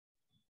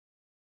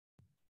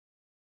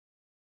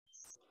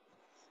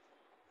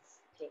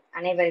Okay,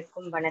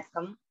 அனைவருக்கும்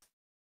வணக்கம்.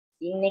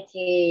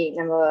 இன்னைக்கு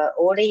நம்ம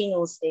ஓடை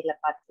நியூஸ்ல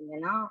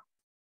பாத்தீங்கன்னா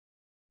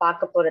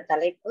பார்க்க போற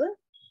தலைப்பு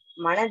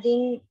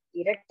மனதின்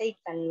இரட்டை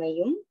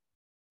தன்மையும்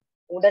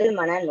உடல்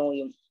மன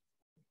நோயும்.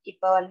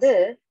 இப்ப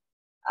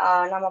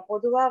நம்ம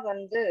பொதுவா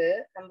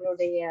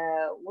நம்மளுடைய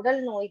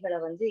உடல்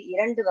நோய்களை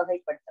இரண்டு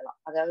வகைப்படுத்தலாம்.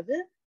 அதாவது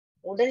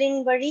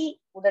உடலின் வழி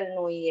உடல்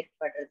நோய்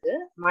ஏற்படுறது,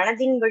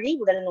 மனதின் வழி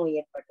உடல் நோய்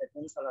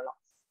ஏற்படுறதுன்னு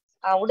சொல்லலாம்.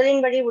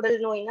 உடலின் வழி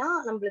உடல் நோய்னா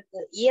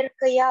நம்மளுக்கு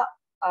இயற்கையா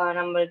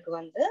நம்மளுக்கு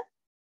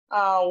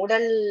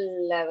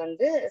உடல்ல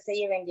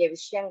செய்ய வேண்டிய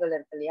விஷயங்கள்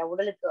இருக்கு இல்லையா,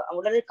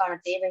 உடலுக்கான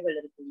தேவைகள்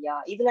இருக்கு இல்லையா,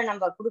 இதுல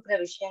நம்ம கொடுக்குற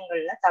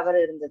விஷயங்கள்ல தவறு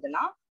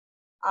இருந்ததுன்னா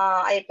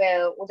இப்ப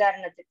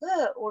உதாரணத்துக்கு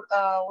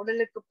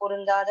உடலுக்கு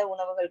பொருந்தாத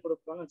உணவுகள்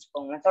கொடுக்குறோம்னு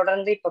வச்சுக்கோங்களேன்.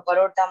 தொடர்ந்து இப்ப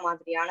பரோட்டா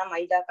மாதிரியான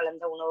மைதா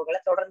கலந்த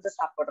உணவுகளை தொடர்ந்து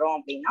சாப்பிடுறோம்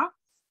அப்படின்னா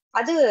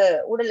அது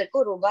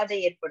உடலுக்கு ஒரு உபாதை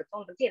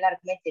ஏற்படுத்தும்ன்றது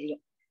எல்லாருக்குமே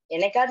தெரியும்.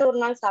 என்னைக்காவது ஒரு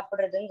நாள்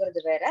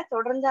சாப்பிடுறதுங்கிறது வேற,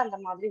 தொடர்ந்து அந்த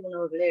மாதிரி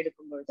உணவுகளை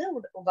எடுக்கும் பொழுது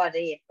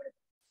உபாதை ஏற்படுது.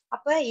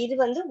 அப்ப இது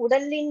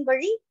உடலின்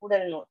வழி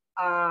உடல் நோய்.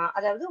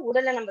 அதாவது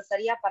உடலை நம்ம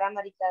சரியா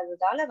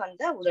பராமரிக்காததால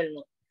வந்த உடல்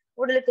நோய்.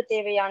 உடலுக்கு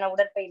தேவையான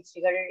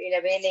உடற்பயிற்சிகள் இல்ல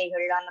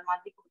வேலைகள் அந்த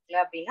மாதிரி கொடுக்கல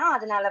அப்படின்னா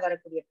அதனால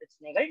வரக்கூடிய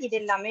பிரச்சனைகள், இது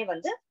எல்லாமே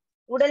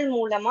உடல்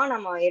மூலமா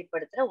நம்ம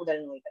ஏற்படுத்துற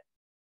உடல் நோய்கள்.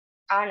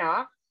 ஆனா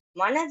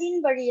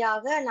மனதின்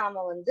வழியாக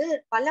நாம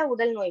பல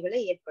உடல்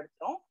நோய்களை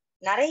ஏற்படுத்துறோம்.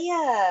 நிறைய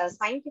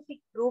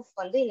சயின்டிபிக் ப்ரூஃப்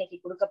இன்னைக்கு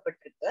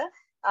கொடுக்கப்பட்டிருக்கு.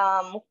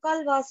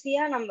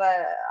 முக்கால்வாசியா நம்ம,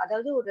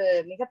 அதாவது ஒரு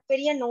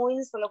மிகப்பெரிய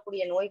நோய்னு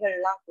சொல்லக்கூடிய நோய்கள்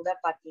எல்லாம் கூட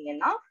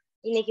பாத்தீங்கன்னா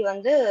இன்னைக்கு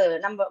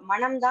நம்ம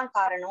மனம்தான்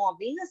காரணம்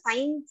அப்படின்னு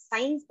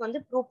சயின்ஸ்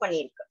ப்ரூவ்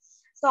பண்ணியிருக்கு.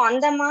 சோ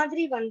அந்த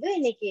மாதிரி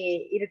இன்னைக்கு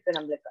இருக்கு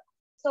நம்மளுக்கு.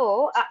 சோ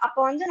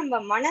அப்ப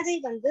நம்ம மனதை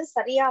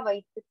சரியா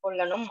வைத்து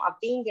கொள்ளணும்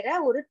அப்படிங்கிற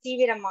ஒரு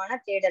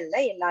தீவிரமான தேடல்ல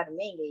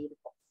எல்லாருமே இங்க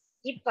இருக்கோம்.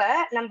 இப்ப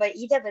நம்ம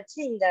இத வச்சு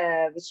இந்த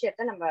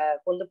விஷயத்த நம்ம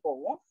கொண்டு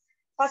போவோம்.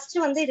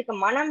 ஃபர்ஸ்ட் இதுக்கு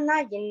மனம்னா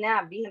என்ன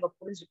அப்படின்னு நம்ம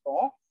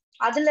புரிஞ்சுப்போம்.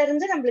 அதுல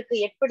இருந்து நம்மளுக்கு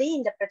எப்படி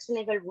இந்த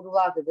பிரச்சனைகள்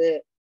உருவாகுது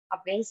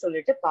அப்படின்னு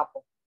சொல்லிட்டு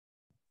பார்ப்போம்.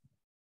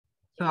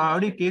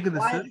 ஆடியோ கேக்குது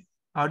சார்,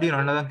 ஆடியோ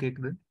நல்லா தான்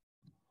கேக்குது.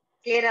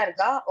 கிளியரா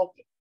இருக்கா?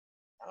 ஓகே,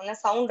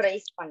 நான் சவுண்ட்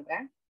ரைஸ்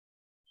பண்றேன்.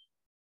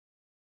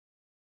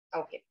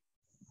 Okay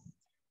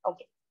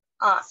okay.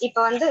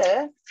 இப்ப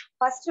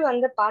ஃபர்ஸ்ட்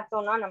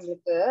பார்த்தோம்னா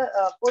நம்மளுக்கு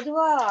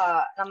பொதுவா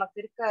நமக்கு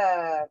இருக்க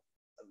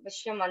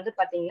விஷயம்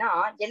பாத்தீங்கன்னா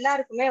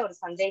எல்லாருக்குமே ஒரு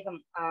சந்தேகம்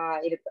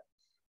இருக்கு.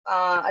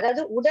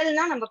 அதாவது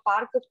உடல்னா நம்ம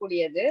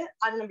பார்க்கக்கூடியது,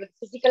 அது நம்மளுக்கு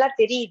பிசிக்கலா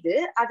தெரியுது,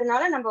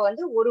 அதனால நம்ம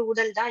ஒரு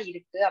உடல் தான்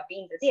இருக்கு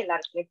அப்படின்றது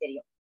எல்லாருக்குமே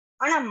தெரியும்.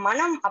 ஆனா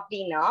மனம்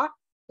அப்படின்னா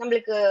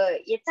நம்மளுக்கு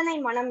எத்தனை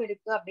மனம்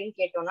இருக்கு அப்படின்னு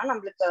கேட்டோம்னா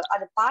நம்மளுக்கு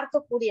அது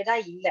பார்க்கக்கூடியதா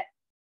இல்லை.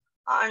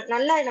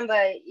 நல்லா நம்ம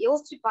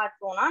யோசிச்சு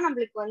பார்த்தோம்னா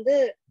நம்மளுக்கு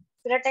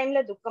சில டைம்ல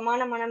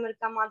துக்கமான மனம்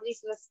இருக்க மாதிரி,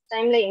 சில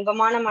டைம்ல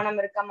இன்பமான மனம்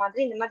இருக்க மாதிரி,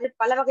 இந்த மாதிரி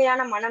பல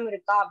வகையான மனம்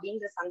இருக்கா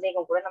அப்படின்ற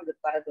சந்தேகம் கூட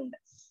நம்மளுக்கு வரது உண்டு.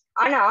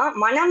 ஆனா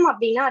மனம்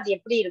அப்படின்னா அது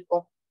எப்படி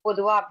இருக்கும்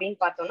பொதுவா அப்படின்னு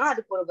பார்த்தோம்னா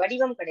அதுக்கு ஒரு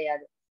வடிவம்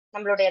கிடையாது.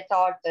 நம்மளுடைய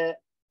தாட்டு,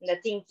 இந்த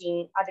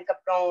திங்கிங்,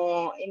 அதுக்கப்புறம்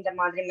இந்த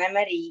மாதிரி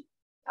மெமரி,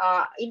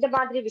 இந்த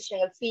மாதிரி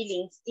விஷயங்கள்,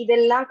 ஃபீலிங்ஸ்,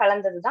 இதெல்லாம்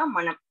கலந்ததுதான்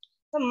மனம்.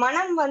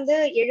 மனம்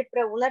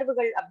எழுப்புற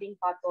உணர்வுகள் அப்படின்னு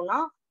பார்த்தோம்னா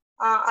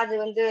அது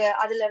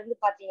அதுல இருந்து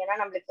பாத்தீங்கன்னா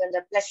நம்மளுக்கு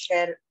இந்த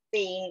பிளஷர்,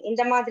 பெயின்,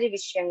 இந்த மாதிரி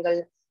விஷயங்கள்,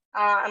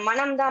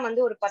 மனம் தான்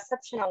ஒரு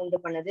பர்செப்ஷனை உண்டு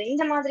பண்ணுது.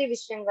 இந்த மாதிரி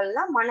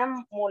விஷயங்கள்லாம் மனம்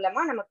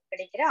மூலமா நமக்கு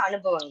கிடைக்கிற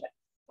அனுபவங்கள்.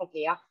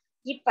 ஓகேயா?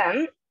 இப்ப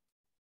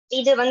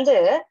இது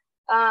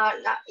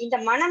இந்த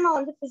மனம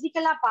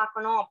பிசிக்கலா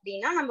பார்க்கணும்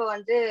அப்படின்னா நம்ம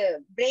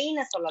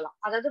பிரெயினை சொல்லலாம்.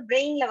 அதாவது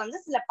பிரெயின்ல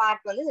சில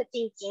பார்ட் இந்த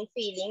திங்கிங்,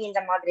 ஃபீலிங்,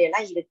 இந்த மாதிரி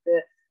எல்லாம் இருக்கு.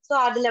 சோ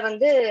அதுல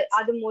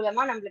அது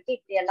மூலமா நம்மளுக்கு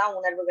இப்படி எல்லாம்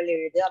உணர்வுகள்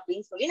எழுது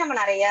அப்படின்னு சொல்லி நம்ம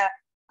நிறைய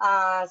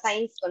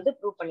சயின்ஸ்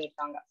ப்ரூவ்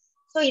பண்ணியிருக்காங்க.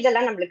 சோ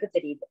இதெல்லாம் நம்மளுக்கு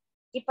தெரியுது.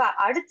 இப்ப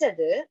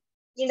அடுத்தது,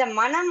 இந்த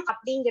மனம்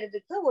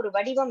அப்படிங்கிறதுக்கு ஒரு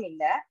வடிவம்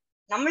இல்ல.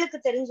 நம்மளுக்கு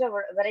தெரிஞ்ச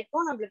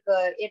வரைக்கும் நம்மளுக்கு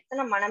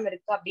எத்தனை மனம்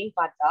இருக்கு அப்படின்னு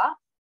பார்த்தா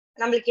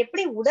நம்மளுக்கு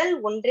எப்படி உடல்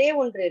ஒன்றே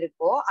ஒன்று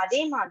இருக்கோ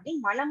அதே மாதிரி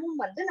மனமும்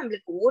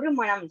நம்மளுக்கு ஒரு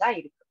மனம் தான்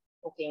இருக்கு.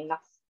 ஓகேங்களா?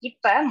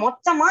 இப்ப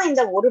மொத்தமா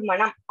இந்த ஒரு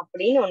மனம்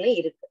அப்படின்னு ஒண்ணு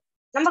இருக்கு.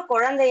 நம்ம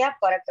குழந்தையா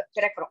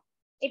பிறக்கிறோம்.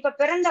 இப்ப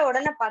பிறந்த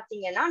உடனே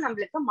பாத்தீங்கன்னா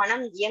நம்மளுக்கு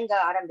மனம் இயங்க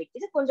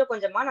ஆரம்பிக்குது. கொஞ்சம்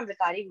கொஞ்சமா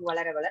நம்மளுக்கு அறிவு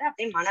வளர வளர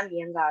அப்படியே மனம்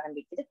இயங்க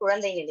ஆரம்பிக்குது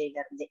குழந்தை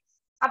நிலையில இருந்தே.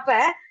 அப்ப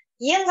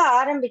இயங்க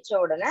ஆரம்பிச்ச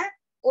உடனே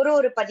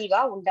ஒரு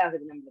பதிவா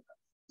உண்டாகுது நம்மளுக்கு.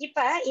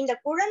 இப்ப இந்த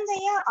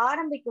குழந்தைய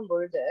ஆரம்பிக்கும்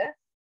பொழுது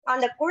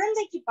அந்த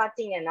குழந்தைக்கு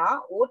பாத்தீங்கன்னா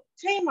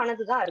ஒற்றை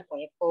மனதுதான் இருக்கும்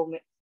எப்பவுமே.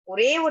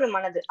 ஒரே ஒரு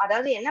மனது.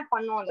 அதாவது என்ன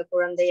பண்ணும் அந்த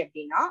குழந்தை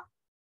அப்படின்னா,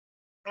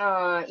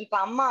 இப்ப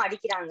அம்மா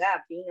அடிக்கிறாங்க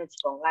அப்படின்னு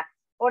வச்சுக்கோங்களேன்,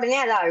 உடனே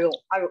அது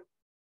அழும்.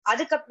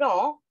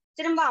 அதுக்கப்புறம்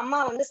திரும்ப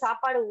அம்மா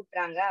சாப்பாடு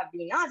ஊட்டுறாங்க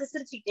அப்படின்னா அது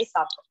சிரிச்சுக்கிட்டே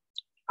சாப்பிடும்.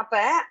 அப்ப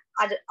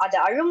அது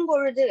அழும்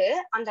பொழுது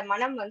அந்த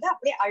மனம்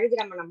அப்படியே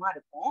அழுகிற மனமா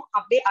இருக்கும்.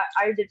 அப்படியே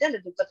அழுதுட்டு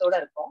அந்த துக்கத்தோட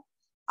இருக்கும்.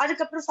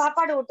 அதுக்கப்புறம்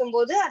சாப்பாடு ஊட்டும்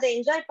போது அதை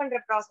என்ஜாய்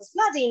பண்ற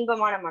ப்ராசஸ்ல அது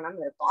இன்பமான மனம்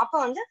இருக்கும்.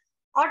 அப்ப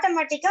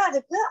ஆட்டோமேட்டிக்கா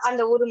அதுக்கு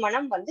அந்த ஒரு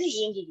மனம்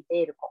இயங்கிக்கிட்டே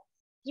இருக்கும்.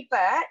 இப்ப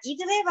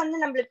இதுவே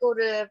நம்மளுக்கு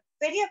ஒரு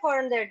பெரிய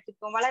குழந்தை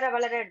எடுத்துக்கிட்டோம், வளர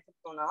வளர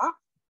எடுத்துக்கிட்டோம்னா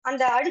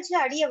அந்த அடிச்ச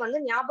அடிய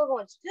ஞாபகம்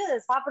வச்சுட்டு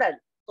சாப்பிடாது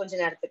கொஞ்ச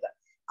நேரத்துக்கு.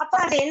 அப்ப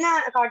அது என்ன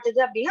காட்டுது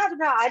அப்படின்னா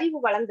அதோட அறிவு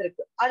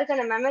வளர்ந்துருக்கு,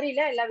 அதுக்கான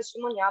மெமரியில எல்லா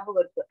விஷயமும்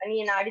ஞாபகம் இருக்கு. நீ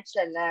என்ன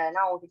அடிச்சல,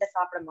 நான் உன்கிட்ட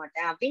சாப்பிட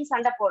மாட்டேன் அப்படின்னு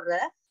சண்டை போடுற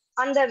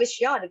அந்த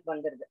விஷயம் அதுக்கு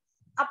வந்துருது.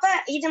 அப்ப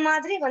இது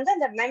மாதிரி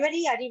அந்த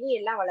மெமரி அறிவு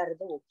எல்லாம்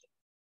வளருது. ஓகே.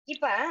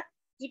 இப்ப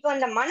இப்ப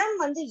அந்த மனம்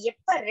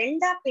எப்ப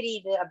ரெண்டா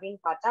பிரியுது அப்படின்னு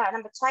பார்த்தா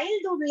நம்ம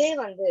சைல்ட்ஹுட்லயே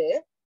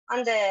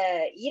அந்த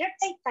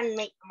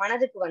இரட்டைத்தன்மை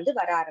மனதுக்கு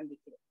வர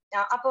ஆரம்பிக்குது.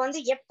 அப்ப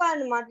எப்ப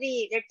அந்த மாதிரி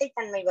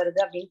இரட்டைத்தன்மை வருது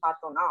அப்படின்னு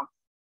பார்த்தோம்னா,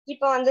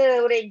 இப்ப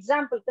ஒரு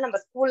எக்ஸாம்பிளுக்கு நம்ம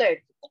ஸ்கூல்ல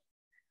எடுத்துப்போம்.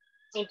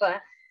 இப்ப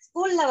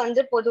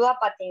ஸ்கூல்ல பொதுவா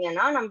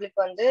பாத்தீங்கன்னா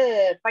நம்மளுக்கு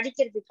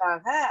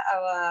படிக்கிறதுக்காக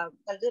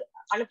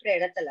அனுப்புற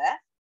இடத்துல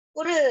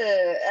ஒரு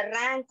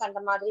ரேங்க் அந்த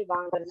மாதிரி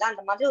வாங்குறதுல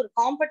அந்த மாதிரி ஒரு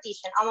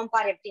காம்படிஷன், அவன்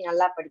பாரு எப்படி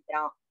நல்லா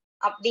படிக்கிறான்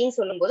அப்படின்னு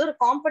சொல்லும்போது ஒரு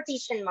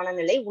காம்படிஷன்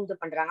மனநிலை உண்டு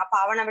பண்றாங்க. அப்ப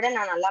அவனை விட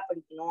நான் நல்லா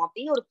படிக்கணும்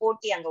அப்படின்னு ஒரு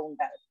போட்டி அங்க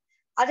உண்டாகுது.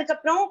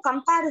 அதுக்கப்புறம்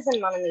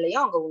கம்பாரிசன்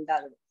மனநிலையும் அங்க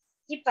உண்டாகுது.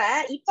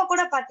 இப்ப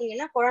கூட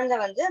பாத்தீங்கன்னா குழந்தை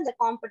அந்த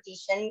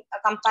காம்படிஷன்,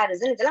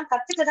 கம்பாரிசன் இதெல்லாம்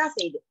கத்துக்கதான்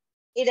செய்யுது.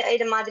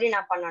 இது மாதிரி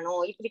நான்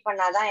பண்ணணும், இப்படி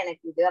பண்ணாதான்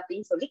எனக்கு இது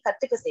அப்படின்னு சொல்லி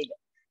கத்துக்க செய்யுது.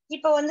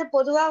 இப்ப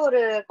பொதுவா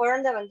ஒரு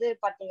குழந்தை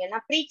பாத்தீங்கன்னா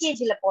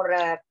ப்ரீகேஜில போடுற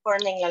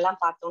குழந்தைங்க எல்லாம்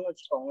பார்த்தோம்னு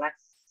வச்சுக்கோங்களேன்.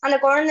 அந்த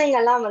குழந்தைங்க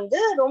எல்லாம்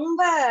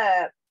ரொம்ப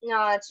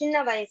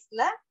சின்ன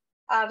வயசுல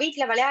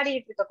வீட்டுல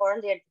விளையாடிட்டு இருக்க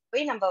குழந்தைய எடுத்துட்டு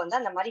போய் நம்ம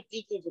அந்த மாதிரி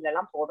ப்ரீகேஜில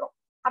எல்லாம் போடுறோம்.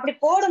 அப்படி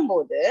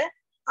போடும்போது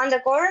அந்த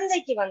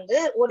குழந்தைக்கு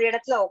ஒரு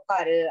இடத்துல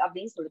உட்காரு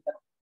அப்படின்னு சொல்லி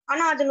தரும்.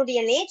 ஆனா அதனுடைய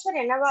நேச்சர்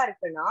என்னவா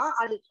இருக்குன்னா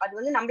அது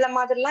அது நம்மள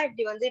மாதிரி எல்லாம்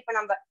இப்படி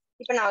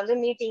இப்ப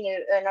நான் மீட்டிங்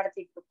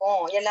நடத்திட்டு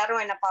இருக்கோம்,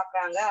 எல்லாரும் என்ன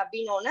பாக்குறாங்க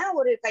அப்படின்னு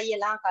ஒரு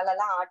கையெல்லாம்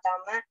காலெல்லாம்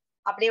ஆட்டாம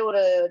அப்படியே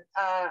ஒரு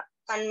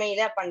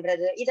தன்மையில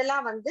பண்றது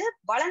இதெல்லாம்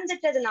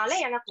வளர்ந்துட்டதுனால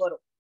எனக்கு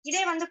வரும்.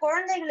 இதே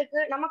குழந்தைகளுக்கு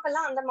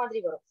நமக்கெல்லாம் அந்த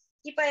மாதிரி வரும்.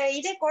 இப்ப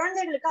இதே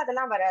குழந்தைகளுக்கு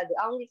அதெல்லாம் வராது.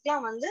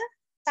 அவங்களுக்குலாம்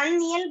தன்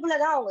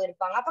இயல்புலதான் அவங்க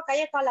இருப்பாங்க. அப்ப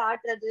கைய கால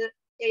ஆட்டுறது,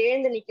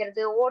 எழுந்து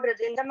நிக்கிறது,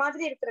 ஓடுறது இந்த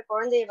மாதிரி இருக்கிற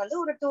குழந்தைய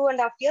ஒரு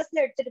 2.5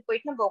 yearsல எடுத்துட்டு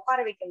போயிட்டு நம்ம உட்கார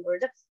வைக்கும்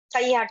பொழுது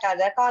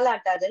கையாட்டாத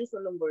காலாட்டாதன்னு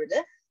சொல்லும் பொழுது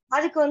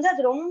அதுக்கு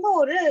அது ரொம்ப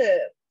ஒரு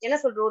என்ன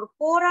சொல்ற ஒரு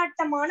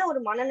போராட்டமான ஒரு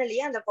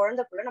மனநிலையை அந்த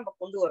குழந்தைக்குள்ள நம்ம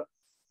கொண்டு வரும்.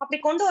 அப்படி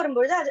கொண்டு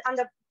வரும்பொழுது அது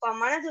அந்த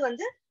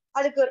மனது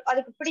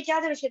அதுக்கு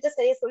பிடிக்காத விஷயத்த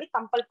செய்ய சொல்லி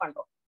கம்பல்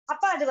பண்றோம்.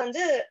 அப்ப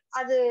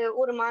அது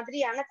ஒரு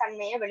மாதிரியான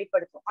தன்மையை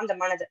வெளிப்படுத்தும் அந்த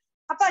மனது.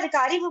 அப்ப அதுக்கு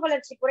அறிவு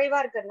வளர்ச்சி குறைவா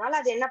இருக்கிறதுனால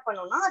அது என்ன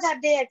பண்ணும்னா அதை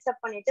அப்படியே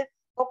அக்செப்ட் பண்ணிட்டு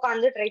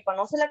உட்காந்து ட்ரை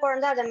பண்ணும். சில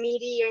குழந்தை அதை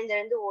மீறி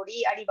எழுந்து ஓடி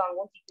அடி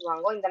வாங்கும், திட்டு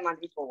வாங்கும், இந்த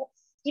மாதிரி போகும்.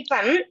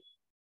 இப்ப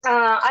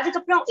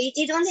அதுக்கப்புறம்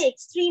இது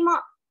எக்ஸ்ட்ரீமா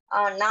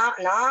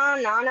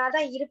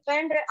நானாதான்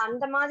இருப்பேன்ற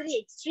அந்த மாதிரி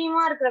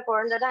எக்ஸ்ட்ரீமா இருக்கிற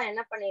குழந்தைதான்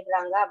என்ன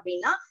பண்ணிடுறாங்க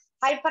அப்படின்னா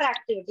ஹைப்பர்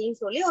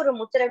ஆக்டிவிட்டின்னு சொல்லி ஒரு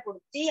முத்திரை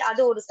கொடுத்தி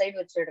அது ஒரு சைடு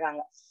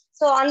வச்சிடுறாங்க.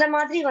 சோ அந்த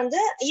மாதிரி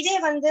இதே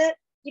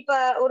இப்ப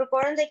ஒரு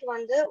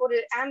குழந்தைக்கு ஒரு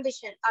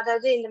ஆம்பிஷன்,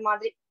 அதாவது இந்த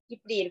மாதிரி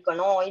இப்படி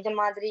இருக்கணும், இது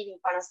மாதிரி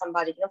பணம்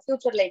சம்பாதிக்கணும்,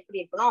 ஃபியூச்சர்ல இப்படி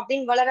இருக்கணும்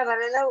அப்படின்னு வளர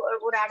வளர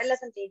ஒரு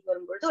அடலசன்ட் ஏஜ்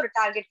வரும்பொழுது ஒரு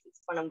டார்கெட்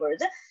ஃபிக்ஸ் பண்ணும்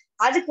பொழுது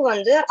அதுக்கு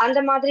அந்த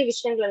மாதிரி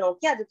விஷயங்களை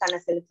நோக்கி அது தன்னை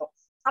செலுத்தும்.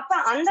 அப்ப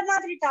அந்த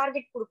மாதிரி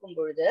டார்கெட் கொடுக்கும்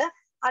பொழுது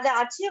அதை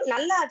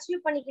நல்லா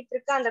அச்சீவ் பண்ணிக்கிட்டு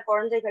இருக்க அந்த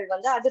குழந்தைகள்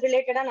அது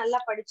ரிலேட்டடா நல்லா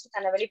படிச்சு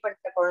தன்னை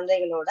வெளிப்படுத்துற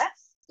குழந்தைகளோட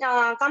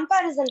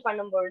கம்பாரிசன்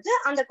பண்ணும் பொழுது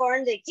அந்த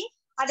குழந்தைக்கு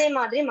அதே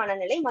மாதிரி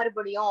மனநிலை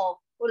மறுபடியும்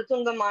ஒரு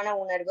துன்பமான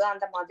உணர்வு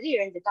அந்த மாதிரி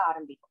எழுந்துக்க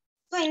ஆரம்பிக்கும்.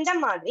 சோ இந்த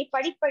மாதிரி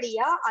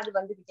படிப்படியா அது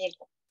வந்துகிட்டே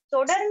இருக்கும்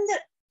தொடர்ந்து.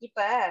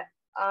 இப்ப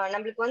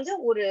நம்மளுக்கு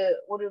ஒரு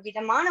ஒரு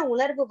விதமான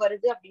உணர்வு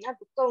வருது அப்படின்னா,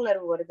 துக்க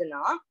உணர்வு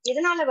வருதுன்னா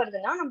எதனால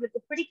வருதுன்னா நம்மளுக்கு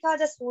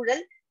பிடிக்காத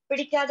சூழல்,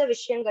 பிடிக்காத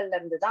விஷயங்கள்ல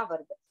இருந்துதான்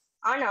வருது.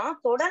 ஆனா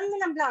தொடர்ந்து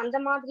நம்மள அந்த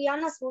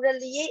மாதிரியான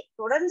சூழலையே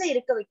தொடர்ந்து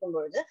இருக்க வைக்கும்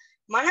பொழுது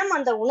மனம்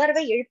அந்த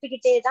உணர்வை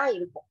எழுப்பிக்கிட்டே தான்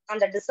இருக்கும்.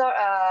 அந்த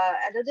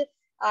அதாவது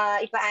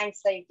இப்ப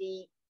ஆங்ஸைட்டி,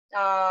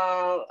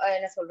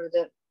 என்ன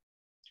சொல்றது,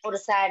 ஒரு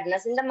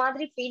சேட்னஸ், இந்த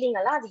மாதிரி ஃபீலிங்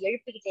எல்லாம் அது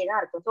எழுப்பிக்கிட்டே தான்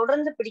இருக்கும்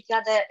தொடர்ந்து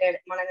பிடிக்காத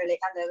மனநிலை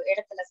அந்த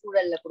இடத்துல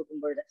சூழல்ல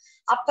கொடுக்கும் பொழுது.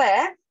 அப்ப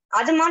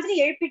அது மாதிரி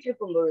எழுப்பிட்டு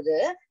இருக்கும் பொழுது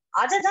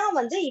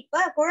அததான் இப்ப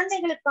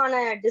குழந்தைகளுக்கான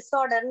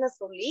டிஸார்டர்னு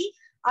சொல்லி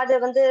அது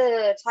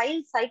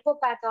சைல்ட்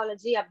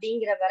சைக்கோபேத்தாலஜி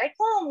அப்படிங்கிற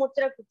வரைக்கும்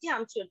முத்திரை குத்தி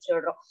அனுப்பிச்சு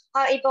வச்சிடுறோம்.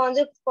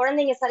 இப்ப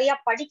குழந்தைங்க சரியா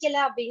படிக்கல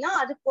அப்படின்னா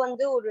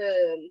அதுக்கு ஒரு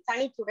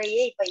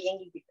தனித்துறையே இப்ப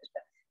இயங்கிக்கிட்டு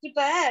இருக்கு.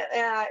 இப்ப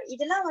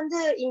இதெல்லாம்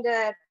இந்த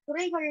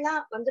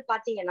துறைகள்லாம்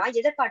பாத்தீங்கன்னா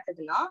எதை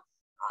காட்டுதுன்னா,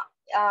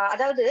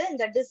 அதாவது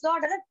இந்த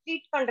டிஸார்டரை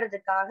ட்ரீட்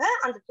பண்றதுக்காக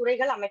அந்த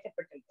துறைகள்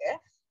அமைக்கப்பட்டிருக்கு.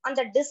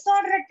 அந்த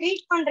டிஸார்டரை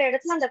ட்ரீட் பண்ற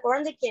இடத்துல அந்த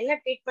குழந்தைக்கு என்ன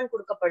ட்ரீட்மெண்ட்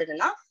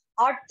கொடுக்கப்படுதுன்னா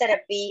ஆர்ட்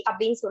தெரப்பி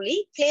அப்படின்னு சொல்லி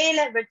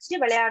கிளேல வச்சு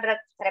விளையாடுற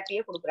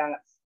தெரப்பியை கொடுக்குறாங்க.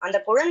 அந்த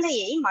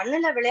குழந்தையை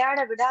மண்ணுல விளையாட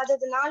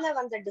விடாததுனால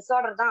வந்த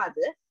டிஸார்டர் தான்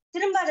அது.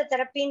 திரும்ப அதை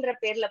தெரப்பின்ற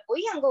பேர்ல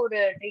போய் அங்க ஒரு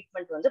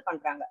ட்ரீட்மெண்ட்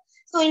பண்றாங்க.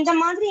 சோ இந்த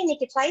மாதிரி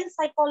இன்னைக்கு சைல்ட்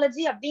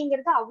சைக்காலஜி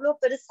அப்படிங்கிறது அவ்வளவு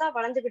பெருசா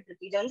வளர்ந்துகிட்டு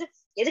இருக்கு. இது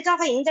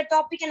எதுக்காக இந்த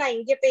டாபிக்கை நான்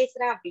இங்க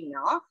பேசுறேன்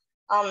அப்படின்னா,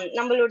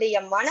 நம்மளுடைய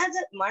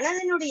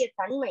மனதினுடைய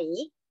தன்மை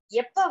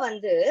எப்ப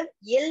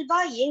இயல்பா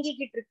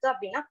இயங்கிக்கிட்டு இருக்கு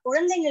அப்படின்னா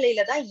குழந்தை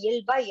நிலையில தான்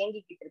இயல்பா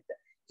இயங்கிக்கிட்டு இருக்கு.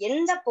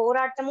 எந்த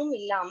போராட்டமும்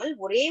இல்லாமல்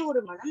ஒரே ஒரு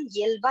மனம்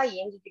இயல்பா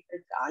இயங்கிக்கிட்டு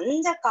இருக்கு.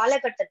 அந்த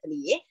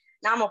காலகட்டத்திலேயே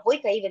நாம போய்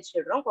கை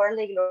வச்சிடுறோம்,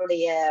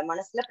 குழந்தைகளுடைய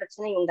மனசுல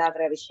பிரச்சனை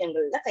உண்டாகிற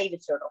விஷயங்கள்ல கை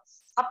வச்சிடுறோம்.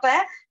 அப்ப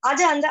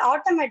அது அந்த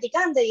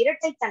ஆட்டோமேட்டிக்கா அந்த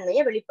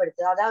இரட்டைத்தன்மையை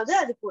வெளிப்படுத்துது. அதாவது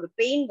அதுக்கு ஒரு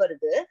பெயின்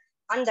வருது,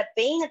 அந்த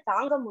பெயினை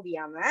தாங்க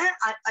முடியாம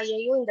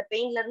ஐயோ இந்த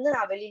பெயின்ல இருந்து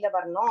நான் வெளியில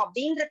வரணும்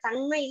அப்படின்ற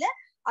தன்மையில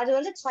அது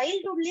வந்து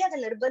சைல்ட்ஹுட்லயே அதை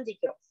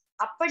நிர்பந்திக்கிறோம்.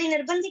 அப்படி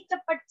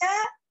நிர்பந்திக்கப்பட்ட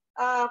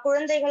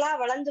குழந்தைகளா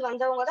வளர்ந்து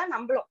வந்தவங்கதான்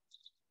நம்மளும்.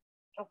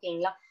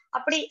 ஓகேங்களா?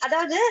 அப்படி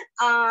அதாவது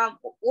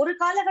ஒரு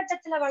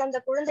காலகட்டத்துல வளர்ந்த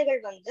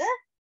குழந்தைகள் வந்து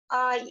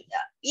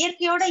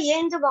இயற்கையோட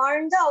ஏந்து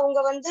வாழ்ந்து அவங்க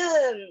வந்து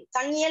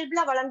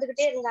தன்னியல்புல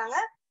வளர்ந்துகிட்டே இருந்தாங்க.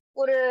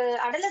 ஒரு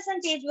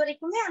அடலசன்ட் ஏஜ்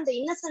வரைக்குமே அந்த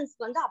இன்னசென்ஸ்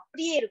வந்து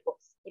அப்படியே இருக்கும்.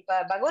 இப்ப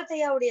பகவத்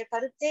ஐயாவுடைய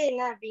கருத்தே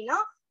என்ன அப்படின்னா,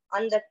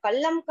 அந்த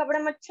கள்ளம்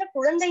கபடமற்ற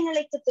குழந்தை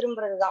நிலைக்கு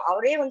திரும்புறதுதான்.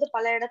 அவரே வந்து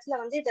பல இடத்துல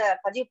வந்து இத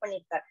பதிவு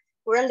பண்ணியிருக்காரு.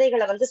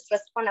 குழந்தைகளை வந்து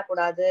ஸ்ட்ரெஸ்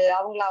பண்ணக்கூடாது,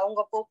 அவங்கள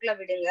அவங்க போக்குல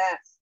விடுங்க,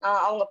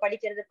 அவங்க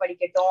படிக்கிறது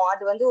படிக்கட்டும்,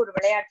 அது வந்து ஒரு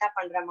விளையாட்டா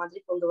பண்ற மாதிரி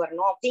கொண்டு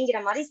வரணும் அப்படிங்கிற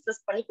மாதிரி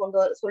ஸ்ட்ரெஸ் பண்ணி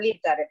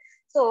சொல்லியிருக்காரு.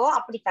 சோ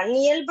அப்படி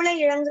தன்னியல்புல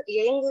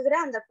இயங்குகிற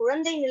அந்த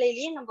குழந்தை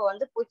நிலையிலேயே நம்ம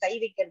வந்து போய் கை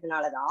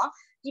வைக்கிறதுனாலதான்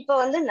இப்ப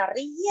வந்து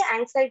நிறைய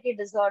ஆங்ஸைட்டி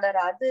டிசார்டர்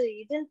அது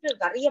இதுன்ட்டு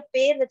நிறைய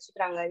பேர்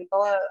வச்சுக்கிறாங்க. இப்போ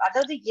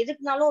அதாவது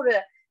எதுக்குனாலும் ஒரு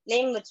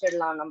நேம்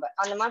வச்சிடலாம். நம்ம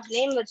அந்த மாதிரி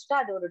நேம் வச்சுட்டா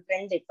அது ஒரு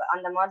ட்ரெண்ட் இப்ப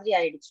அந்த மாதிரி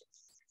ஆயிடுச்சு.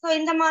 சோ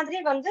இந்த மாதிரி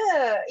வந்து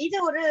இது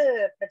ஒரு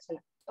பிரச்சனை.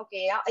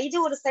 ஓகேயா? இது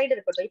ஒரு சைடு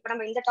இருக்கட்டும். இப்ப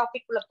நம்ம இந்த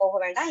டாபிக் குள்ள போக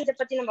வேண்டாம். இதை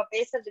பத்தி நம்ம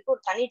பேசுறதுக்கு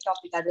ஒரு தனி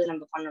டாபிக் அது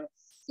நம்ம பண்ணணும்.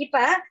 இப்ப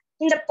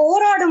இந்த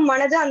போராடும்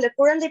மனது அந்த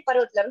குழந்தை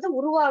பருவத்துல இருந்து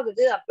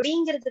உருவாகுது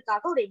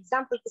அப்படிங்கிறதுக்காக ஒரு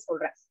எக்ஸாம்பிளுக்கு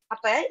சொல்றேன்.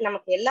 அப்ப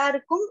நமக்கு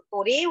எல்லாருக்கும்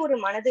ஒரே ஒரு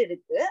மனது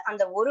இருக்கு.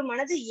 அந்த ஒரு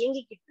மனது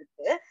இயங்கிக்கிட்டு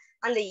இருக்கு.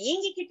 அந்த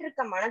இயங்கிக்கிட்டு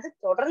இருக்க மனது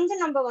தொடர்ந்து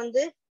நம்ம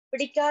வந்து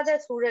பிடிக்காத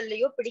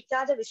சூழல்லையோ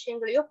பிடிக்காத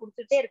விஷயங்களையோ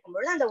கொடுத்துட்டே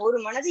இருக்கும்போது அந்த ஒரு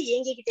மனது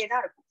இயங்கிக்கிட்டே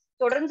தான் இருக்கும்.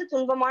 தொடர்ந்து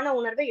துன்பமான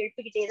உணர்வை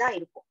எழுப்பிக்கிட்டே தான்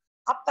இருக்கும்.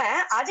 அப்ப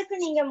அதுக்கு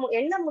நீங்க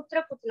என்ன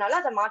முத்திரை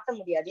குத்தினாலும் அதை மாத்த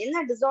முடியாது, என்ன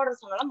டிசார்டர்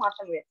சொன்னாலும் மாத்த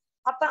முடியாது.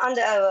 அப்ப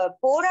அந்த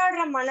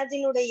போராடுற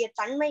மனதினுடைய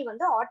தன்மை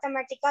வந்து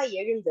ஆட்டோமேட்டிக்கா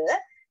எழுந்து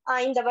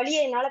இந்த வலியை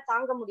என்னால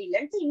தாங்க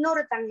முடியலன்ட்டு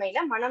இன்னொரு தன்மையில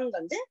மனம்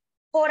வந்து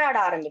போராட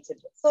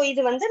ஆரம்பிச்சிருது. சோ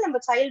இது வந்து நம்ம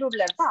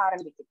சைல்ட்ஹுட்ல இருந்து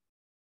ஆரம்பிக்குது.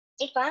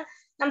 இப்ப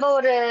நம்ம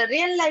ஒரு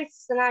ரியல் லைஃப்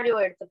சினாரியோ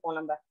எடுத்துப்போம்.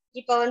 நம்ம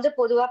இப்ப வந்து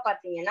பொதுவா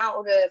பாத்தீங்கன்னா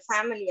ஒரு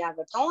ஃபேமிலி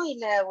ஆகட்டும்,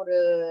 இல்ல ஒரு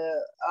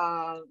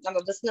நம்ம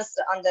பிசினஸ்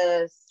அந்த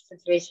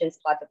சிச்சுவேஷன்ஸ்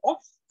பார்த்துப்போம்.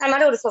 அது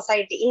மாதிரி ஒரு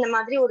சொசைட்டி, இந்த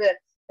மாதிரி ஒரு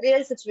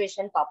ரியல்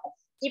சிச்சுவேஷன் பார்ப்போம்.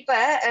 இப்ப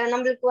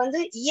நம்மளுக்கு வந்து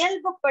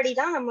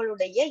இயல்புப்படிதான்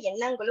நம்மளுடைய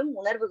எண்ணங்களும்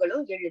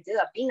உணர்வுகளும் எழுது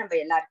அப்படின்னு நம்ம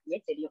எல்லாருக்குமே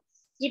தெரியும்.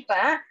 இப்ப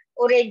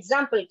ஒரு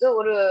எக்ஸாம்பிளுக்கு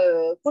ஒரு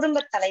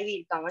குடும்ப தலைவி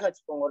இருக்காங்கன்னு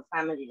வச்சுக்கோங்க ஒரு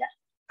ஃபேமிலியில.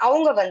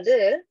 அவங்க வந்து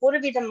ஒரு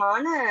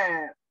விதமான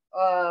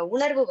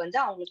உணர்வு வந்து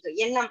அவங்களுக்கு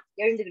எண்ணம்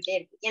எழுந்துகிட்டே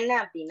இருக்கு. என்ன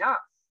அப்படின்னா,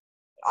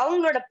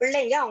 அவங்களோட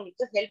பிள்ளைங்க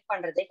அவங்களுக்கு ஹெல்ப்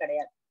பண்றதே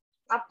கிடையாது.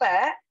 அப்ப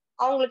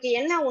அவங்களுக்கு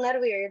என்ன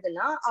உணர்வு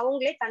எழுதுன்னா,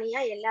 அவங்களே தனியா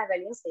எல்லா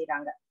வேலையும்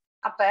செய்யறாங்க.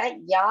 அப்ப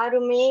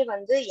யாருமே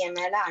வந்து என்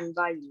மேல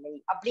அன்பா இல்லை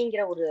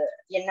அப்படிங்கிற ஒரு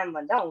எண்ணம்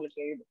வந்து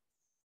அவங்களுக்கு எழுது.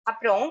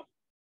 அப்புறம்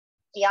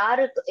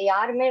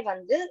யாருமே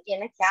வந்து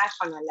என்ன கேர்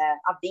பண்ணல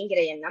அப்படிங்கிற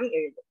எண்ணம்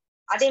எழுது.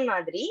 அதே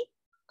மாதிரி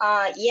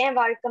என்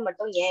வாழ்க்கை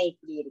மட்டும் ஏன்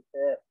இப்படி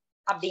இருக்கு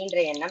அப்படிங்கிற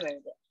எண்ணம்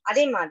எழுது.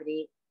 அதே மாதிரி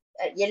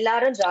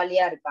எல்லாரும்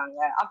ஜாலியா இருக்காங்க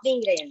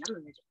அப்படிங்கிற எண்ணம்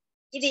எழுது.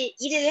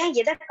 இது ஏன்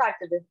எதை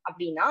காட்டுது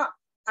அப்படின்னா,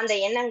 அந்த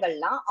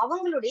எண்ணங்கள்லாம்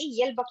அவங்களுடைய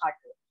இயல்பை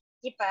காட்டுது.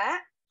 இப்ப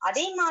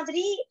அதே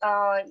மாதிரி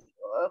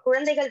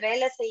குழந்தைகள்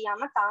வேலை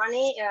செய்யாம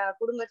தானே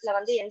குடும்பத்துல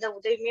வந்து எந்த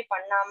உதவியுமே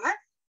பண்ணாம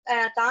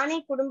தானே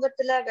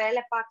குடும்பத்துல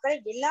வேலை பார்க்க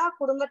எல்லா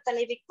குடும்ப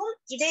தலைவிக்கும்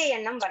இதே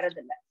எண்ணம்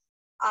வர்றதில்லை.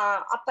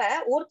 அப்ப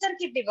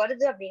ஒருத்தருக்கு இப்படி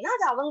வருது அப்படின்னா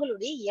அது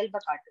அவங்களுடைய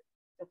இயல்பை காட்டுது.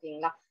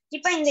 ஓகேங்களா?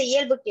 இப்ப இந்த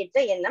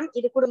இயல்புக்கேற்ற எண்ணம்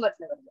இது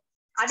குடும்பத்துல வருது.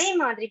 அதே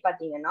மாதிரி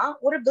பாத்தீங்கன்னா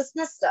ஒரு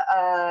பிசினஸ்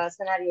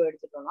சினாரியோ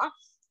எடுத்துட்டோம்னா,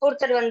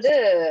 ஒருத்தர் வந்து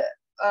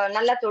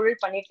நல்லா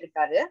தொழில் பண்ணிட்டு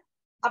இருக்காரு.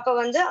 அப்ப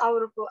வந்து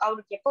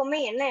அவருக்கு எப்பவுமே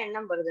என்ன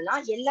எண்ணம் வருதுன்னா,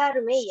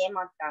 எல்லாருமே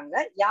ஏமாத்துறாங்க,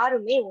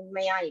 யாருமே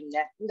உண்மையா இல்ல,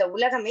 இந்த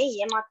உலகமே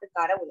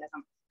ஏமாத்துக்கார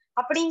உலகம்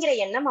அப்படிங்கிற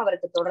எண்ணம்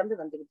அவருக்கு தொடர்ந்து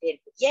வந்துகிட்டே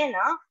இருக்கு.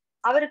 ஏன்னா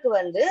அவருக்கு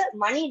வந்து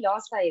மணி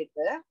லாஸ்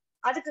ஆயிருக்கு.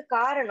 அதுக்கு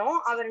காரணம்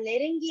அவர்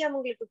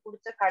நெருங்கியவங்களுக்கு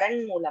கொடுத்த கடன்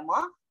மூலமா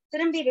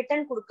திரும்பி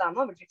ரிட்டர்ன்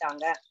கொடுக்காம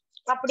விட்டுட்டாங்க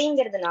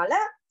அப்படிங்கிறதுனால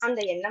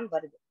அந்த எண்ணம்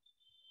வருது.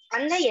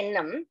 அந்த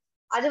எண்ணம்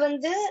அது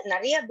வந்து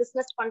நிறைய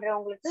பிசினஸ்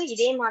பண்றவங்களுக்கு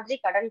இதே மாதிரி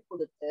கடன்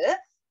கொடுத்து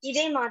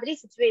இதே மாதிரி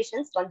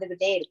சிச்சுவேஷன்ஸ்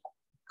வந்துகிட்டே இருக்கும்.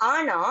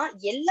 ஆனா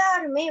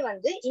எல்லாருமே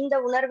வந்து இந்த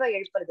உணர்வை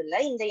எழுப்புறது இல்ல,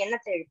 இந்த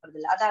எண்ணத்தை எழுப்புறது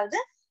இல்ல. அதாவது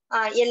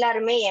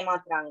எல்லாருமே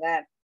ஏமாத்துறாங்க,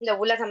 இந்த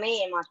உலகமே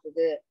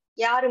ஏமாத்துது,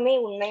 யாருமே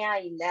உண்மையா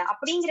இல்ல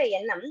அப்படிங்கிற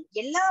எண்ணம்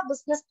எல்லா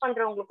பிசினஸ்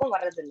பண்றவங்களுக்கும்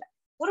வர்றதில்ல.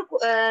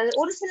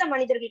 ஒரு சில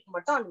மனிதர்களுக்கு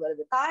மட்டும் அது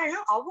வருது.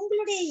 காரணம்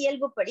அவங்களுடைய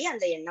இயல்புப்படி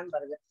அந்த எண்ணம்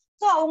வருது.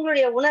 சோ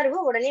அவங்களுடைய உணர்வு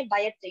உடனே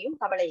பயத்தையும்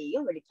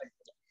கவலையையும்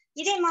வெளிப்படுத்துது.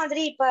 இதே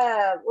மாதிரி இப்ப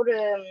ஒரு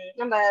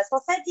நம்ம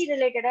சொசைட்டி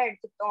ரிலேட்டடா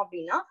எடுத்துக்கிட்டோம்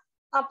அப்படின்னா,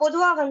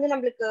 பொதுவா வந்து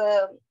நம்மளுக்கு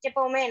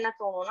எப்பவுமே என்ன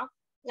தோணும்னா,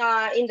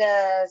 இந்த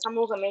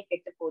சமூகமே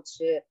கெட்டு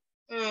போச்சு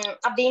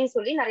அப்படின்னு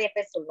சொல்லி நிறைய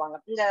பேர் சொல்லுவாங்க.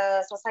 இந்த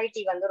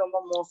சொசைட்டி வந்து ரொம்ப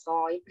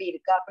மோசம், இப்படி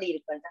இருக்கு அப்படி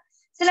இருக்குன்ட்டு.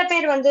 சில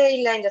பேர் வந்து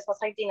இல்ல இந்த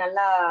சொசைட்டி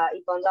நல்லா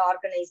இப்ப வந்து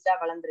ஆர்கனைஸ்டா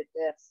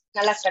வளர்ந்துருக்கு,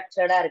 நல்லா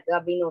ஸ்ட்ரக்சர்டா இருக்கு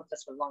அப்படின்னு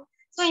ஒருத்தர் சொல்லுவாங்க.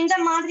 சோ இந்த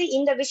மாதிரி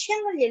இந்த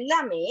விஷயங்கள்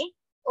எல்லாமே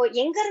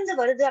எங்க இருந்து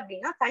வருது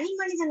அப்படின்னா, தனி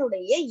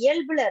மனிதனுடைய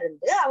இயல்புல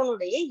இருந்து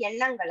அவனுடைய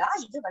எண்ணங்களா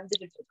இது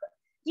வந்துகிட்டு இருக்கு.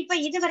 இப்ப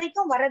இது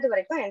வரைக்கும் வர்றது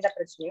வரைக்கும் எந்த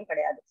பிரச்சனையும்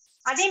கிடையாது.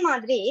 அதே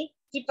மாதிரி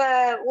இப்ப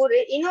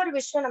இன்னொரு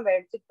விஷயம் நம்ம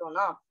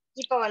எடுத்துக்கிட்டோம்னா,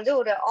 இப்ப வந்து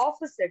ஒரு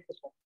ஆபீஸ்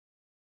எடுத்துப்போம்.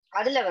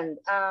 அதுல வந்து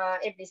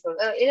எப்படி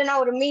இல்லைன்னா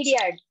ஒரு மீடியா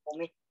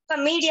எடுத்துப்போமே. இப்ப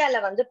மீடியால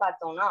வந்து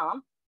பார்த்தோம்னா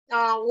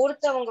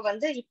ஒருத்தவங்க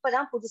வந்து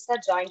இப்பதான் புதுசா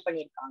ஜாயின்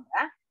பண்ணிருக்காங்க.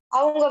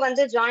 அவங்க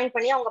வந்து ஜாயின்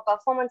பண்ணி அவங்க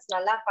பெர்ஃபார்மன்ஸ்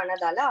நல்லா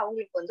பண்ணதால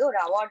அவங்களுக்கு வந்து ஒரு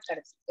அவார்ட்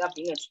கிடைச்சிருக்கு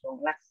அப்படின்னு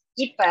வச்சுக்கோங்களேன்.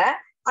 இப்ப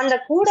அந்த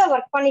கூட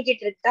ஒர்க்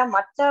பண்ணிக்கிட்டு இருக்க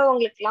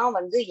மத்தவங்களுக்கு எல்லாம்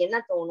வந்து என்ன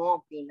தோணும்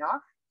அப்படின்னா,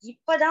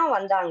 இப்பதான்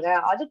வந்தாங்க,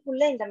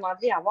 அதுக்குள்ள இந்த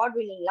மாதிரி அவார்ட்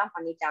வின்னிங் எல்லாம்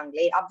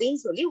பண்ணிட்டாங்களே அப்படின்னு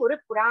சொல்லி ஒரு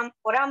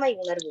பொறாமை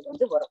உணர்வு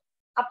வந்து வரும்.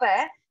 அப்ப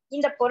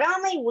இந்த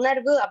பொறாமை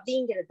உணர்வு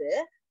அப்படிங்கிறது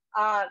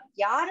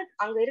யாரு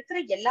அங்க இருக்கிற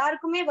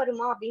எல்லாருக்குமே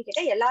வருமா அப்படின்னு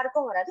கேட்டா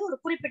எல்லாருக்கும் வராது. ஒரு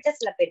குறிப்பிட்ட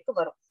சில பேருக்கு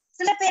வரும்.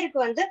 சில பேருக்கு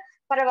வந்து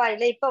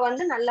பரவாயில்ல, இப்ப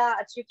வந்து நல்லா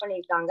அச்சீவ்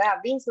பண்ணிருக்காங்க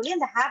அப்படின்னு சொல்லி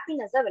அந்த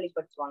ஹாப்பினஸ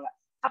வெளிப்படுத்துவாங்க.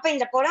 அப்ப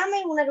இந்த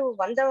பொறாமை உணர்வு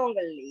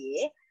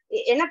வந்தவங்களையே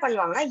என்ன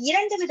பண்ணுவாங்கன்னா,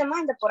 2 விதமா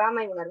இந்த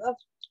பொறாமை உணர்வை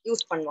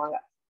யூஸ் பண்ணுவாங்க.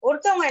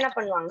 ஒருத்தவங்க என்ன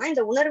பண்ணுவாங்கன்னா,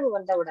 இந்த உணர்வு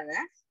வந்த உடனே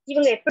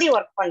இவங்க எப்படி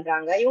ஒர்க்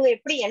பண்றாங்க, இவங்க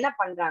எப்படி என்ன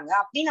பண்றாங்க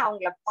அப்படின்னு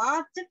அவங்கள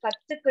பார்த்து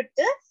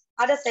கத்துக்கிட்டு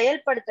அதை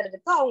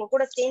செயல்படுத்துறதுக்கு அவங்க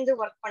கூட சேர்ந்து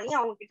ஒர்க் பண்ணி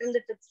அவங்க கிட்ட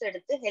இருந்து டிப்ஸ்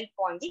எடுத்து ஹெல்ப்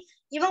வாங்கி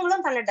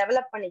இவங்களும் தன்னை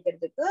டெவலப்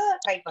பண்ணிக்கிறதுக்கு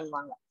ட்ரை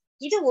பண்ணுவாங்க.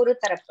 இது ஒரு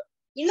தரப்பு.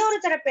 இன்னொரு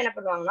தரப்பு என்ன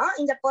பண்ணுவாங்கன்னா,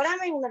 இந்த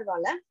பொறாமை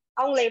உணர்வால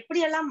அவங்கள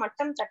எப்படியெல்லாம்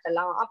மட்டம்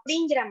தட்டலாம்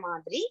அப்படிங்கிற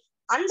மாதிரி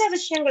அந்த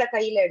விஷயங்களை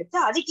கையில எடுத்து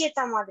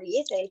அதுக்கேத்த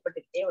மாதிரியே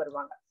செயல்பட்டுக்கிட்டே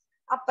வருவாங்க.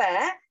 அப்ப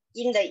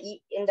இந்த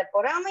இந்த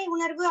பொறாமை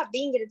உணர்வு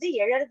அப்படிங்கிறது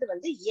எழறது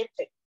வந்து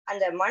இயற்கை.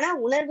 அந்த மன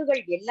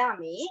உணர்வுகள்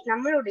எல்லாமே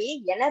நம்மளுடைய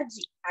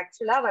எனர்ஜி.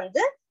 ஆக்சுவலா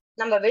வந்து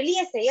நம்ம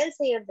வெளியே செயல்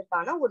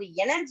செய்யறதுக்கான ஒரு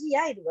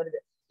எனர்ஜியா இது வருது.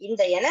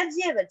 இந்த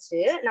எனர்ஜியை வச்சு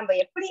நம்ம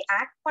எப்படி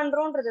ஆக்ட்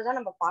பண்றோம்ன்றதுதான்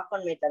நம்ம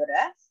பார்க்கணுமே தவிர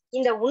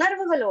இந்த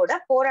உணர்வுகளோட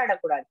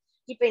போராடக்கூடாது.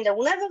 இப்ப இந்த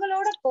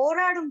உணர்வுகளோட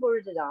போராடும்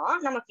பொழுதுதான்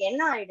நமக்கு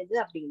என்ன ஆயிடுது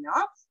அப்படின்னா,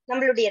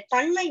 நம்மளுடைய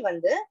தன்மை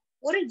வந்து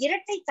ஒரு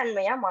இரட்டை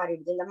தன்மையா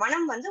மாறிடுது. இந்த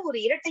மனம் வந்து ஒரு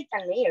இரட்டை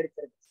தன்மையை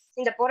எடுத்துருது.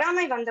 இந்த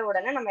பொறாமை வந்த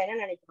உடனே நம்ம என்ன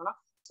நினைக்கிறோம்னா,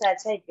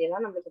 சாச்சா இப்படி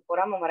எல்லாம் நம்மளுக்கு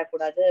பொறாமை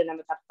வரக்கூடாது,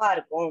 நம்ம தப்பா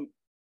இருக்கும்,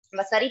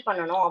 நம்ம சரி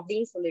பண்ணணும்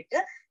அப்படின்னு சொல்லிட்டு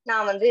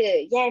நான் வந்து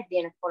ஏன் இப்படி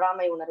எனக்கு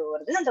பொறாமை உணர்வு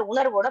வருதுன்னு அந்த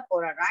உணர்வோட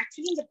போராடுறேன்.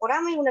 ஆக்சுவலி இந்த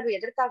பொறாமை உணர்வு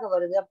எதற்காக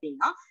வருது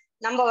அப்படின்னா,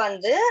 நம்ம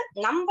வந்து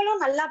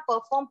நம்மளும் நல்லா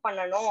பெர்ஃபார்ம்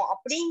பண்ணணும்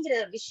அப்படிங்கிற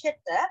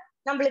விஷயத்த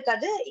நம்மளுக்கு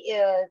அது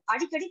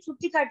அடிக்கடி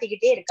சுட்டி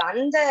காட்டிக்கிட்டே இருக்கு.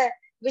 அந்த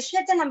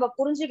விஷயத்த நம்ம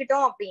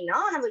புரிஞ்சுக்கிட்டோம் அப்படின்னா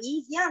நம்ம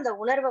ஈஸியா அந்த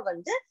உணர்வை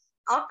வந்து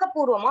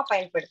ஆக்கப்பூர்வமா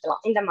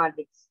பயன்படுத்தலாம். இந்த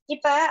மாதிரி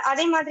இப்ப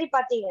அதே மாதிரி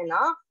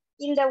பாத்தீங்கன்னா,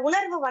 இந்த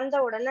உணர்வு வந்த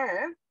உடனே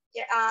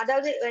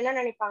அதாவது என்ன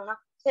நினைப்பாங்கன்னா,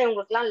 சரி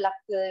உங்களுக்கு எல்லாம்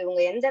லக்கு,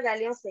 இவங்க எந்த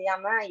வேலையும்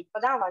செய்யாம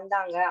இப்பதான்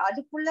வந்தாங்க,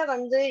 அதுக்குள்ள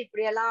வந்து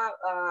இப்படியெல்லாம்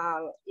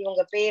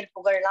இவங்க பேர்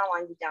புகழ் எல்லாம்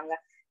வாங்கிட்டாங்க,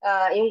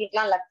 இவங்களுக்கு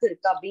எல்லாம் லக்கு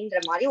இருக்கு அப்படின்ற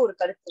மாதிரி ஒரு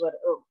கருத்து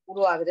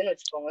உருவாகுதுன்னு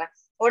வச்சுக்கோங்களேன்.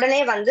 உடனே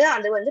வந்து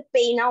அது வந்து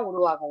பெயினா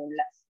உருவாகும்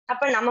உள்ள.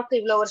 அப்ப நமக்கு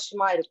இவ்வளவு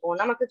வருஷமா இருக்கும்,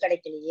 நமக்கு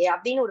கிடைக்கலையே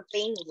அப்படின்னு ஒரு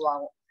பெயின்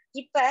உருவாகும்.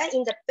 இப்ப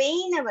இந்த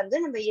பெயினை வந்து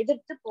நம்ம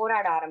எதிர்த்து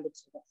போராட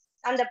ஆரம்பிச்சிருக்கோம்.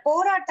 அந்த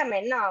போராட்டம்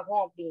என்ன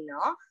ஆகும் அப்படின்னா,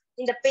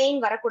 இந்த பெயின்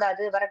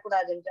வரக்கூடாது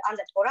வரக்கூடாதுன்ற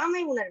அந்த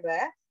பொறாமை உணர்வை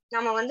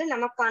நம்ம வந்து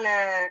நமக்கான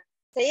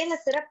செயலை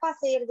சிறப்பா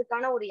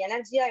செய்யறதுக்கான ஒரு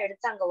எனர்ஜியா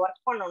எடுத்து அங்க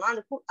ஒர்க் பண்ணோம்னா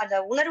அந்த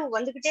உணர்வு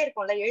வந்துகிட்டே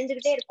இருக்கும்ல,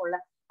 எழுந்துகிட்டே இருக்கும்ல,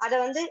 அதை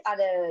வந்து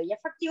அதை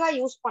எஃபெக்டிவா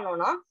யூஸ்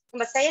பண்ணோம்னா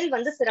நம்ம செயல்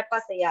வந்து சிறப்பா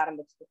செய்ய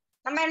ஆரம்பிச்சிடும்.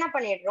 நம்ம என்ன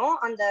பண்ணிடுறோம்,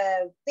 அந்த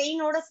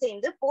பெயினோட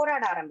சேர்ந்து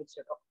போராட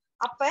ஆரம்பிச்சிடுறோம்.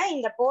 அப்ப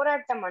இந்த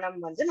போராட்ட மனம்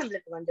வந்து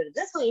நம்மளுக்கு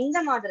வந்துடுது. சோ இந்த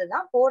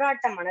மாதிரிதான்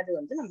போராட்ட மனது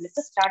வந்து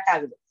நம்மளுக்கு ஸ்டார்ட்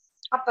ஆகுது.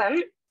 அப்ப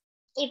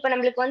இப்ப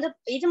நம்மளுக்கு வந்து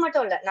இது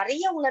மட்டும் இல்ல,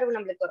 நிறைய உணர்வு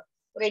நம்மளுக்கு வரும்.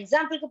 ஒரு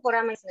எக்ஸாம்பிளுக்கு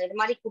பொறாமை, இது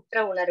மாதிரி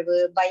குற்ற உணர்வு,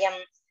 பயம்,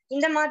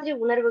 இந்த மாதிரி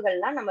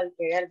உணர்வுகள்லாம்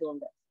நம்மளுக்கு எழறது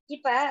உண்டு.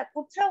 இப்ப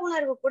குற்ற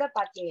உணர்வு கூட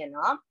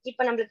பாத்தீங்கன்னா,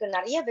 இப்ப நம்மளுக்கு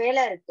நிறைய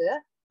வேலை இருக்கு,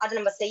 அது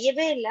நம்ம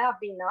செய்யவே இல்லை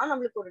அப்படின்னா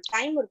நம்மளுக்கு ஒரு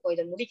டைம் இருக்கும்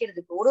இதை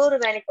முடிக்கிறதுக்கு. ஒரு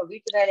வேலைக்கும்,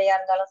 வீட்டு வேலையா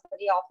இருந்தாலும்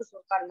சரி, ஆபீஸ்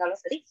ஒர்க்கா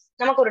இருந்தாலும் சரி,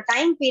 நமக்கு ஒரு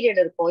டைம் பீரியட்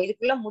இருக்கும்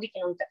இதுக்குள்ள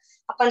முடிக்கணும்ட்டு.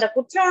 அப்ப அந்த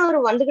குற்ற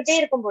உணர்வு வந்துகிட்டே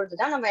இருக்கும்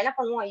பொழுதுதான் நம்ம என்ன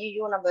பண்ணுவோம்,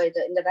 ஐயோ நம்ம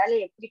இந்த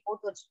வேலையை எப்படி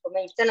போட்டு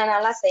வச்சிருக்கோமே, இத்தனை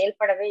நாளா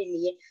செயல்படவே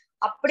இல்லையே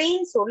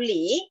அப்படின்னு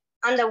சொல்லி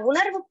அந்த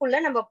உணர்வுக்குள்ள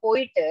நம்ம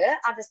போயிட்டு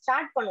அதை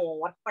ஸ்டார்ட்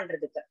பண்ணுவோம் ஒர்க்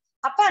பண்றதுக்கு.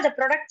 அப்ப அதை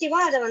ப்ரொடக்டிவா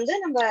அதை வந்து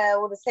நம்ம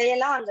ஒரு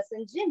செயலா அங்க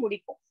செஞ்சு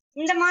முடிப்போம்.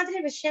 இந்த மாதிரி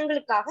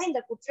விஷயங்களுக்காக இந்த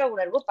குற்ற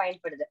உணர்வு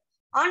பயன்படுது.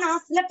 ஆனா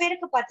சில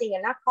பேருக்கு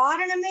பாத்தீங்கன்னா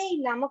காரணமே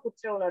இல்லாம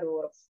குற்ற உணர்வு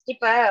வரும்.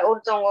 இப்ப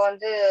ஒருத்தவங்க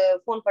வந்து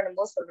போன்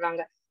பண்ணும்போது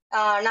சொல்றாங்க,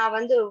 நான்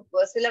வந்து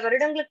சில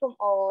வருடங்களுக்கு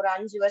ஒரு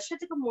 5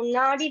 வருஷத்துக்கு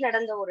முன்னாடி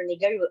நடந்த ஒரு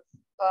நிகழ்வு,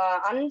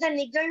 அந்த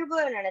நிகழ்வு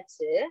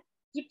நினைச்சு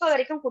இப்ப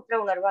வரைக்கும் குற்ற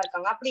உணர்வா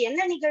இருக்காங்க. அப்படி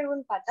என்ன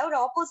நிகழ்வுன்னு பார்த்தா, ஒரு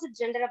ஆப்போசிட்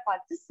ஜெண்டரை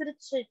பார்த்து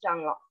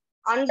சிரிச்சுட்டாங்களாம்.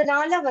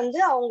 அதனால வந்து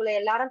அவங்கள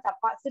எல்லாரும்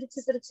தப்பா சிரிச்சு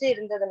சிரிச்சு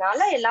இருந்ததுனால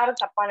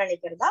எல்லாரும் தப்பா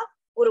நினைக்கிறதா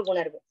ஒரு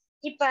உணர்வு.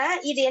 இப்ப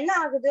இது என்ன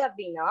ஆகுது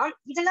அப்படின்னா,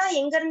 இதெல்லாம்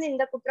எங்க இருந்து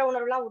இந்த குற்ற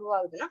உணர்வு எல்லாம்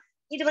உருவாகுதுன்னா,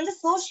 இது வந்து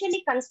சோசியலி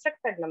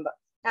கன்ஸ்ட்ரக்டட். நம்ம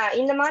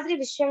இந்த மாதிரி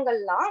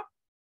விஷயங்கள்லாம்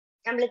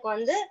நம்மளுக்கு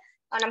வந்து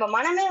நம்ம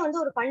மனமே வந்து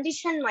ஒரு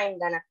கண்டிஷன்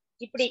மைண்ட் தானே.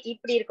 இப்படி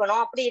இப்படி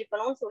இருக்கணும் அப்படி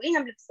இருக்கணும்னு சொல்லி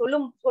நம்மளுக்கு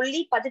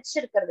சொல்லி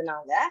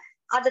பதிச்சிருக்கிறதுனால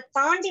அதை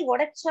தாண்டி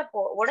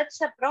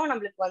உடைச்சப்புறம்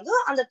நம்மளுக்கு வந்து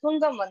அந்த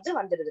துன்பம் வந்து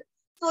வந்துடுது.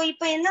 சோ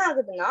இப்ப என்ன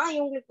ஆகுதுன்னா,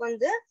 இவங்களுக்கு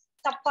வந்து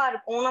தப்பா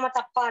இருக்கும், நம்ம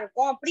தப்பா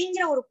இருக்கும்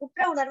அப்படிங்கிற ஒரு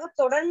குற்ற உணர்வை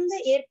தொடர்ந்து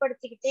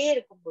ஏற்படுத்திக்கிட்டே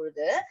இருக்கும்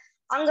பொழுது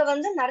அங்க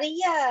வந்து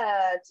நிறைய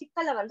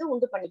சிக்கலை வந்து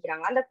உண்டு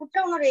பண்ணிக்கிறாங்க. அந்த குற்ற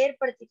உணர்வு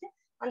ஏற்படுத்திட்டு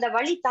அந்த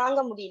வலி தாங்க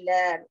முடியல,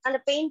 அந்த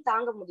பெயின்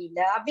தாங்க முடியல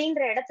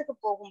அப்படின்ற இடத்துக்கு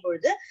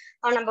போகும்பொழுது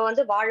நம்ம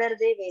வந்து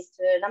வாழறதே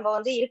வேஸ்ட், நம்ம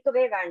வந்து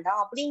இருக்கவே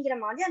வேண்டாம் அப்படிங்கிற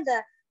மாதிரி அந்த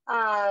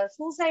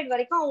சூசைட்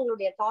வரைக்கும்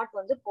அவங்களுடைய தாட்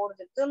வந்து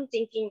போறதுக்கு,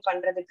 திங்கிங்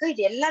பண்றதுக்கு,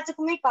 இது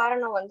எல்லாத்துக்குமே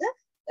காரணம் வந்து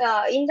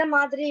இந்த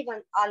மாதிரி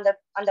அந்த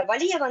அந்த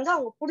வலியை வந்து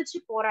அவங்க புடிச்சு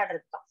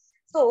போராடுறது தான்.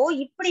 சோ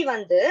இப்படி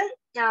வந்து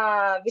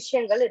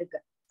விஷயங்கள் இருக்கு.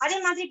 அதே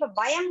மாதிரி இப்ப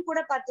பயம் கூட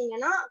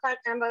பாத்தீங்கன்னா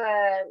நம்ம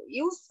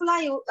யூஸ்ஃபுல்லா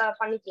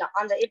பண்ணிக்கலாம்.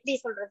 அந்த எப்படி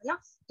சொல்றதுன்னா,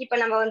 இப்ப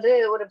நம்ம வந்து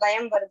ஒரு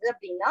பயம் வருது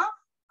அப்படின்னா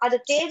அது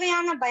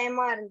தேவையான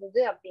பயமா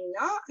இருந்தது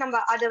அப்படின்னா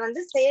நம்ம அதை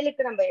வந்து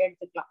செயலுக்கு நம்ம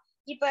எடுத்துக்கலாம்.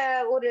 இப்ப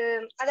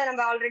அத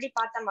நம்ம ஆல்ரெடி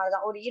பார்த்த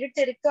மாதிரிதான், ஒரு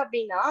இருட்டு இருக்கு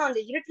அப்படின்னா அந்த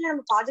இருட்டுல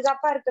நம்ம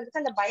பாதுகாப்பா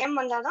இருக்கிறதுக்கு அந்த பயம்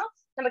வந்தாதான்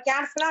நம்ம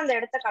கேர்ஃபுல்லா அந்த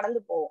இடத்த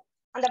கடந்து போவோம்.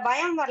 அந்த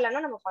பயம்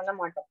வரலன்னா நம்ம பண்ண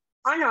மாட்டோம்.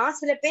 ஆனா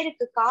சில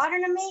பேருக்கு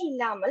காரணமே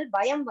இல்லாமல்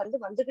பயம் வந்து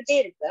வந்துகிட்டே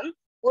இருக்கு.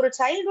 ஒரு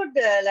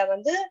சைல்ட்ஹுட்ல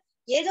வந்து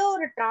ஏதோ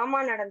ஒரு டிராமா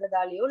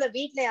நடந்ததாலேயோ, இல்ல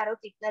வீட்டுல யாரோ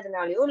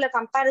திட்டினதுனாலயோ, இல்ல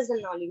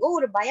கம்பேரிசன்னாலயோ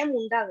ஒரு பயம்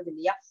உண்டாகுது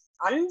இல்லையா?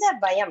 அந்த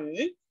பயம்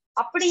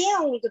அப்படியே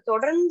அவங்களுக்கு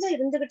தொடர்ந்து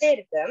இருந்துகிட்டே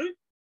இருக்கு.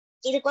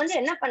 இதுக்கு வந்து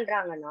என்ன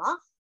பண்றாங்கன்னா,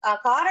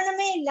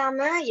 காரணமே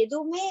இல்லாம,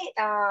 எதுவுமே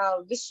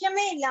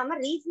விஷயமே இல்லாம,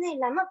 ரீசனே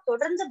இல்லாம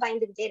தொடர்ந்து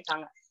பயந்துகிட்டே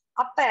இருக்காங்க.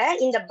 அப்ப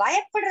இந்த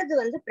பயப்படுறது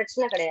வந்து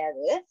பிரச்சனை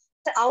கிடையாது.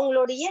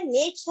 அவங்களுடைய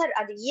நேச்சர்,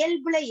 அது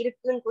இயல்புல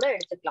இருக்குன்னு கூட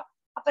எடுத்துக்கலாம்.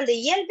 அப்ப இந்த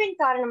இயல்பின்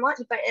காரணமா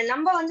இப்ப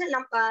நம்ம வந்து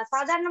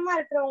சாதாரணமா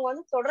இருக்கிறவங்க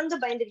வந்து தொடர்ந்து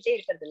பயந்துகிட்டே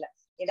இருக்கிறது இல்ல.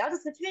 ஏதாவது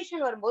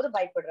சுச்சுவேஷன் வரும்போது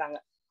பயப்படுறாங்க.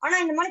 ஆனா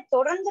இந்த மாதிரி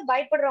தொடர்ந்து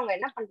பயப்படுறவங்க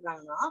என்ன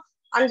பண்றாங்கன்னா,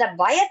 அந்த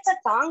பயத்தை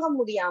தாங்க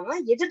முடியாம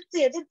எதிர்த்து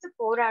எதிர்த்து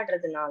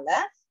போராடுறதுனால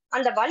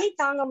அந்த வலி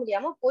தாங்க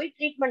முடியாம போய்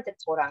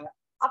ட்ரீட்மெண்ட்டுக்கு போறாங்க.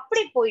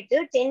 அப்படி போயிட்டு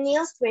 10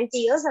 இயர்ஸ் 20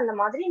 இயர்ஸ் அந்த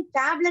மாதிரி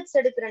டேப்லெட்ஸ்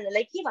எடுக்கிற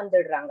நிலைக்கு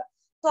வந்துடுறாங்க.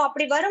 சோ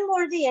அப்படி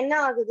வரும்பொழுது என்ன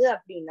ஆகுது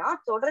அப்படின்னா,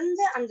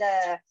 தொடர்ந்து அந்த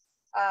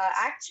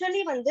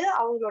ஆக்சுவலி வந்து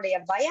அவங்களுடைய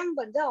பயம்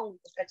வந்து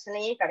அவங்களுக்கு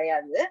பிரச்சனையே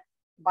கிடையாது.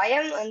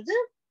 பயம் வந்து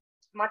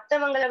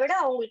மத்தவங்களை விட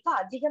அவங்களுக்கு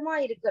அதிகமா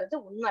இருக்கிறது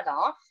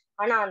உண்மைதான்.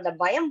 ஆனா அந்த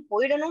பயம்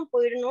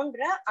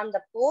போயிடணும்ன்ற அந்த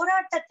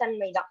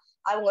போராட்டத்தன்மை தான்.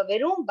 அவங்க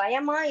வெறும்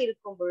பயமா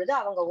இருக்கும் பொழுது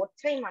அவங்க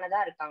ஒற்றை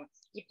மனதா இருக்காங்க.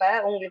 இப்ப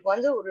உங்களுக்கு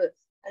வந்து ஒரு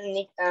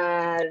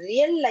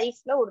ரியல்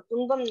லைஃப்ல ஒரு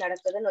துன்பம்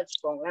நடக்குதுன்னு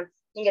வச்சுக்கோங்களேன்.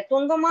 நீங்க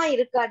துன்பமா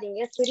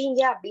இருக்காதீங்க,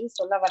 சிரிங்க அப்படின்னு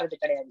சொல்ல வர்றது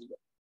கிடையாது.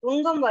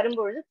 துன்பம்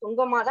வரும்பொழுது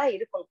துன்பமா தான்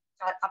இருக்கணும்.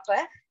 அப்ப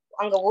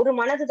அங்க ஒரு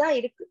மனதுதான்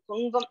இருக்கு.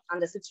 துன்பம்,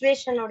 அந்த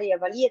சுச்சுவேஷனுடைய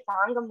வலியை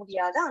தாங்க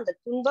முடியாத அந்த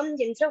துன்பம்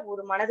என்ற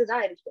ஒரு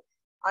மனதுதான் இருக்கு.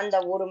 அந்த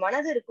ஒரு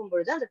மனது இருக்கும்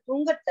பொழுது அந்த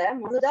துன்பத்தை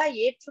முழுதா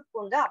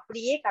ஏற்றுக்கொண்டு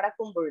அப்படியே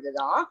கடக்கும்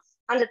பொழுதுதான்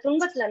அந்த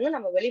துன்பத்துல இருந்து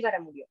நம்ம வெளிவர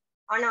முடியும்.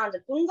 ஆனா அந்த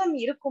துன்பம்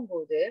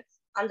இருக்கும்போது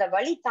அந்த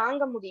வலி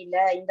தாங்க முடியல,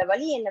 இந்த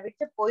வலி என்னை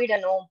விட்டு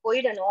போயிடணும்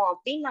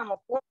அப்படின்னு நாம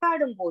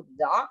போராடும்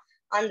போதுதான்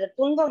அந்த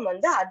துன்பம்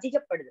வந்து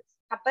அதிகப்படுது.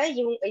 அப்ப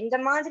இந்த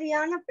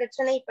மாதிரியான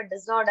பிரச்சனை, இப்ப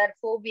டிசார்டர்,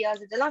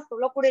 போபியாஸ், இதெல்லாம்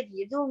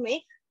சொல்லக்கூடியது எதுவுமே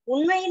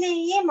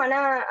உண்மையிலேயே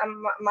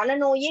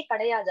மனநோயே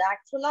கிடையாது.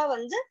 ஆக்சுவலா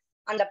வந்து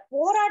அந்த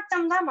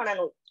போராட்டம் தான்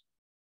மனநோய்.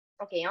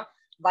 ஓகேயா?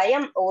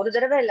 பயம் ஒரு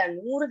தடவை இல்ல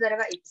 100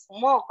 தடவை. இப்ப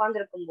சும்மா உட்கார்ந்து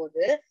இருக்கும்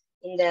போது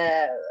இந்த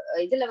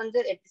இதுல வந்து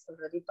எப்படி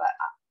சொல்றது, இப்ப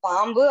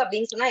பாம்பு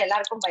அப்படின்னு சொன்னா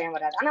எல்லாருக்கும் பயம்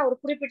வராது. ஆனா ஒரு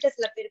குறிப்பிட்ட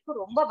சில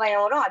பேருக்கு ரொம்ப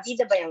பயம் வரும்,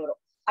 அதீத பயம்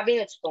வரும்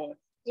அப்படின்னு வச்சுக்கோங்க.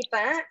 இப்ப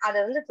அத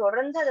வந்து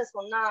தொடர்ந்து அதை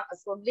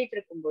சொல்லிட்டு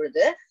இருக்கும்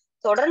பொழுது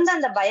தொடர்ந்து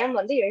அந்த பயம்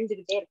வந்து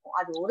எழுந்துகிட்டே இருக்கும்.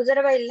 அது ஒரு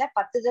தடவை இல்ல,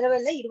 10 தடவை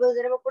இல்ல, 20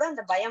 தடவை கூட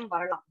அந்த பயம்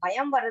வரலாம்.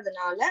 பயம்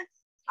வர்றதுனால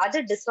அது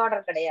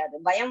டிஸார்டர் கிடையாது.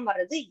 பயம்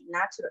வர்றது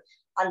நேச்சுரல்.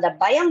 அந்த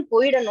பயம்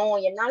போயிடணும்,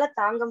 என்னால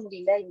தாங்க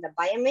முடியல, இந்த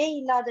பயமே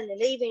இல்லாத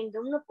நிலை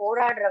வேண்டும்னு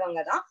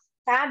போராடுறவங்க தான்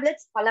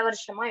டேப்லெட்ஸ் பல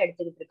வருஷமா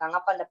எடுத்துக்கிட்டு இருக்காங்க.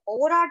 அப்ப அந்த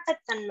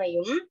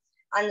போராட்டத்தன்மையும்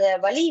அந்த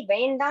வலி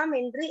வேண்டாம்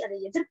என்று அதை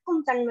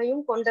எதிர்க்கும்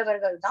தன்மையும்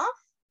கொண்டவர்கள் தான்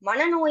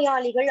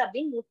மனநோயாளிகள்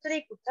அப்படின்னு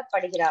முத்திரை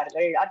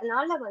குத்தப்படுகிறார்கள்.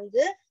 அதனால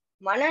வந்து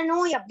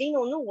மனநோய் அப்படின்னு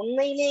ஒண்ணு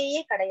உண்மையிலேயே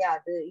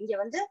கிடையாது. இங்க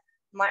வந்து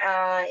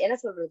என்ன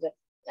சொல்றது,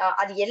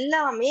 அது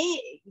எல்லாமே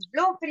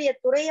இவ்வளவு பெரிய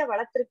துறையை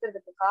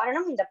வளர்த்திருக்கிறதுக்கு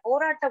காரணம் இந்த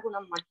போராட்ட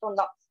குணம்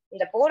மட்டும்தான்.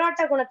 இந்த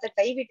போராட்ட குணத்தை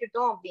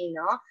கைவிட்டுட்டோம்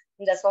அப்படின்னா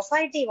இந்த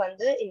சொசைட்டி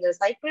வந்து இந்த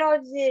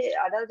சைக்கலாஜி,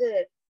 அதாவது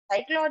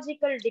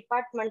சைக்கலாஜிக்கல்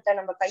டிபார்ட்மெண்ட்டை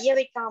நம்ம கைய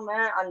வைக்காம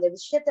அந்த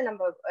விஷயத்த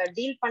நம்ம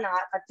டீல் பண்ண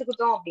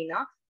கத்துக்கிட்டோம் அப்படின்னா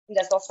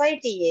இந்த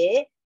சொசைட்டியே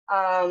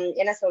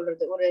என்ன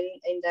சொல்றது,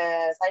 இந்த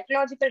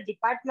சைக்கலாஜிக்கல்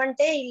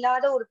டிபார்ட்மெண்ட்டே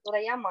இல்லாத ஒரு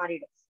துறையா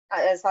மாறிடும்.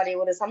 சாரி,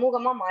 ஒரு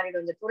சமூகமா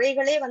மாறிடும். இந்த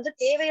துறைகளே வந்து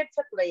தேவையற்ற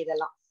துறை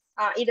இதெல்லாம்.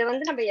 இதை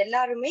வந்து நம்ம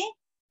எல்லாருமே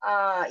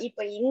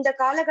இப்ப இந்த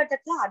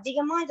காலகட்டத்துல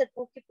அதிகமா இதை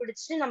தூக்கி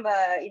பிடிச்சு நம்ம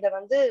இதை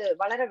வந்து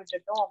வளர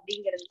விட்டுட்டோம்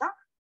அப்படிங்கிறதுதான்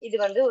இது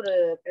வந்து ஒரு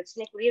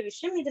பிரச்சனைக்குரிய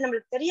விஷயம். இது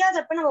நம்மளுக்கு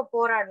தெரியாதப்ப நம்ம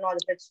போராடணும்,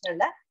 அது பிரச்சனை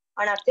இல்லை.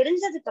 ஆனா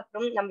தெரிஞ்சதுக்கு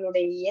அப்புறம்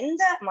நம்மளுடைய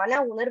எந்த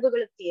மன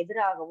உணர்வுகளுக்கு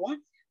எதிராகவும்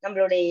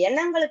நம்மளுடைய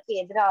எண்ணங்களுக்கு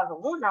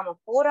எதிராகவும் நாம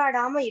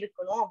போராடாம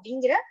இருக்கணும்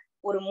அப்படிங்கிற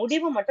ஒரு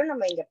முடிவு மட்டும்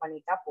நம்ம இங்க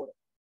பண்ணிட்டா போதும்.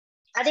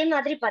 அதே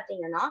மாதிரி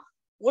பாத்தீங்கன்னா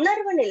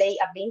உணர்வு நிலை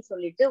அப்படின்னு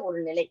சொல்லிட்டு ஒரு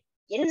நிலை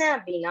என்ன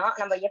அப்படின்னா,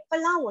 நம்ம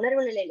எப்பெல்லாம்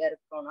உணர்வு நிலையில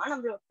இருக்கோம்னா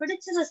நம்மளுக்கு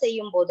பிடிச்சதை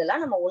செய்யும்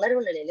போதெல்லாம் நம்ம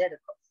உணர்வு நிலையில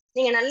இருக்கோம்.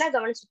 நீங்க நல்லா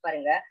கவனிச்சு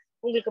பாருங்க,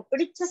 உங்களுக்கு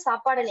பிடிச்ச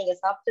சாப்பாடை நீங்க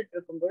சாப்பிட்டுட்டு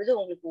இருக்கும் பொழுது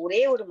உங்களுக்கு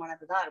ஒரே ஒரு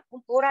மனதுதான்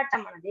இருக்கும், போராட்ட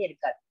மனதே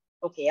இருக்காது.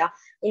 ஓகேயா?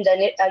 இந்த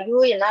ஐயோ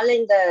என்னால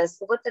இந்த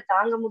சுகத்தை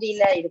தாங்க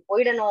முடியல, இது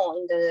போயிடணும்,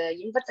 இந்த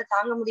இன்பத்தை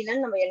தாங்க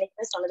முடியலன்னு நம்ம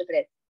என்னைக்குமே சொன்னது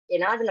கிடையாது.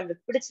 ஏன்னா அது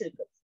நம்மளுக்கு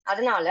பிடிச்சிருக்கு.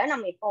 அதனால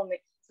நம்ம எப்பவுமே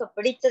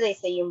பிடித்ததை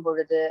செய்யும்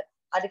பொழுது,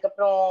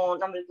 அதுக்கப்புறம்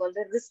நம்மளுக்கு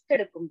வந்து ரிஸ்க்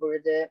எடுக்கும்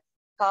பொழுது,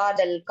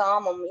 காதல்,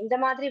 காமம் இந்த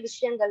மாதிரி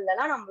விஷயங்கள்ல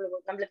எல்லாம்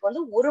நம்மளுக்கு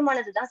வந்து ஒரு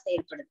மனதுதான்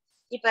செயல்படுது.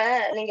 இப்ப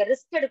நீங்க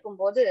ரிஸ்க் எடுக்கும்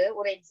போது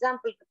ஒரு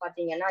எக்ஸாம்பிளுக்கு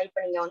பாத்தீங்கன்னா,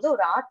 இப்ப நீங்க வந்து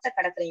ஒரு ஆத்தை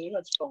கடக்குறீங்கன்னு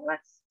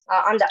வச்சுக்கோங்களேன்.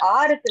 அந்த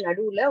ஆறுக்கு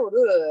நடுவுல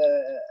ஒரு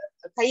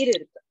கயிறு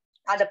இருக்கு.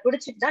 அதை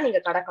பிடிச்சிட்டு தான் நீங்க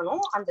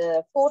கடக்கணும். அந்த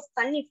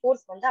தண்ணி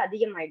ஃபோர்ஸ் வந்து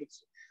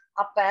அதிகமாயிடுச்சு.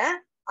 அப்ப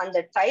அந்த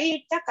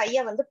டைட்டா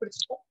கைய வந்து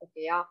பிடிச்சுப்போம்.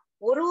 ஓகேயா?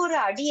 ஒரு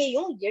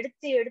அடியையும்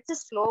எடுத்து எடுத்து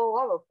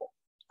ஸ்லோவா வைப்போம்.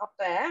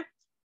 அப்ப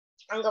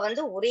அங்க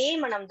வந்து ஒரே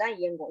மனம் தான்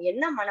இயங்கும்.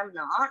 என்ன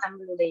மனம்னா,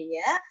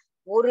 நம்மளுடைய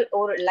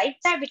ஒரு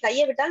லைட்டா இப்படி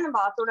கையை விட்டாலும் நம்ம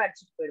ஆத்தோட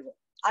அடிச்சுட்டு போயிடுவோம்.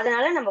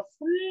 அதனால நம்ம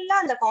ஃபுல்லா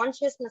அந்த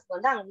கான்சியஸ்னஸ்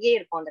வந்து அங்கேயே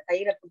இருக்கும், அந்த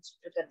கயிறை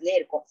பிடிச்சிட்டு இருக்கிறதுலே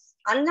இருக்கும்.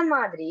 அந்த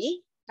மாதிரி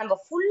நம்ம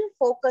ஃபுல்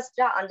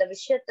போக்கஸ்டா அந்த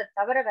விஷயத்தை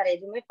தவிர வேற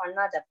எதுவுமே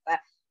பண்ணாதப்ப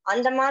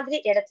அந்த மாதிரி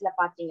இடத்துல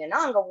பாத்தீங்கன்னா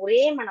அங்க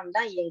ஒரே மனம்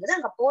தான் இயங்குது.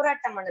 அங்க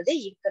போராட்ட மனதே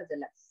இருக்கிறது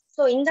இல்ல.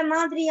 சோ இந்த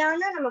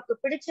மாதிரியான நமக்கு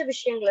பிடிச்ச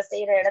விஷயங்களை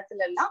செய்யற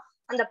இடத்துல எல்லாம்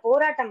அந்த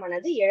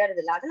போராட்டமானது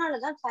எழறது இல்லை.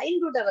 அதனாலதான்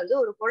சைல்ட்ஹுட்டை வந்து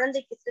ஒரு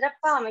குழந்தைக்கு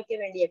சிறப்பா அமைக்க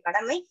வேண்டிய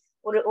கடமை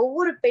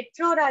ஒவ்வொரு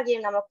பெற்றோராகிய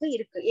நமக்கு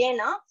இருக்கு.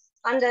 ஏன்னா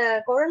அந்த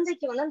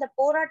குழந்தைக்கு வந்து அந்த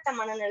போராட்ட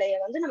மனநிலையை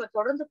வந்து நம்ம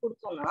தொடர்ந்து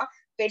கொடுத்தோம்னா,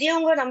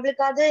 பெரியவங்க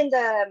நம்மளுக்காவது இந்த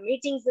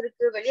மீட்டிங்ஸ்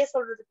இருக்கு, வெளியே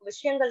சொல்றதுக்கு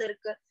விஷயங்கள்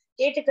இருக்கு,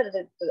 கேட்டுக்கிறது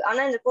இருக்கு.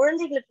 ஆனா இந்த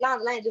குழந்தைகளுக்கு எல்லாம்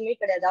அதெல்லாம் எதுவுமே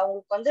கிடையாது.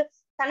 அவங்களுக்கு வந்து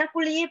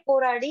தனக்குள்ளேயே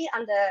போராடி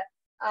அந்த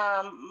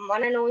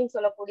மனநோயின்னு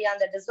சொல்லக்கூடிய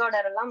அந்த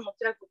டிசார்டர் எல்லாம்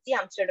முத்திரை குத்தி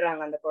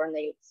அனுப்பிச்சிடுறாங்க அந்த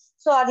குழந்தைகள்.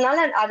 சோ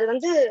அதனால அது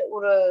வந்து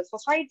ஒரு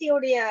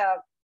சொசைட்டியோடைய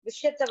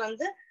விஷயத்த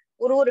வந்து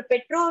ஒரு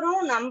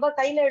பெற்றோரும் நம்ம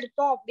கையில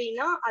எடுத்தோம்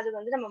அப்படின்னா அது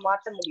வந்து நம்ம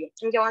மாத்த முடியும்.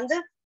 இங்க வந்து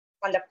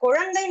அந்த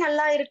குழந்தை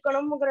நல்லா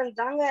இருக்கணும்ங்கிறது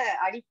தாங்க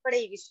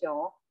அடிப்படை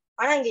விஷயம்.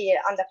 ஆனா இங்க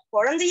அந்த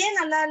குழந்தையே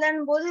நல்லா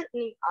இல்லைன்னு போது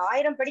நீ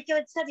 1000 படிக்க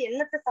வச்சு அது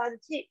என்னத்தை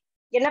சாதிச்சு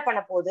என்ன பண்ண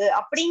போகுது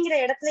அப்படிங்கிற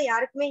இடத்துல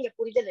யாருக்குமே இங்க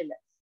புரிதல் இல்லை.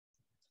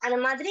 அந்த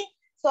மாதிரி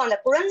சோ அந்த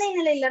குழந்தை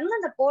நிலையில இருந்து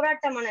அந்த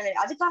போராட்ட மனநிலை,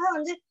 அதுக்காக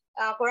வந்து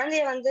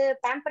குழந்தைய வந்து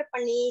பேம்பர்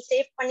பண்ணி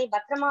சேஃப் பண்ணி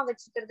பத்திரமா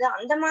வச்சுக்கிறது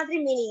அந்த மாதிரி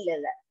மீனிங்ல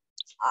இல்ல.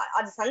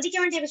 அது சந்திக்க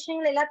வேண்டிய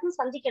விஷயங்கள் எல்லாத்தையும்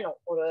சந்திக்கணும்.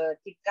 ஒரு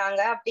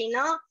திட்டாங்க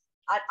அப்படின்னா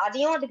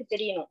அதையும் அதுக்கு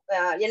தெரியணும்.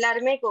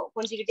 எல்லாருமே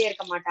கொஞ்சிக்கிட்டே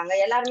இருக்க மாட்டாங்க,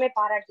 எல்லாருமே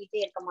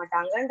பாராட்டிட்டே இருக்க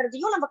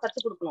மாட்டாங்கன்றதையும் நம்ம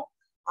கத்துக் கொடுக்கணும்.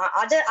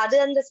 அது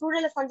அந்த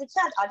சூழலை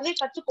சந்திச்சு அதுவே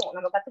கத்துக்கும்,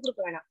 நம்ம கத்துக்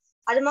கொடுக்க வேணாம்.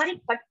 அது மாதிரி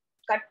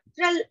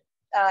கற்றல்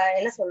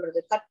என்ன சொல்றது,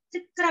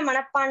 கத்துக்கிற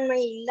மனப்பான்மை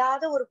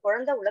இல்லாத ஒரு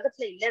குழந்தை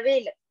உலகத்துல இல்லவே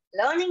இல்லை.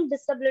 லேர்னிங்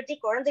டிசபிலிட்டி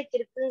குழந்தைக்கு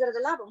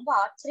இருக்குங்கிறதெல்லாம் ரொம்ப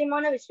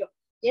ஆச்சரியமான விஷயம்.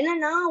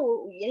 என்னன்னா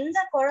எந்த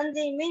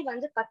குழந்தையுமே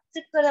வந்து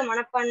கத்துக்கிற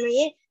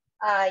மனப்பான்மையே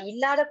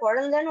இல்லாத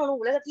குழந்தைன்னு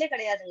ஒண்ணு உலகத்திலே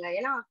கிடையாதுங்க.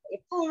 ஏன்னா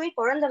எப்பவுமே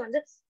குழந்தை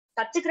வந்து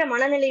கத்துக்கிற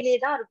மனநிலையிலே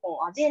தான் இருக்கும்.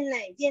 அது என்ன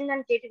இது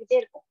என்னன்னு கேட்டுக்கிட்டே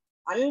இருக்கும்.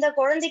 அந்த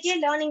குழந்தைக்கே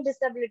லேர்னிங்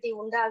டிசபிலிட்டி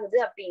உண்டாகுது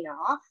அப்படின்னா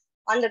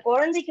அந்த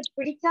குழந்தைக்கு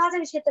பிடிக்காத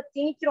விஷயத்த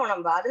திணிக்கிறோம்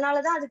நம்ம.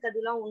 அதனாலதான் அதுக்கு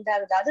அதெல்லாம்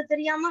உண்டாகுது. அது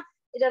தெரியாம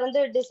இத வந்து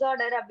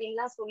டிசார்டர்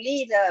அப்படின்லாம் சொல்லி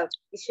இத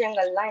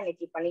விஷயங்கள்லாம்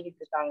இன்னைக்கு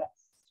பண்ணிக்கிட்டு இருக்காங்க.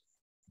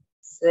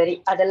 சரி,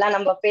 அதெல்லாம்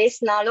நம்ம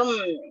பேசினாலும்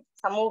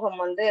சமூகம்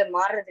வந்து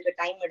மாறுறதுக்கு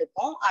டைம்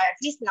எடுக்கும்.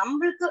 அட்லீஸ்ட்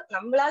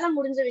நம்மளால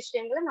முடிஞ்ச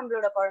விஷயங்களை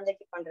நம்மளோட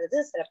குழந்தைக்கு பண்றது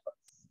சிறப்பு.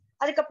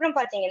 அதுக்கப்புறம்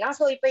பாத்தீங்கன்னா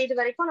இப்ப இது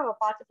வரைக்கும் நம்ம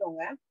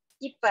பார்த்துட்டோங்க.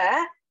 இப்ப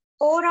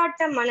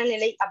போராட்ட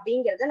மனநிலை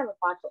அப்படிங்கிறத நம்ம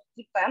பார்த்தோம்.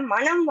 இப்ப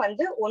மனம்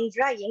வந்து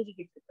ஒன்றா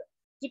இயங்கிக்கிட்டு இருக்கு.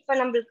 இப்ப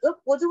நம்மளுக்கு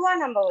பொதுவா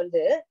நம்ம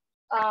வந்து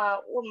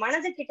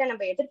மனதுகிட்ட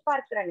நம்ம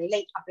எதிர்பார்க்கிற நிலை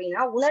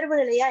அப்படின்னா உணர்வு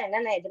நிலையா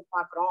என்னென்ன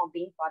எதிர்பார்க்கிறோம்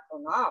அப்படின்னு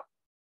பார்த்தோம்னா,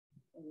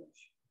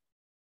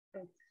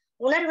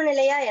 உணர்வு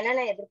நிலையா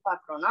என்னென்ன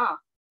எதிர்பார்க்கிறோம்னா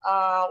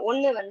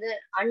ஒண்ணு வந்து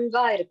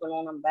அன்பா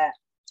இருக்கணும் நம்ம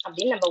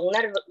அப்படின்னு நம்ம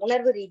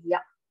உணர்வு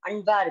ரீதியா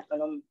அன்பா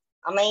இருக்கணும்,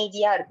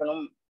 அமைதியா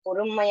இருக்கணும்,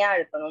 பொறுமையா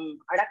இருக்கணும்,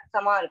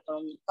 அடக்கமா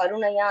இருக்கணும்,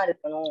 கருணையா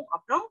இருக்கணும்,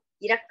 அப்புறம்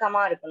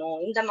இரக்கமா இருக்கணும்.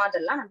 இந்த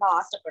மாதிரிலாம் நம்ம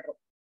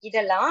ஆசைப்படுறோம்.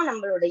 இதெல்லாம்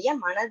நம்மளுடைய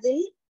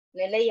மனதின்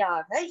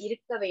நிலையாக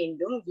இருக்க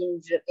வேண்டும்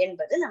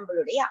என்பது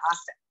நம்மளுடைய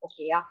ஆசை.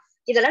 ஓகேயா?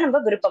 இதெல்லாம் நம்ம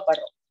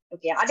விருப்பப்படுறோம்.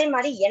 ஓகே, அதே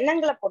மாதிரி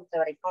எண்ணங்களை பொறுத்த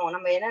வரைக்கும்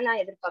நம்ம என்னென்ன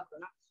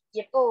எதிர்பார்க்கணும்னா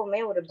எப்பவுமே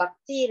ஒரு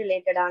பக்தி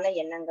ரிலேட்டடான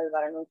எண்ணங்கள்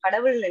வரணும்,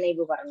 கடவுள்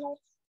நினைவு வரணும்,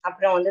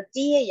 அப்புறம் வந்து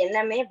தீய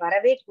எண்ணமே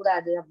வரவே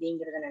கூடாது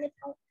அப்படிங்கிறத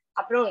நினைக்கிறோம்.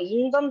 அப்புறம்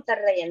இன்பம்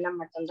தர்ற எண்ணம்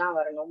மட்டும்தான்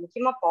வரணும்,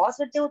 முக்கியமா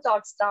பாசிட்டிவ்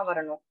தாட்ஸ் தான்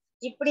வரணும்.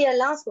 இப்படி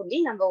எல்லாம் சொல்லி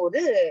நம்ம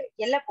ஒரு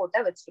எல்லை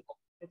கோட்டை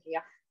வச்சிருக்கோம்.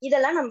 ஓகேயா?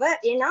 இதெல்லாம் நம்ம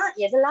ஏன்னா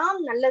எதெல்லாம்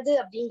நல்லது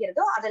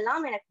அப்படிங்கிறதோ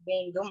அதெல்லாம் எனக்கு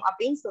வேண்டும்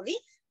அப்படின்னு சொல்லி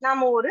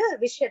நாம ஒரு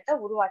விஷயத்த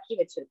உருவாக்கி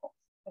வச்சிருக்கோம்.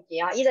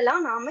 ஓகேயா?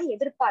 இதெல்லாம் நாம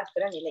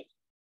எதிர்பார்க்கிற நிலை.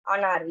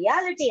 ஆனா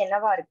ரியாலிட்டி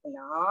என்னவா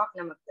இருக்குன்னா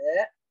நமக்கு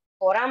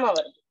பொறாம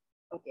வருது.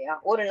 ஓகேயா?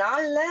 ஒரு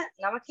நாள்ல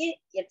நமக்கே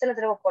எத்தனை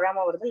தடவை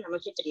பொறாம வருதுன்னு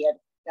நமக்கே தெரியாது.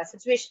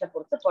 சிச்சுவேஷனை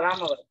பொறுத்து பொறாம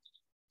வருது.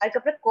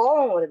 அதுக்கப்புறம்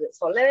கோபம் வருது,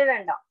 சொல்லவே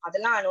வேண்டாம்,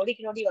 அதெல்லாம்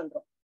நொடிக்கு நொடி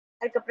வந்துடும்.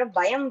 அதுக்கப்புறம்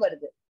பயம்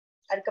வருது,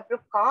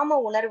 அதுக்கப்புறம் காம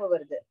உணர்வு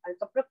வருது,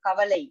 அதுக்கப்புறம்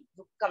கவலை,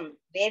 துக்கம்,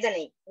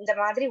 வேதனை, இந்த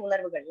மாதிரி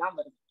உணர்வுகள் எல்லாம்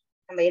வருது.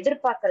 நம்ம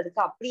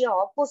எதிர்பார்க்கறதுக்கு அப்படியே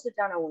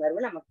ஆப்போசிட்டான உணர்வு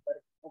நமக்கு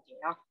வருது.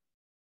 ஓகேங்களா?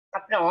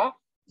 அப்புறம்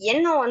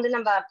எண்ணம் வந்து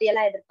நம்ம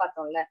அப்படியெல்லாம்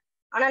எதிர்பார்த்தோம்ல,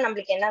 ஆனா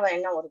நம்மளுக்கு என்ன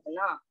எண்ணம்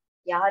வருதுன்னா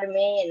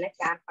யாருமே என்ன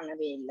கேர்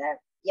பண்ணவே இல்லை,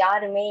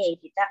 யாருமே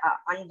என்கிட்ட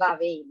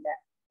அன்பாவே இல்லை,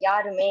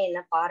 யாருமே என்ன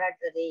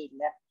பாராட்டுறதே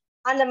இல்லை,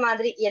 அந்த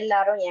மாதிரி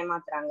எல்லாரும்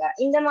ஏமாத்துறாங்க,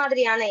 இந்த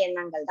மாதிரியான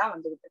எண்ணங்கள் தான்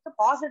வந்துகிட்டு இருக்கு.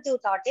 பாசிட்டிவ்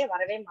தாட்டே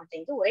வரவே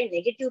மாட்டேங்குது, ஒரே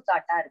நெகட்டிவ்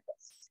தாட்டா இருக்கு.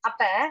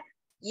 அப்ப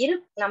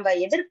நம்ம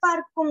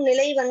எதிர்பார்க்கும்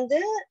நிலை வந்து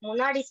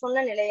முன்னாடி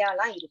சொன்ன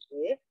நிலையாலாம்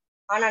இருக்கு.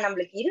 ஆனா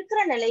நம்மளுக்கு இருக்கிற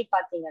நிலை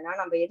பாத்தீங்கன்னா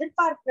நம்ம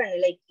எதிர்பார்க்கிற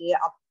நிலைக்கு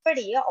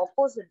அப்படியே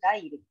ஆப்போசிட்டா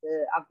இருக்கு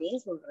அப்படின்னு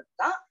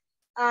சொல்றதுதான்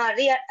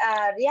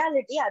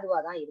ரியாலிட்டி.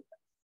 அதுவாதான் இருக்கு.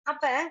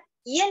 அப்ப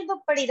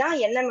இயல்புப்படிதான்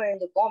எண்ணம்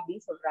எழுந்துக்கும்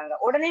அப்படின்னு சொல்றாங்க.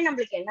 உடனே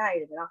நம்மளுக்கு என்ன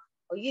ஆயிடுதுன்னா,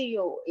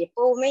 ஐயோ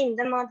எப்பவுமே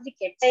இந்த மாதிரி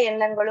கெட்ட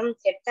எண்ணங்களும்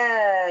கெட்ட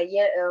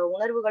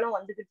உணர்வுகளும்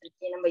வந்துகிட்டு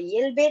இருக்கே, நம்ம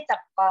இயல்பே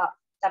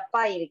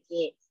தப்பா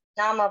இருக்கே,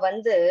 நாம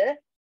வந்து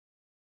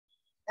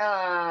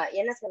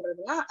என்ன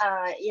சொல்றதுன்னா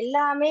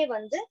எல்லாமே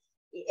வந்து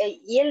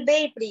இயல்பே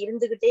இப்படி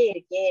இருந்துகிட்டே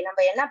இருக்கே, நம்ம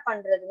என்ன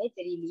பண்றதுன்னே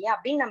தெரியலையே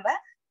அப்படின்னு நம்ம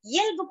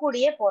இயல்பு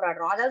கூடயே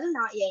போராடுறோம். அதாவது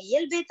நான் என்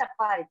இயல்பே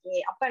தப்பா இருக்கே,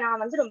 அப்ப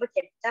நான் வந்து ரொம்ப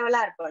கெட்டவளா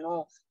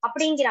இருக்கணும்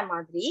அப்படிங்கிற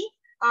மாதிரி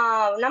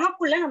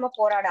நமக்குள்ள நம்ம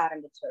போராட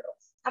ஆரம்பிச்சிடுறோம்.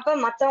 அப்ப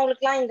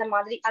மத்தவங்களுக்கு எல்லாம் இந்த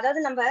மாதிரி, அதாவது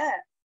நம்ம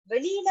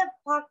வெளியில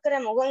பாக்குற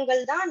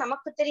முகங்கள் தான்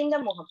நமக்கு தெரிந்த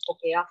முகம்.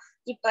 ஓகேயா?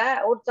 இப்ப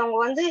ஒருத்தவங்க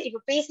வந்து இப்ப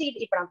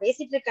நான்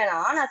பேசிட்டு இருக்கேன்னா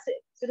நான்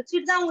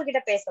சிரிச்சுட்டு தான்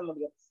உங்ககிட்ட பேச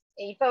முடியும்.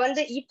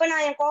 இப்ப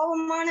நான் என்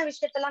கோபமான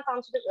விஷயத்தெல்லாம்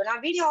காமிச்சிட்டு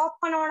நான் வீடியோ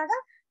ஆஃப்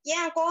பண்ணவனதான்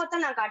என் கோபத்தை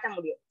நான் காட்ட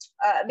முடியும்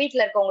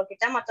வீட்டுல இருக்கவங்க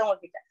கிட்ட, மத்தவங்க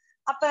கிட்ட.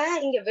 அப்ப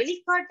இங்க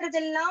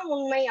வெளிக்காட்டுறதெல்லாம்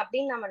உண்மை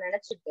அப்படின்னு நம்ம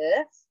நினைச்சிட்டு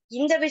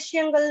இந்த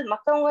விஷயங்கள்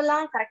மத்தவங்க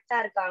எல்லாம் கரெக்டா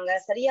இருக்காங்க,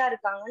 சரியா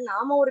இருக்காங்க,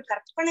 நாம ஒரு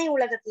கற்பனை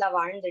உலகத்துல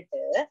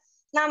வாழ்ந்துட்டு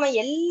நாம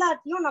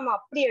எல்லாத்தையும் நம்ம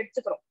அப்படி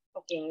எடுத்துக்கிறோம்.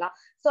 ஓகேங்களா?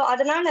 சோ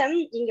அதனால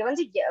இங்க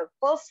வந்து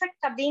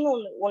பெர்ஃபெக்ட் அப்படின்னு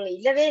ஒண்ணு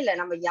இல்லவே இல்லை.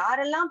 நம்ம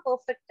யாரெல்லாம்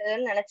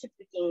பெர்ஃபெக்ட்னு நினைச்சிட்டு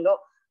இருக்கீங்களோ,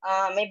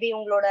 மேபி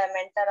உங்களோட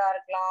மென்டரா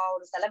இருக்கலாம்,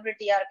 ஒரு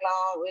செலிபிரிட்டியா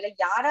இருக்கலாம், இல்ல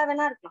யாரா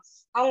வேணா இருக்கலாம்,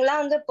 அவங்க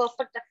எல்லாம் வந்து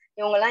பெர்ஃபெக்டா,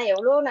 இவங்க எல்லாம்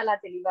எவ்வளவு நல்லா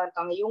தெளிவா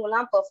இருக்காங்க, இவங்க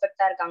எல்லாம்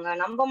பெர்ஃபெக்டா இருக்காங்க,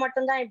 நம்ம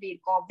மட்டும்தான் இப்படி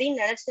இருக்கோம்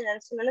அப்படின்னு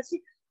நினைச்சு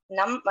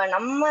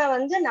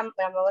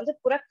நம்ம வந்து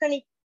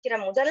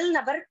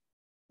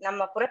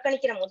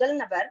புறக்கணிக்கிற முதல்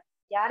நபர்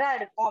யாரா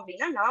இருக்கும்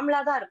அப்படின்னா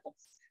நாமளாதான் இருக்கும்.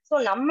 சோ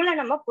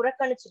நம்ம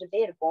புறக்கணிச்சுக்கிட்டே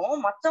இருக்கோம்,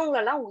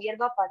 மத்தவங்களெல்லாம்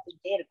உயர்வா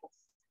பார்த்துக்கிட்டே இருக்கும்.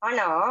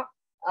 ஆனா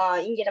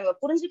இங்க நம்ம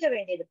புரிஞ்சுக்க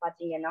வேண்டியது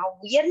பாத்தீங்கன்னா,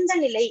 உயர்ந்த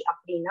நிலை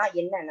அப்படின்னா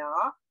என்னன்னா,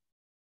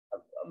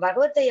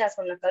 பகவத்தையா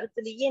சொன்ன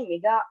கருத்துலயே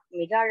மிக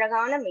மிக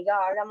அழகான மிக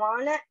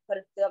ஆழமான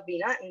கருத்து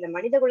அப்படின்னா, இந்த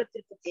மனித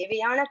குலத்திற்கு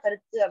தேவையான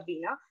கருத்து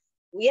அப்படின்னா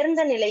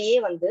உயர்ந்த நிலையே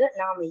வந்து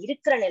நாம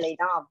இருக்கிற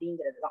நிலைதான்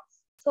அப்படிங்கிறதுதான்.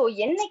 சோ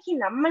என்னைக்கு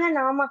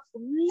நாம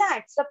ஃபுல்லா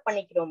அக்செப்ட்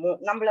பண்ணிக்கிறோமோ,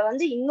 நம்மள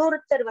வந்து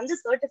இன்னொருத்தர் வந்து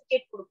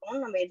சர்டிபிகேட்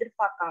கொடுக்கணும்னு நம்ம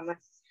எதிர்பார்க்காம,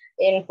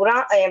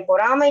 என்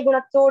பொறாமை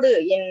குணத்தோடு,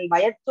 என்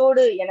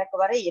பயத்தோடு, எனக்கு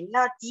வர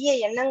எல்லா தீய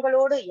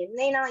எண்ணங்களோடு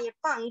என்னை நான்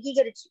எப்ப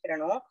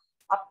அங்கீகரிச்சுக்கிறேனோ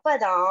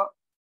அப்பதான்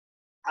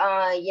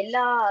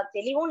எல்லா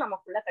தெளிவும்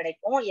நமக்குள்ள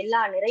கிடைக்கும், எல்லா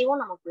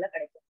நிறைவும் நமக்குள்ள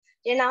கிடைக்கும்.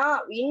 ஏன்னா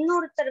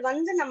இன்னொருத்தர்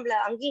வந்து நம்மள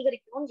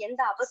அங்கீகரிக்கணும்னு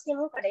எந்த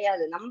அவசியமும்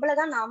கிடையாது.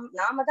 நம்மளதான்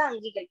நாம தான்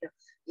அங்கீகரிக்கணும்.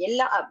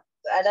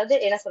 அதாவது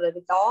என்ன சொல்றது,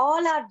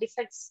 ஆல் ஆர்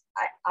டிஃபெக்ட்ஸ்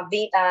அப்படி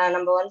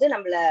நம்ம வந்து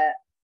நம்மள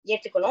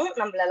ஏத்துக்கணும்,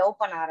 நம்மள லவ்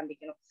பண்ண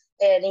ஆரம்பிக்கணும்.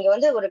 நீங்க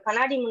வந்து ஒரு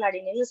கண்ணாடி முன்னாடி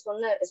நின்று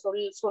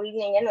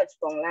சொன்னீங்கன்னு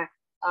வச்சுக்கோங்களேன்,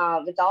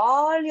 with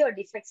all your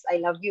defects I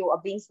love you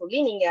அப்படின்னு சொல்லி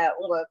நீங்க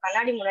உங்க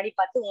கண்ணாடி முன்னாடி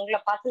பார்த்து உங்களை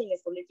பார்த்து நீங்க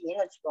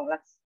சொல்லிட்டீங்கன்னு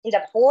வச்சுக்கோங்களேன், இந்த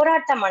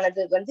போராட்ட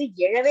மனது வந்து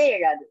எழவே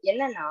எழாது.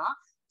 என்னன்னா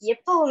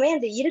எப்பவுமே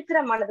அந்த இருக்கிற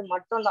மனது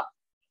மட்டும்தான்.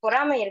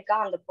 பொறாமை இருக்கா,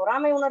 அந்த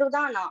பொறாமை உணர்வு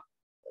தான் நான்.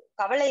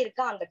 கவலை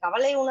இருக்கா, அந்த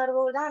கவலை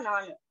உணர்வு தான்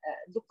நான்.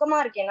 துக்கமா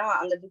இருக்கேனா,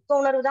 அந்த துக்க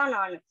உணர்வு தான்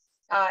நான்.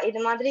 இது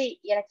மாதிரி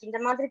எனக்கு இந்த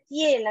மாதிரி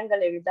தீய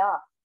எண்ணங்கள் எழுதா,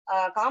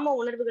 காம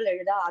உணர்வுகள்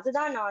எழுதா,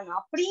 அதுதான் நான்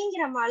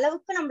அப்படிங்கிற நம்ம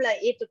அளவுக்கு நம்மள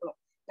ஏத்துக்கணும்.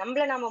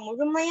 நாம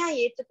முழுமையா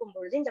ஏத்துக்கும்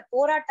பொழுது இந்த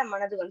போராட்ட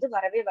மனது வந்து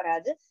வரவே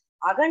வராது.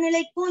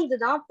 அகநிலைக்கும்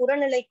இதுதான்,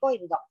 புறநிலைக்கும்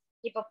இதுதான்.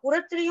 இப்ப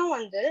புறத்திலையும்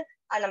வந்து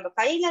நம்ம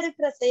கையில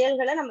இருக்கிற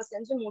செயல்களை நம்ம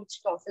செஞ்சு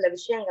முடிச்சிட்டோம் சில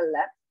விஷயங்கள்ல,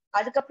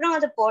 அதுக்கப்புறம்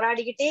அது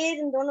போராடிக்கிட்டே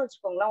இருந்தோம்னு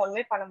வச்சுக்கோங்களேன்,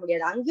 ஒண்ணுமே பண்ண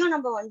முடியாது. அங்கேயும்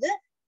நம்ம வந்து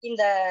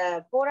இந்த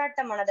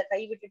போராட்ட மனதை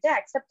கைவிட்டுட்டு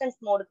அக்செப்டன்ஸ்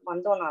மோடுக்கு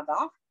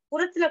வந்தோம்னாதான்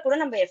புறத்துல கூட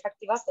நம்ம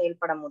எஃபெக்டிவா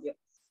செயல்பட முடியும்.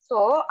 சோ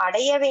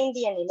அடைய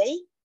வேண்டிய நிலை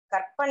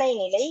கற்பனை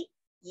நிலை,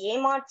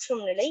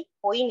 ஏமாற்றும் நிலை,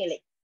 பொய் நிலை.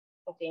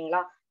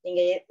 ஓகேங்களா?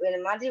 நீங்க இந்த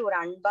மாதிரி ஒரு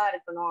அன்பா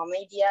இருக்கணும்,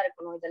 அமைதியா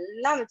இருக்கணும்,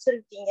 இதெல்லாம்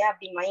வச்சிருக்கீங்க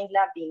அப்படி மைண்ட்ல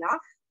அப்படின்னா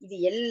இது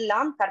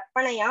எல்லாம்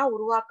கற்பனையா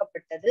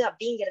உருவாக்கப்பட்டது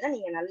அப்படிங்கிறத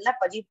நீங்க நல்லா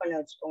பதிவு பண்ண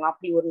வச்சுக்கோங்க.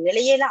 அப்படி ஒரு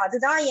நிலையில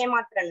அதுதான்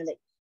ஏமாத்துற நிலை.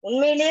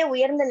 உண்மையிலேயே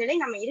உயர்ந்த நிலை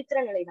நம்ம இருக்கிற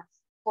நிலைதான்.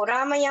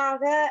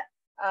 பொறாமையாக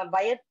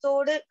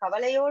பயத்தோடு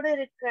கவலையோடு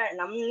இருக்க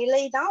நம்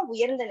நிலைதான்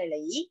உயர்ந்த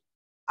நிலை.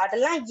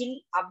 அதெல்லாம்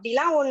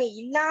அப்படிலாம் ஒண்ணு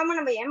இல்லாம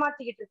நம்ம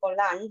ஏமாத்திக்கிட்டு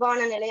இருக்கோம்ல, அன்பான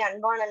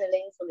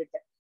நிலைன்னு சொல்லிட்டு,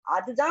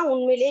 அதுதான்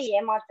உண்மையிலேயே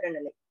ஏமாத்துற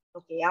நிலை.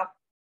 ஓகேயா?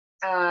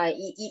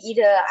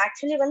 இது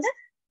ஆக்சுவலி வந்து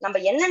நம்ம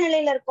என்ன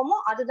நிலையில இருக்கோமோ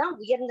அதுதான்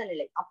உயர்ந்த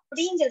நிலை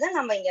அப்படிங்கிறத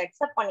நம்ம இங்க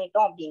அக்செப்ட்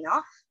பண்ணிட்டோம் அப்படின்னா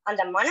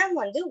அந்த மனம்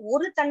வந்து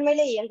ஒரு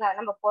தன்மையில இயங்க,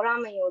 நம்ம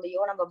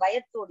பொறாமையோடையோ நம்ம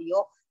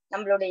பயத்தோடையோ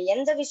நம்மளுடைய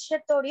எந்த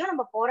விஷயத்தோடையோ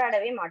நம்ம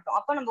போராடவே மாட்டோம்.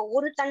 அப்ப நம்ம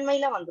ஒரு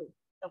தன்மையில வந்துடும்.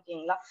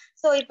 ஓகேங்களா?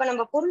 சோ இப்ப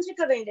நம்ம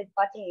புரிஞ்சுக்க வேண்டியது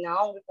பாத்தீங்கன்னா,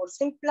 உங்களுக்கு ஒரு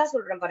சிம்பிளா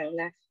சொல்றேன்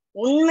பாருங்களேன்.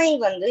 உண்மை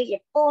வந்து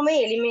எப்பவுமே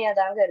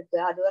எளிமையாதாங்க இருக்கு.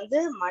 அது வந்து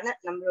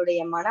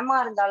நம்மளுடைய மனமா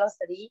இருந்தாலும்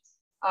சரி,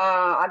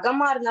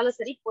 அகமா இருந்தாலும்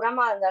சரி,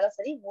 புறமா இருந்தாலும்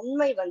சரி,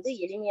 உண்மை வந்து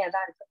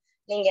எளிமையாதான் இருக்கு.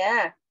 நீங்க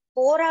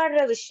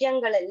போராடுற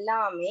விஷயங்கள்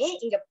எல்லாமே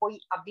இங்க பொய்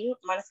அப்படின்னு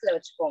மனசுல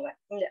வச்சுக்கோங்க.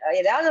 இந்த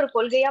ஏதாவது ஒரு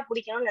கொள்கையா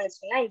பிடிக்கணும்னு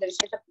நினைச்சீங்கன்னா இந்த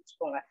விஷயத்த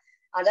பிடிச்சுக்கோங்க.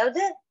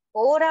 அதாவது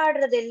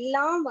போராடுறது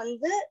எல்லாம்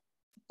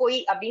பொய்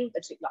அப்படின்னு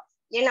வச்சுக்கலாம்.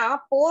 ஏன்னா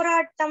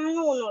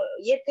போராட்டம்னு ஒண்ணு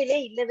இயற்கையிலே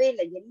இல்லவே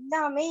இல்லை.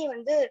 எல்லாமே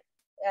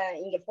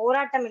இங்க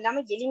போராட்டம்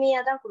இல்லாம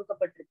எளிமையாதான்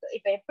கொடுக்கப்பட்டிருக்கு.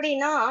 இப்ப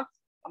எப்படின்னா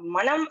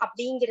மனம்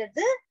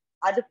அப்படிங்கிறது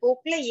அது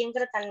போக்குல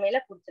இயங்குற தன்மையில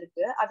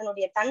கொடுத்துருக்கு.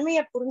 அதனுடைய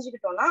தன்மையை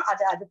புரிஞ்சுக்கிட்டோம்னா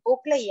அது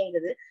போக்குல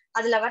இயங்குது.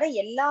 அதுல வர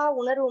எல்லா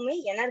உணர்வுமே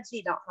எனர்ஜி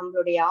தான்,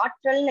 நம்மளுடைய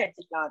ஆற்றல்னு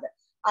எடுத்துக்கலாம்.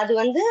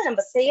 அது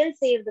நம்ம செயல்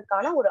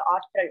செய்யறதுக்கான ஒரு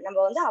ஆற்றல்.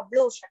 நம்ம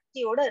அவ்வளவு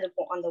சக்தியோட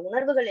இருக்கும். அந்த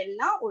உணர்வுகள்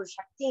எல்லாம் ஒரு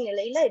சக்தி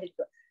நிலையில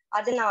இருக்கு.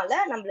 அதனால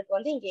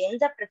நம்மளுக்கு இங்க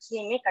எந்த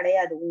பிரச்சனையுமே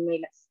கிடையாது.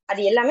 உண்மையில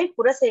அது எல்லாமே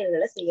புற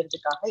செயல்களை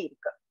செய்யறதுக்காக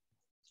இருக்கு.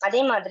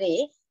 அதே மாதிரி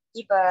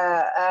இப்ப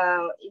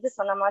இது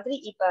சொன்ன மாதிரி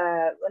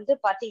இப்ப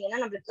பாத்தீங்கன்னா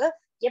நம்மளுக்கு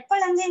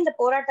எப்பல இருந்தே இந்த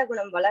போராட்ட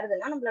குணம்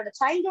வளருதுன்னா நம்மளோட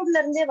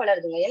சைல்ட்ஹுட்ல இருந்தே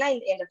வளருதுங்க. ஏன்னா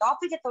இந்த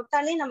டாபிக்கை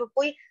தொட்டாலே நம்ம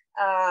போய்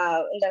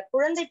இந்த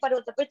குழந்தை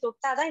பருவத்தை போய்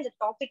தொட்டாதான் இந்த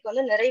டாபிக்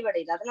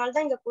நிறைவடையுது.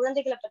 அதனாலதான் இந்த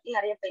குழந்தைகளை பத்தி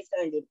நிறைய பேச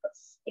வேண்டியிருக்கு.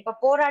 இப்ப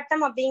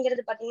போராட்டம்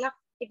அப்படிங்கிறது பாத்தீங்கன்னா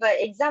இப்ப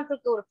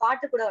எக்ஸாம்பிளுக்கு ஒரு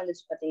பாட்டு கூட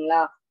வந்துச்சு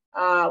பாத்தீங்களா?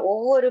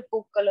 ஒவ்வொரு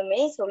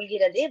பூக்களுமே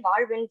சொல்கிறதே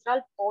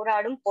வாழ்வென்றால்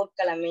போராடும்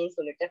போர்க்களமேன்னு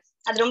சொல்லிட்டு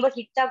அது ரொம்ப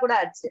ஹிட்டா கூட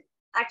ஆச்சு.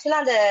 ஆக்சுவலா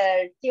அந்த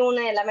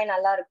டியூனு எல்லாமே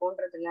நல்லா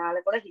இருக்கும்ன்றதுனால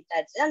கூட ஹிட்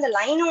ஆச்சு. அந்த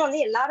லைனும்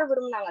எல்லாரும்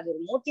விரும்பினாங்க. அது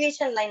ஒரு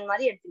மோட்டிவேஷன் லைன்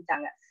மாதிரி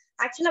எடுத்துக்கிட்டாங்க.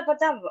 ஆக்சுவலா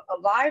பார்த்தா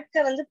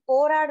வாழ்க்கை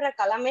போராடுற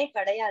களமே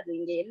கிடையாது.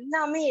 இங்க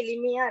எல்லாமே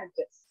எளிமையா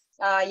இருக்கு.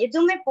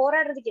 எதுவுமே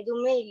போராடுறதுக்கு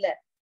எதுவுமே இல்ல.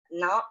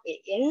 நான்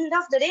எண்ட்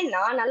ஆஃப் த டே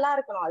நான் நல்லா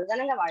இருக்கணும்,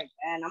 அதுதானங்க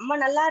வாழ்க்கை. நம்ம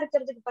நல்லா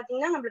இருக்கிறதுக்கு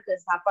பாத்தீங்கன்னா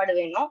நம்மளுக்கு சாப்பாடு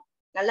வேணும்,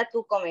 நல்ல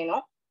தூக்கம்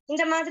வேணும்.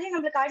 இந்த மாதிரி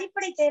நம்மளுக்கு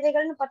அடிப்படை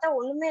தேவைகள்னு பார்த்தா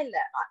ஒண்ணுமே இல்ல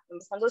நம்ம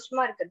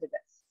சந்தோஷமா இருக்கிறதுக்கு.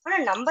 ஆனா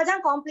நம்ம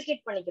தான்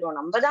காம்ப்ளிகேட் பண்ணிக்கிறோம்.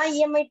 நம்ம தான்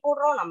இஎம்ஐ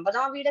போடுறோம், நம்ம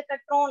தான் வீடை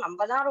கட்டுறோம்,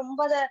 நம்ம தான்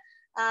ரொம்ப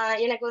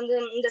எனக்கு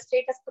இந்த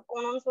ஸ்டேட்டஸ்க்கு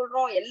போகணும்னு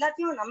சொல்றோம்.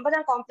 எல்லாத்தையும் நம்ம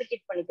தான்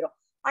காம்ப்ளிகேட் பண்ணிக்கிறோம்.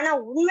 ஆனா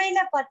உண்மையில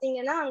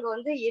பாத்தீங்கன்னா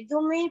அங்க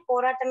எதுவுமே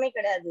போராட்டமே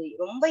கிடையாது.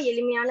 ரொம்ப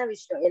எளிமையான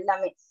விஷயம்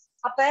எல்லாமே.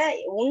 அப்ப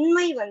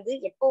உண்மை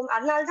எப்பவும்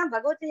அதனாலதான்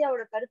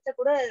பகவத்கீதாவோட கருத்தை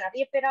கூட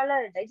நிறைய பேரால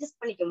டைஜஸ்ட்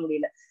பண்ணிக்க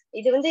முடியல.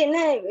 இது என்ன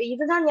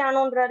இதுதான்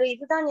ஞானம்ன்றாரு,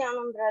 இதுதான்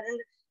ஞானம்ன்றாரு.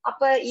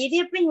 அப்ப இது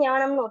எப்படி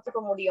ஞானம்னு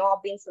ஒத்துக்க முடியும்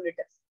அப்படின்னு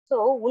சொல்லிட்டு. சோ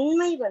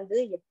உண்மை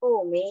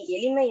எப்பவுமே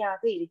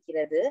எளிமையாக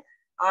இருக்கிறது.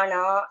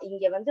 ஆனா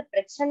இங்க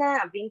பிரச்சனை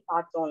அப்படின்னு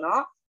பார்த்தோம்னா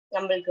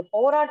நம்மளுக்கு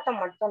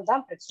போராட்டம்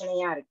மட்டும்தான்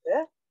பிரச்சனையா இருக்கு.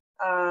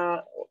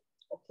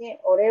 ஓகே,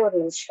 ஒரே ஒரு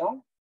நிமிஷம்.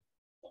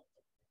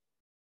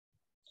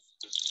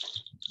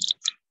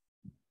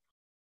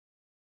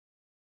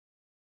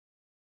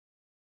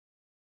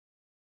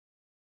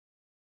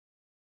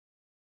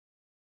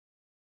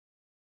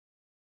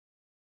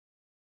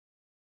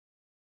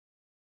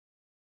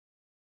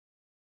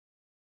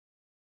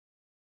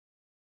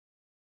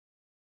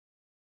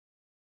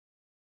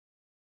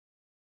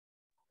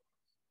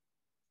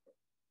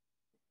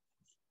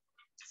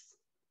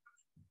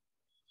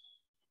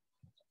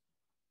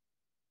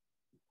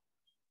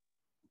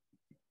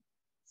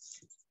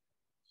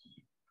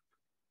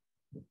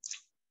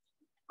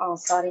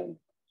 சாரி.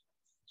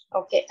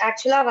 ஓகே,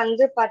 ஆக்சுவலா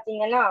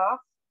பாத்தீங்கன்னா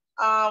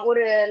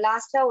ஒரு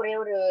லாஸ்டா ஒரே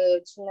ஒரு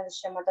சின்ன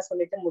விஷயம் மட்டும்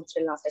சொல்லிட்டு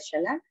முடிச்சிடலாம்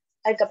செஷனை.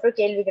 அதுக்கப்புறம்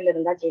கேள்விகள்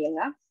இருந்தா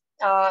கேளுங்க.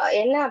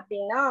 என்ன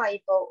அப்படின்னா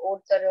இப்போ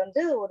ஒருத்தர்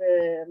ஒரு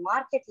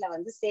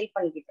மார்க்கெட்ல சேல்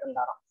பண்ணிக்கிட்டு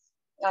இருந்தாராம்.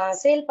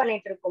 சேல்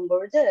பண்ணிட்டு இருக்கும்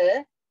பொழுது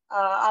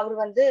அவர்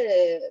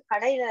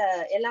கடையில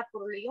எல்லா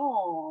பொருளையும்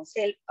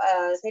சேல்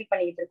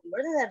பண்ணிக்கிட்டு இருக்கும்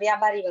பொழுது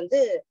வியாபாரி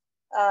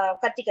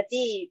கத்தி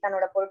கத்தி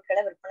தன்னோட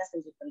பொருட்களை விற்பனை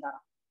செஞ்சுட்டு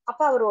இருந்தாராம்.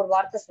 அப்ப அவர் ஒரு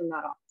வார்த்தை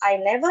சொன்னாராம், I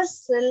never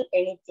sell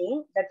anything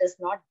that is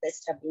not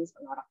best அப்படின்னு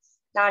சொன்னாராம்.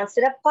 நான்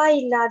சிறப்பா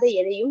இல்லாத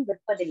எதையும்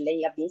விற்பதில்லை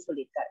அப்படின்னு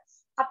சொல்லியிருக்காரு.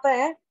 அப்ப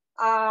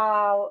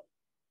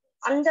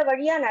அந்த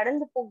வழியா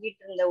நடந்து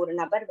போகிட்டு இருந்த ஒரு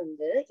நபர்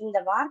இந்த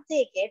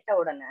வார்த்தையை கேட்ட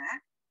உடனே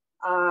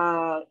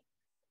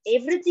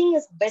எவ்ரிதிங்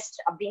இஸ் பெஸ்ட்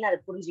அப்படின்னு அதை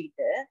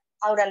புரிஞ்சுக்கிட்டு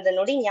அவர் அந்த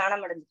நொடி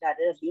ஞானம்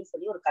அடைஞ்சிட்டாரு அப்படின்னு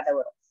சொல்லி ஒரு கதை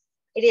வரும்.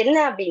 இது என்ன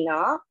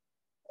அப்படின்னா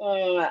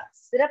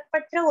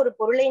சிறப்பற்ற ஒரு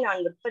பொருளை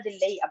நான்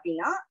விற்பதில்லை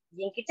அப்படின்னா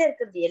என்கிட்ட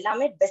இருக்கிறது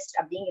எல்லாமே பெஸ்ட்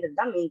அப்படிங்கிறது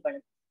தான் மீன்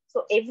பண்ணுது. ஸோ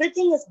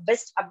எவ்ரிதிங் இஸ்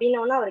பெஸ்ட்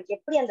அப்படின்னோன்னா அவருக்கு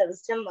எப்படி அந்த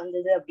விஸ்டம்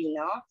வந்தது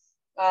அப்படின்னா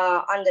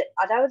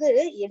அதாவது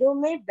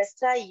எதுவுமே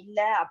பெஸ்டா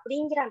இல்லை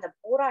அப்படிங்கிற அந்த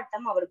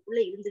போராட்டம் அவருக்குள்ள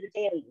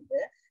இருந்துகிட்டே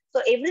இருந்தது. ஸோ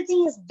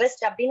எவ்ரிதிங் இஸ்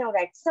பெஸ்ட் அப்படின்னு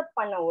அவர் அக்செப்ட்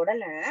பண்ண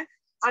உடனே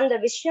அந்த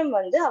விஷயம்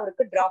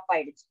அவருக்கு டிராப்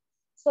ஆயிடுச்சு.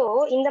 ஸோ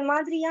இந்த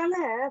மாதிரியான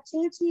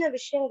சின்ன சின்ன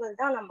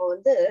விஷயங்கள் தான் நம்ம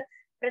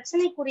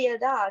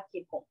பிரச்சனைக்குரியதா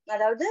ஆக்கியிருக்கோம்.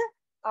 அதாவது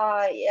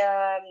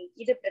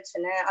இது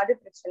பிரச்சனை அது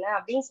பிரச்சனை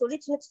அப்படின்னு சொல்லி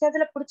சின்ன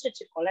சின்னதுல பிடிச்சு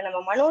வச்சிருக்கோம்ல. நம்ம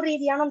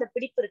மனோரீதியான அந்த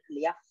பிடிப்பு இருக்கு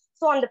இல்லையா?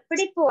 சோ அந்த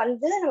பிடிப்பு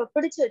நம்ம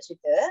பிடிச்சு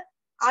வச்சுட்டு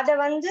அதை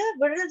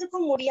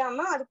விடுறதுக்கும்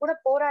முடியாம அது கூட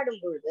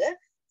போராடும் பொழுது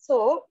சோ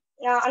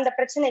அந்த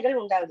பிரச்சனைகள்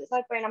உண்டாகுது.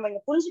 இப்ப நம்ம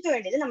இங்க புரிஞ்சுக்க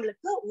வேண்டியது,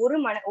 நம்மளுக்கு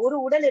ஒரு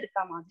உடல்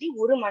இருக்கா மாதிரி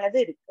ஒரு மனது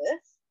இருக்கு.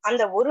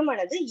 அந்த ஒரு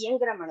மனது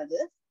இயங்குற மனது.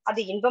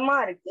 அது இன்பமா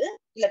இருக்கு,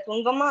 இல்ல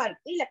துன்பமா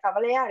இருக்கு, இல்ல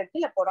கவலையா இருக்கு,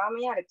 இல்ல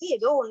பொறாமையா இருக்கு,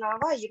 ஏதோ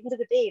ஒன்னாவா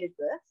இருந்துகிட்டே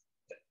இருக்கு.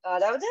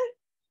 அதாவது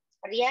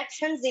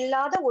ரியாக்ஷன்ஸ்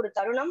இல்லாத ஒரு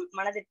தருணம்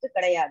மனதிற்கு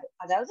கிடையாது.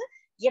 அதாவது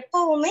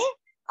எப்பவுமே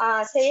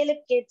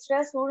செயலுக்கேற்ற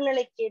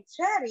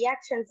சூழ்நிலைக்கேற்ற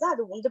ரியாக்ஷன்ஸ்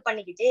அது உண்டு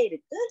பண்ணிக்கிட்டே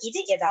இருக்கு. இது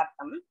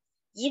யதார்த்தம்.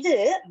 இது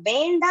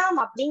வேண்டாம்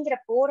அப்படிங்கிற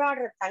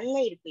போராடுற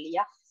தன்மை இருக்கு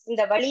இல்லையா,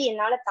 இந்த வலி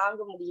என்னால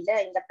தாங்க முடியல,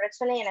 இந்த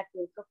பிரச்சனை எனக்கு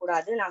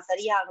இருக்கக்கூடாது, நான்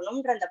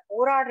சரியாகணும்ன்ற அந்த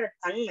போராடுற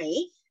தன்மை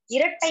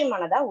இரட்டை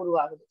மனதா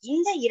உருவாகுது.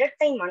 இந்த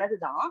இரட்டை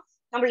மனதுதான்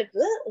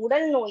நம்மளுக்கு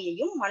உடல்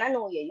நோயையும்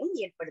மனநோயையும்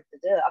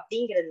ஏற்படுத்துது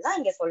அப்படிங்கிறதுதான்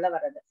இங்க சொல்ல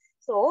வர்றது.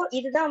 சோ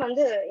இதுதான்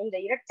இந்த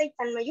இரட்டை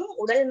தன்மையும்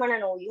உடல் மன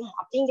நோயும்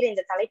அப்படிங்கிற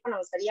இந்த தலைப்பை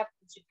நம்ம சரியா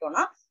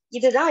புரிஞ்சுக்கிட்டோம்னா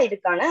இதுதான்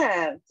இதுக்கான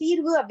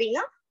தீர்வு.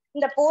 அப்படின்னா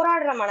இந்த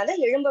போராடுற மனதை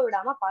எழும்ப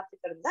விடாம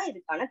பாத்துக்கிறது தான்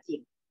இதுக்கான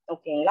தீர்வு.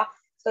 ஓகேங்களா?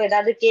 சோ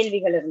ஏதாவது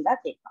கேள்விகள் இருந்தா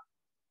கேட்கலாம்.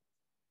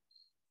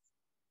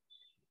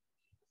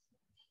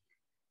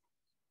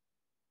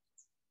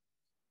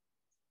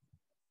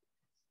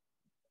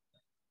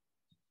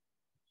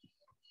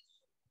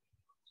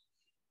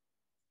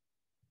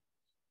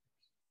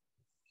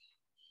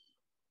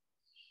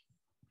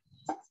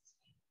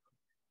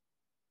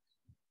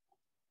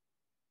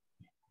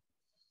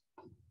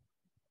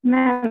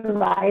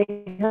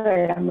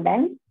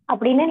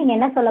 அப்படின்னு நீங்க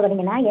என்ன சொல்ல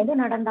வரீங்கன்னா, எது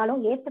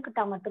நடந்தாலும்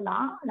ஏத்துக்கிட்டா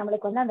மட்டும்தான்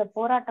நம்மளுக்கு அந்த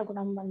போராட்ட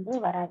குணம்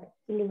வராது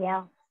இல்லையா?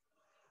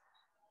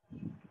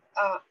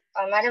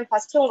 மேடம்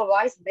ஃபர்ஸ்ட் உங்க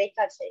வாய்ஸ் பிரேக்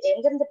ஆச்சு.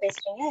 எங்க இருந்து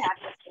பேசுறீங்க?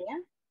 யார் பேசுறீங்க?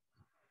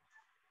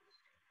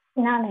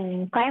 நான்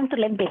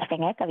கோயம்புத்தூர்ல இருந்து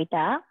பேசுறேங்க,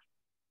 கவிதா.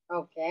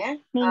 ஓகே.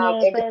 நீங்க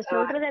இப்ப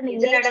சொல்றது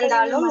எது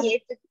நடந்தாலும்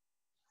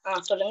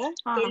சொல்லுங்க.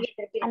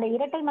 அந்த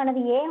இரட்டை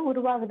மனது ஏன்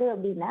உருவாகுது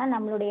அப்படின்னா,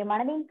 நம்மளுடைய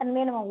மனதின்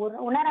தன்மையை நம்ம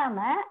உணராம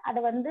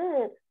அதை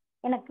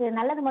எனக்கு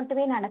நல்லது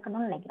மட்டுமே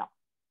நடக்கணும்னு நினைக்கிறோம்.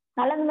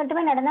 நல்லது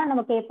மட்டுமே நடந்தா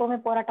நமக்கு எப்பவுமே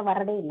போராட்டம்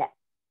வர்றதே இல்லை.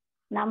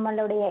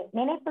 நம்மளுடைய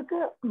நினைப்புக்கு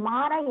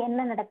மாற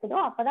என்ன நடக்குதோ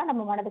அப்பதான்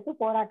நம்ம மனதுக்கு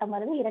போராட்டம்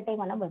வருது, இரட்டை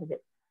மனம் வருது.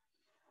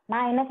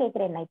 நான் என்ன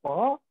கேட்கிறேன்னா, இப்போ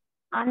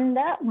அந்த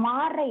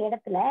மாறுற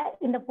இடத்துல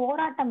இந்த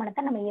போராட்ட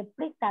மனத்தை நம்ம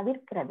எப்படி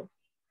தவிர்க்கிறது?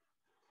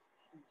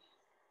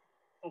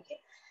 ஓகே.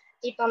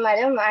 இப்ப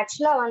மேடம்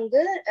ஆக்சுவலா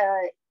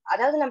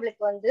அதாவது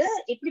நம்மளுக்கு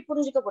இப்படி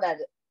புரிஞ்சுக்க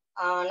கூடாது.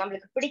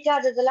 நம்மளுக்கு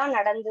பிடிக்காததெல்லாம்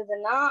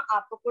நடந்ததுன்னா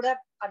அப்ப கூட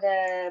அத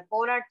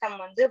போராட்டம்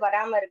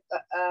வராம இருக்க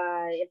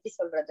எப்படி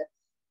சொல்றது,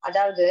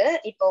 அதாவது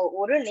இப்போ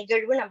ஒரு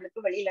நிகழ்வு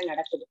நம்மளுக்கு வெளியில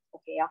நடக்குது.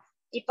 ஓகேயா?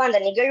 இப்ப அந்த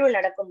நிகழ்வு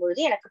நடக்கும்பொழுது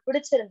எனக்கு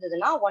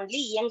பிடிச்சிருந்ததுன்னா ஒன்லி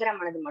இயங்குற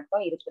மனது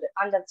மட்டும் இருக்குது,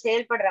 அந்த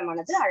செயல்படுற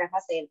மனது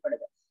அழகா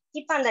செயல்படுது.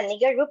 இப்ப அந்த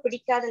நிகழ்வு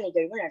பிடிக்காத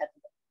நிகழ்வு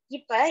நடக்குது.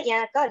 இப்ப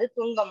எனக்கு அது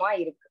துன்பமா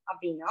இருக்கு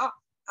அப்படின்னா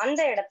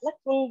அந்த இடத்துல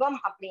துன்பம்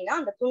அப்படின்னா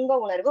அந்த துன்ப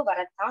உணர்வு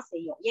வரத்தான்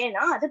செய்யும்.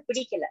 ஏன்னா அது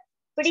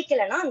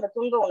பிடிக்கலன்னா அந்த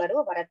துன்ப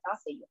உணர்வு வரத்தான்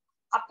செய்யும்.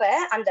 அப்ப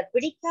அந்த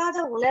பிடிக்காத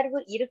உணர்வு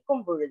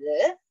இருக்கும் பொழுது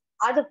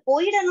அது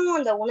போயிடணும்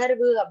அந்த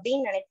உணர்வு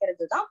அப்படின்னு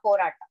நினைக்கிறதுதான்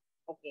போராட்டம்.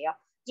 ஓகேயா?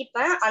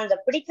 இப்ப அந்த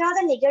பிடிக்காத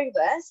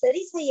நிகழ்வை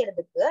சரி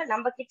செய்யறதுக்கு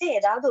நம்ம கிட்ட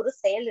ஏதாவது ஒரு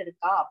செயல்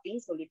இருக்கா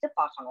அப்படின்னு சொல்லிட்டு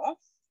பார்க்கணும்.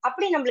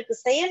 அப்படி நம்மளுக்கு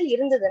செயல்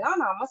இருந்ததுன்னா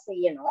நாம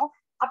செய்யணும்.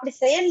 அப்படி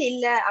செயல்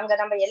இல்ல, அங்க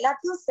நம்ம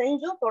எல்லாத்தையும்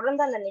செஞ்சும்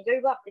தொடர்ந்து அந்த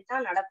நிகழ்வு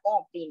அப்படித்தான் நடக்கும்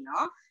அப்படின்னா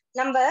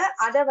நம்ம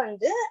அத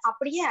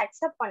அப்படியே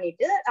அக்செப்ட்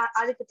பண்ணிட்டு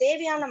அதுக்கு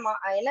தேவையான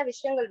என்ன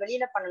விஷயங்கள்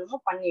வெளியில பண்ணணுமோ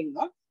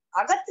பண்ணிடணும்.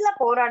 அகத்துல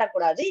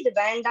போராடக்கூடாது, இது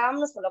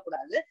வேண்டாம்னு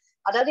சொல்லக்கூடாது.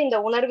 அதாவது இந்த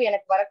உணர்வு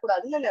எனக்கு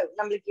வரக்கூடாதுன்னு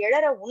நம்மளுக்கு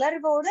எழற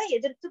உணர்வோட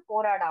எதிர்த்து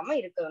போராடாம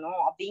இருக்கணும்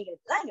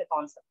அப்படிங்கிறதுதான் இங்க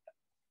கான்செப்ட்.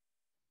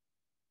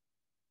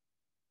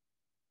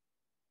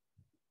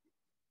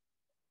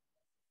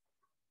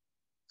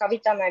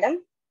 கவிதா மேடம்,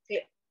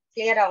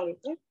 கிளியரா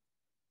உங்களுக்கு?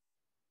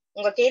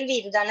 உங்க கேள்வி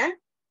இதுதானே?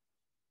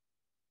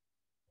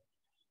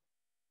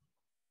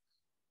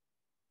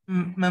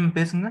 மேம்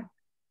பேசுங்க.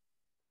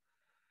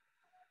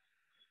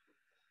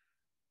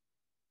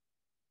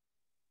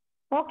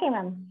 Okay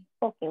ma'am.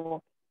 Okay.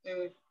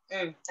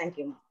 Thank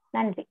you.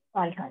 நன்றி.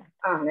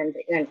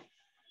 நன்றி.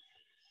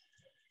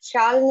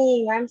 ஷாலினி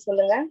மேம்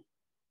சொல்லுங்க.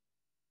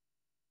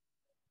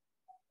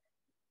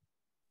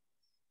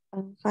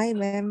 Hi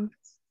ma'am.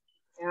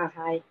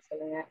 ஹாய்,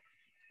 சொல்லுங்க.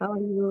 How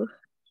are you?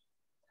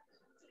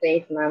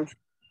 Great ma'am.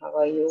 How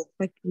are you?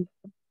 Okay.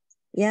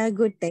 Yeah,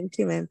 good. Thank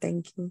you ma'am.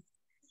 Thank you.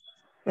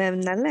 Ma'am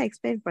நல்லா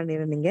எக்ஸ்பிளைன்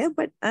பண்ணிருந்தீங்க.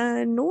 பட்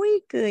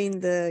நோய்க்கு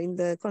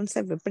இந்த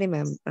கான்செப்ட் எப்படி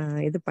மேம்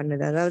இது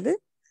பண்ணுது? அதாவது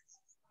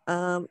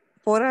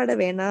போராட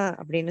வேணாம்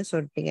அப்படின்னு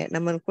சொல்லிட்டீங்க.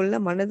 நம்மளுக்குள்ள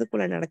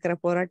மனதுக்குள்ள நடக்கிற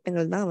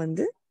போராட்டங்கள் தான்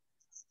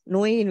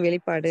நோயின்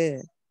வெளிப்பாடு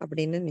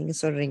அப்படின்னு நீங்க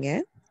சொல்றீங்க.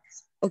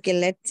 ஓகே,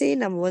 லெட்ஸ் சே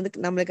நம்ம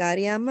நம்மளுக்கு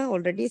அறியாம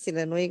ஆல்ரெடி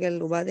சில நோய்கள்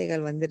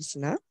உபாதைகள்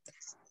வந்துருச்சுன்னா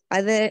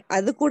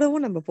அது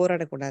கூடவும் நம்ம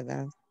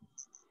போராடக்கூடாதா?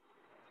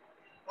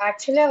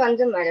 ஆக்சுவலா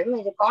மேடம்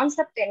இது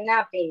கான்செப்ட் என்ன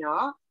அப்படின்னா,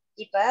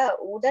 இப்ப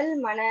உடல்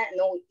மன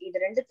நோய் இது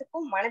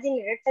ரெண்டுத்துக்கும் மனதின்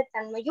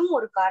இரட்டைத்தன்மையும்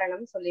ஒரு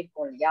காரணம்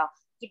சொல்லியிருக்கோம் இல்லையா?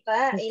 இப்ப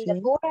இந்த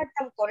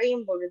போராட்டம்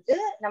குறையும் பொழுது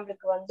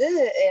நம்மளுக்கு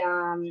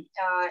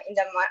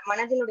இந்த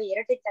மனதினுடைய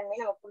இரட்டைத்தன்மை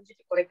நம்ம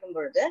புரிஞ்சுட்டு குறைக்கும்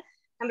பொழுது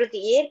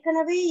நம்மளுக்கு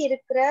ஏற்கனவே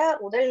இருக்கிற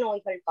உடல்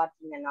நோய்கள்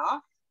பாத்தீங்கன்னா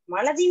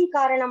மனதின்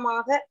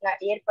காரணமாக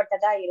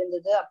ஏற்பட்டதா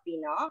இருந்தது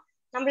அப்படின்னா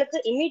நம்மளுக்கு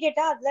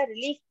இம்மீடியட்டா அதுல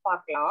ரிலீஃப்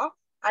பார்க்கலாம்.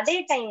 அதே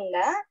டைம்ல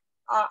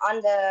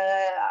அந்த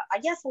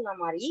ஐயா சொன்ன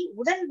மாதிரி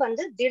உடல்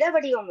திட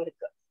வடிவம்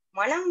இருக்கு,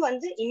 மனம்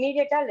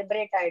இம்மீடியட்டா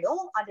லிபரேட்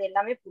ஆயிடும், அது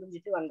எல்லாமே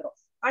புரிஞ்சுட்டு வந்துடும்.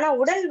 ஆனா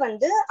உடல்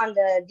அந்த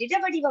திட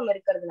வடிவம்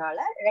இருக்கிறதுனால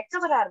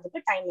ரெக்கவர்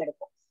ஆகிறதுக்கு டைம்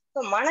எடுக்கும். ஸோ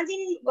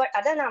மனதின்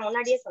அதான் நான்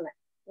முன்னாடியே சொன்னேன்,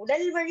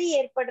 உடல் வழி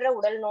ஏற்படுற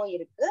உடல் நோய்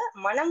இருக்கு,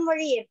 மனம்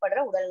வழி ஏற்படுற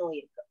உடல் நோய்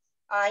இருக்கு.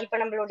 இப்ப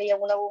நம்மளுடைய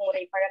உணவு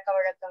முறை, பழக்க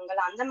வழக்கங்கள்,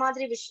 அந்த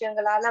மாதிரி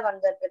விஷயங்களால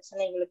வந்த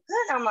பிரச்சனைகளுக்கு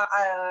நம்ம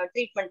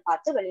ட்ரீட்மெண்ட்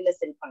பார்த்து வெளியில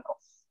சரி பண்றோம்.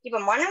 இப்ப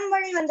மனம்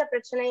வழி வந்த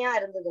பிரச்சனையா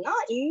இருந்ததுன்னா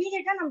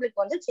இம்மீடியட்டா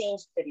நம்மளுக்கு வந்து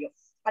சேஞ்ச் தெரியும்.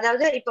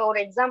 அதாவது இப்ப ஒரு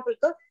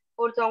எக்ஸாம்பிளுக்கு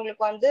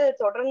ஒருத்தவங்களுக்கு வந்து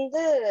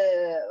தொடர்ந்து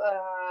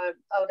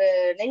ஒரு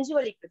நெஞ்சு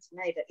வலி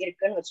பிரச்சனை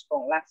இருக்குன்னு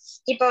வச்சுக்கோங்களேன்.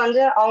 இப்ப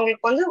வந்து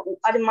அவங்களுக்கு வந்து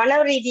அது மன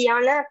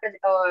ரீதியான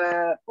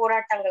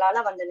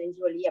போராட்டங்களால வந்த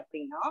நெஞ்சு வலி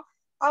அப்படின்னா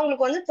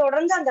அவங்களுக்கு வந்து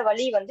தொடர்ந்து அந்த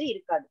வலி வந்து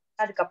இருக்காது.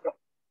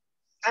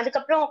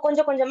 அதுக்கப்புறம்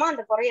கொஞ்சம் கொஞ்சமா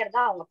அந்த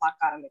குறையறதா அவங்க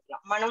பார்க்க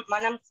ஆரம்பிக்கலாம்.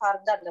 மனம்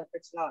சார்ந்த அந்த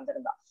பிரச்சனை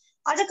வந்திருந்தா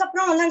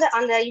அதுக்கப்புறம் வந்து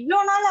அந்த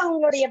இவ்வளவு நாள்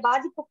அவங்களுடைய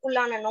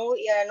பாதிப்புக்குள்ளான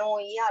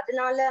நோய்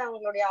அதனால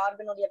அவங்களுடைய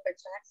ஆர்கனுடைய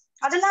பிரச்சனை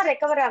அதெல்லாம்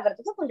ரெக்கவர்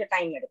ஆகிறதுக்கு கொஞ்சம்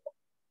டைம் எடுக்கும்.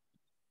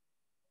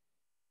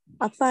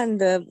 அப்ப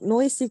அந்த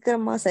நோய்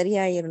சீக்கிரமா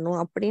சரியாயிரணும்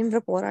அப்படின்ற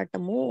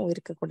போராட்டமும்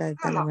இருக்கக்கூடாது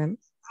தானே மேம்?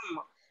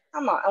 ஆமா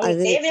ஆமா,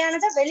 உங்களுக்கு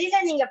தேவையானதை வெளியில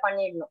நீங்க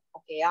பண்ணிடணும்.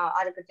 ஓகேயா,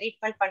 அதுக்கு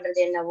ட்ரீட்மெண்ட் பண்றது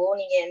என்னவோ,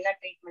 நீங்க என்ன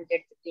ட்ரீட்மெண்ட்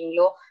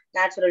எடுத்துட்டீங்களோ,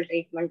 நேச்சுரல்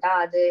ட்ரீட்மெண்டா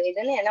அது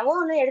இதுன்னு என்னவோ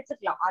ஒண்ணு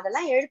எடுத்துக்கலாம்.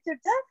 அதெல்லாம்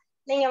எடுத்துட்டு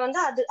நீங்க வந்து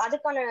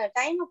அதுக்கான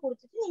டைம்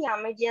கொடுத்துட்டு நீங்க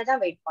அமைதியா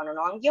தான் வெயிட்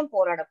பண்ணணும், அங்கேயும்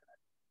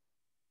போராடக்கூடாது.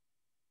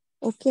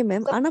 Okay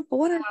ma'am. ஆனா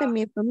போராட்டம்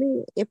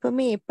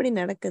எப்பவுமே எப்படி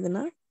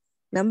நடக்குதுன்னா,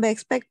 நம்ம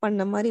எக்ஸ்பெக்ட்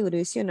பண்ண மாதிரி ஒரு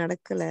விஷயம்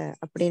நடக்கல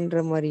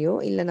அப்படின்ற மாதிரியோ,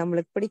 இல்ல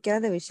நம்மளுக்கு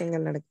பிடிக்காத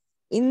விஷயங்கள் நடக்கு,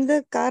 இந்த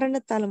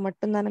காரணத்தால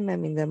மட்டும்தானே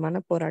மேம் இந்த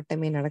மன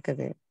போராட்டமே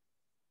நடக்குது.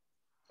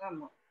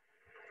 ஆமா,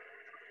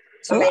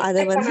 நம்ம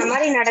எக்ஸ்பெக்ட் பண்ண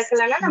மாதிரி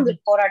நடக்கலன்னா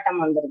நம்மளுக்கு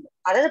போராட்டம் வந்துருது.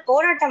 அதாவது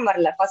போராட்டம்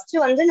வரல, ஃபர்ஸ்ட்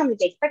வந்து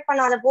நம்மளுக்கு எக்ஸ்பெக்ட்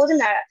பண்ணாத போது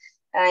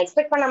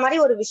எக்ஸ்பெக்ட் பண்ண மாதிரி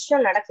ஒரு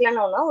விஷயம்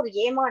நடக்கலன்னா ஒரு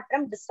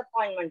ஏமாற்றம்,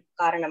 டிசப்பாயின்மெண்ட்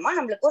காரணமா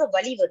நம்மளுக்கு ஒரு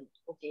வலி வருது.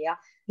 ஓகேயா,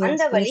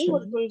 அந்த வலி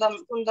ஒரு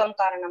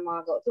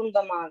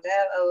துன்பமாக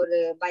ஒரு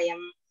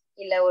பயம்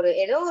இல்ல ஒரு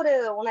ஏதோ ஒரு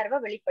உணர்வை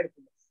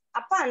வெளிப்படுத்துது.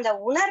 அப்ப அந்த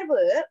உணர்வு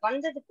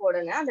வந்ததுக்கு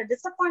உடனே அந்த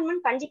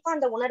டிசப்பாயின்மெண்ட் கண்டிப்பா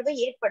அந்த உணர்வை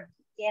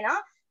ஏற்படுத்தும். ஏன்னா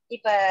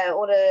இப்ப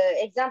ஒரு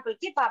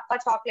எக்ஸாம்பிளுக்கு இப்ப அப்பா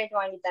சாக்லேட்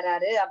வாங்கி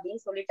தராரு அப்படின்னு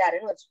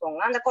சொல்லிட்டாருன்னு வச்சுக்கோங்க,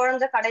 அந்த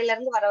குழந்தை கடையில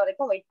இருந்து வர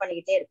வரைக்கும் வெயிட்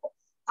பண்ணிக்கிட்டே இருக்கும்.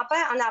 அப்ப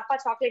அந்த அப்பா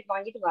சாக்லேட்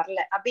வாங்கிட்டு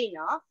வரல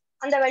அப்படின்னா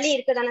அந்த வலி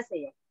இருக்கதானே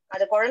செய்யும்.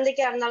 அது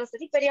குழந்தைக்கா இருந்தாலும்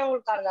சரி,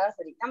 பெரியவங்களுக்கா இருந்தாலும்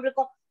சரி.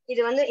 நம்மளுக்கும்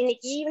இது வந்து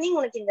இன்னைக்கு ஈவினிங்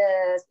உனக்கு இந்த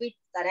ஸ்வீட்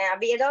தரேன்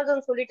அப்படி ஏதாவது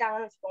ஒன்று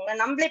சொல்லிட்டாங்கன்னு வச்சுக்கோங்க,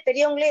 நம்மளே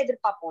பெரியவங்களே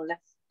எதிர்பார்ப்போம்ல,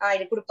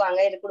 இது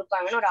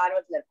கொடுப்பாங்கன்னு ஒரு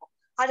ஆர்வத்துல இருக்கும்.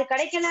 அது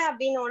கிடைக்கல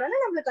அப்படின்னு உடனே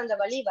நம்மளுக்கு அந்த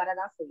வலி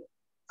வரதான் செய்யும்.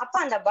 அப்ப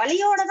அந்த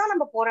வலியோட தான்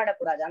நம்ம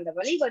போராடக்கூடாது. அந்த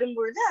வலி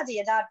வரும்பொழுது அது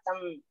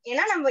யதார்த்தம்,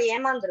 ஏன்னா நம்ம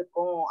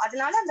ஏமாந்துருக்கோம்,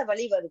 அதனால அந்த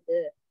வலி வருது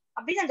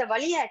அப்படின்னு அந்த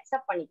வலியை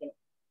அக்செப்ட் பண்ணிக்கணும்.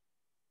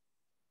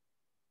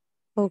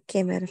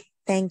 Okay madam,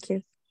 thank you.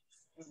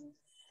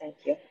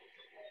 Thank you.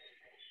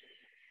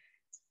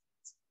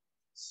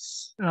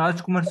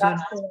 Rajkumar sir.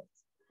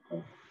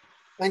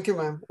 Thank you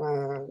ma'am.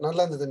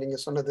 நல்லா இருந்தது நீங்க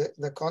சொன்னது.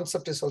 இந்த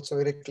concept is also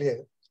very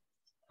clear.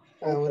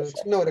 ஒரு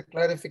சின்ன ஒரு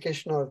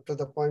clarification R to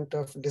the point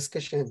of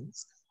discussion.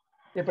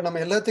 இப்போ நம்ம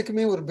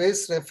எல்லாத்துக்குமே ஒரு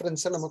பேஸ்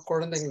ரெஃபரன்ஸை நம்ம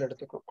குழந்தைங்களை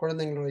எடுத்துக்கிறோம்,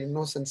 குழந்தைங்களோட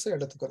இன்னோசன்ஸை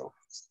எடுத்துக்கிறோம்.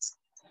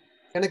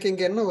 எனக்கு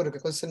இங்க என்ன ஒரு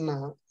கொஸ்டின்னா,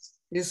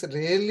 is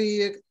really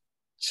a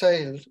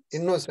child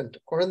innocent?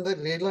 குழந்தை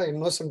ரியலா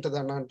இன்னோசென்ட்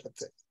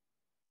தானான்றது.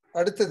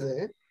 அடுத்தது,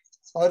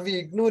 R we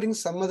ignoring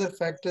some other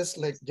factors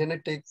like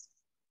genetic,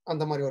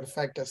 அந்த மாதிரி ஒரு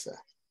ஃபேக்டர்ஸ்?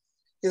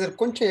 இதை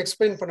கொஞ்சம்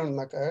எக்ஸ்பிளைன்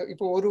பண்ணணும்னாக்கா,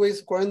 இப்போ ஒரு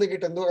வயசு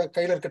குழந்தைகிட்ட இருந்து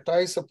கையில இருக்க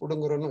டாய்ஸை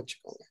பிடுங்குறோன்னு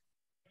வச்சுக்கோங்க,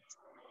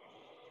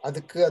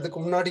 அதுக்கு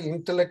முன்னாடி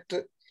இன்டெலெக்ட்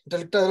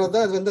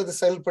தான் அது வந்து அது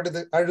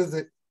செயல்படுது,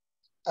 அழுது,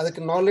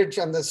 அதுக்கு நாலேஜ்,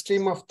 அந்த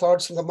ஸ்ட்ரீம் ஆஃப்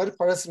தாட்ஸ் இந்த மாதிரி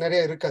பழசு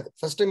நிறைய இருக்காது.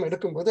 ஃபர்ஸ்ட் டைம்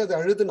எடுக்கும்போது அது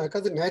அழுதுனாக்கா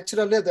அது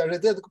நேச்சுரலே அது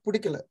அழுது, அதுக்கு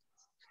பிடிக்கல.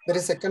 There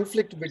is a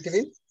conflict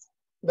between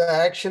the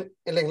action,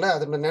 இல்லைங்களா?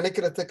 அது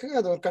நினைக்கிறதுக்கு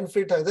அது ஒரு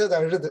கன்ஃப்ளிக்ட் ஆகுது, அது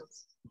அழுது.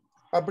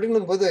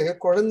 அப்படின்னும் போது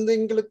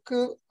குழந்தைங்களுக்கு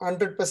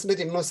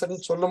 100%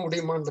 இன்னோசன்ட் சொல்ல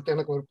முடியுமான்றது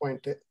எனக்கு ஒரு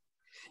பாயிண்ட்.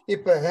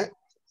 இப்ப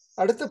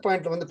அடுத்த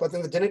பாயிண்ட்ல வந்து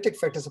பார்த்தீங்கன்னா ஜெனட்டிக்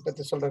ஃபேக்டர்ஸ்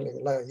பத்தி சொல்றேன்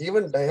இல்லைங்களா?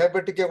 ஈவன்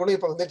டயபெட்டிக்கே கூட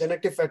இப்ப வந்து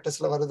ஜெனட்டிக்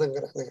ஃபேக்டர்ஸ்ல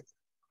வருதுங்கிறாங்க.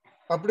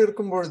 அப்படி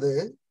இருக்கும்பொழுது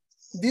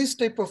தீஸ்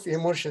டைப் ஆஃப்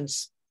எமோஷன்ஸ்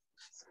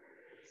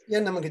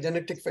ஏன் நமக்கு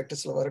ஜெனட்டிக்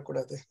ஃபேக்டர்ஸ்ல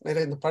வரக்கூடாது?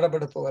 நிறைய இந்த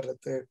படபடப்பு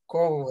வர்றது,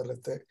 கோபம்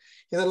வர்றது,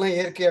 இதெல்லாம்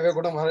இயற்கையாவே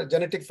கூட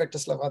ஜெனட்டிக்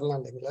ஃபேக்டர்ஸ்ல வரலாம்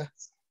இல்லைங்களா?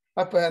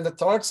 அப்ப அந்த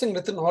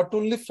தாட்ஸ்ங்கிறது not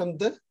only from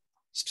the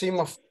stream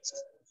of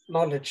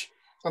knowledge,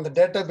 அந்த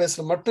டேட்டா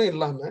பேஸ்ல மட்டும்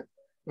இல்லாம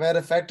வேற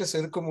ஃபேக்டர்ஸ்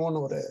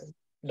இருக்குமோன்னு ஒரு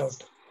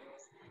டவுட்.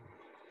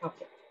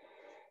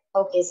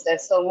 ஓகே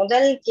சார், ஸோ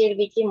முதல்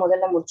கேள்விக்கு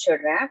முதல்ல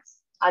முடிச்சிடுறேன்.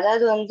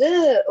 அதாவது வந்து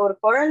ஒரு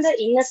குழந்தை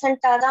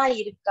இன்னசென்ட்டா தான்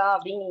இருக்கா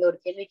அப்படின்னு நீங்க ஒரு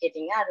கேள்வி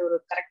கேட்டீங்க. அது ஒரு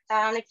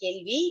கரெக்டான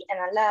கேள்வி.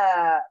 நல்லா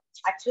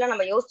ஆக்சுவலா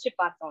நம்ம யோசிச்சு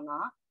பார்த்தோம்னா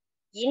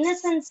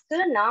இன்னசென்ஸ்க்கு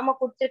நாம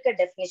கொடுத்திருக்க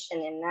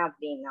டெஃபினிஷன் என்ன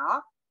அப்படின்னா,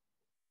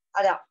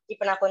 அதான்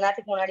இப்ப நான் கொஞ்ச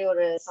நேரத்துக்கு முன்னாடி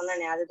ஒரு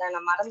சொன்னேனே, அதுதான்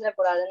நான்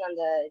மறந்துடக்கூடாதுன்னு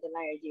அந்த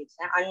இதெல்லாம் எழுதி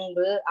வச்சேன்.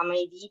 அன்பு,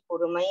 அமைதி,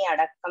 பொறுமை,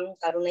 அடக்கம்,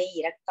 கருணை,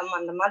 இரக்கம்,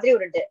 அந்த மாதிரி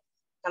ஒரு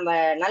நம்ம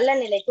நல்ல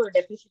நிலைக்கு ஒரு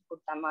டெஃபினிஷன்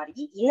கொடுத்த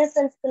மாதிரி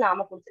இன்னசென்ஸ்க்கு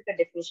நாம கொடுத்துருக்க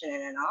டெஃபினிஷன்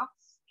என்னன்னா,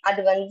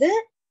 அது வந்து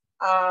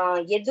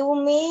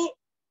எதுவுமே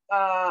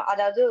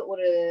அதாவது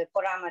ஒரு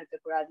பொறாம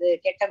இருக்கக்கூடாது,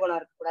 கெட்ட குணம்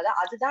இருக்கக்கூடாது,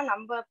 அதுதான்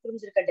நம்ம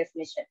புரிஞ்சிருக்க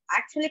டெஃபினிஷன்.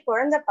 ஆக்சுவலி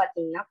குழந்தை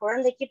பாத்தீங்கன்னா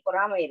குழந்தைக்கு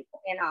பொறாமை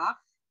இருக்கும். ஏன்னா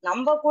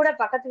நம்ம கூட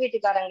பக்கத்து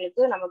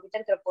வீட்டுக்காரங்களுக்கு நம்ம கிட்ட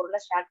இருக்கிற பொருளை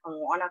ஷேர்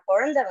பண்ணுவோம். ஆனா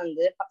குழந்தை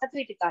வந்து பக்கத்து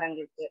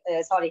வீட்டுக்காரங்களுக்கு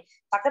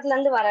பக்கத்துல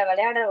இருந்து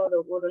விளையாட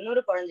ஒரு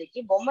இன்னொரு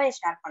குழந்தைக்கு பொம்மையை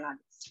ஷேர் பண்ணாது.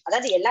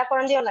 அதாவது எல்லா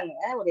குழந்தையும்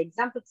இல்லைங்க, ஒரு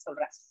எக்ஸாம்பிளுக்கு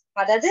சொல்றேன்.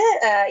 அதாவது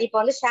இப்ப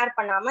வந்து ஷேர்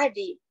பண்ணாம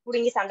இப்படி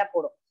புடுங்கி சண்டை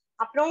போடும்,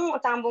 அப்புறம்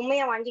தான்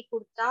பொம்மையை வாங்கி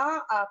கொடுத்தா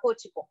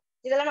கோச்சுக்கும்.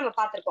 இதெல்லாம் நம்ம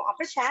பார்த்திருக்கோம்.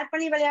 அப்புறம் ஷேர்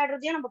பண்ணி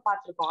விளையாடுறதையும் நம்ம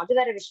பார்த்திருக்கோம். அது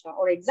வேற விஷயம்.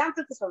 ஒரு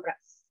எக்ஸாம்பிளுக்கு சொல்றேன்.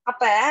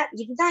 அப்ப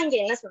இதுதான் இங்க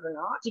என்ன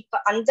சொல்றேன்னா,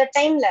 இப்ப அந்த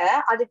டைம்ல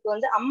அதுக்கு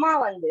வந்து அம்மா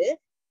வந்து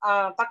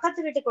பக்கத்து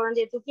வீட்டு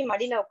குழந்தைய தூக்கி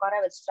மடியில உட்கார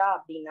வச்சுட்டா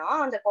அப்படின்னா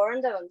அந்த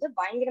குழந்தை வந்து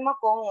பயங்கரமா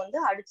கோவம் வந்து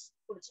அடிச்சு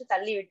புடிச்சு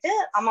தள்ளி விட்டு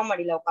அம்மா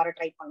மடியில உட்கார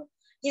ட்ரை பண்ணும்.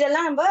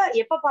 இதெல்லாம் நம்ம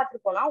எப்ப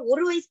பார்த்திருக்கோம்னா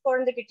 1 வயசு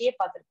குழந்தைகிட்டயே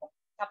பார்த்திருக்கோம்.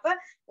 அப்ப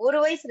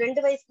 1 வயசு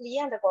 2 வயசுலயே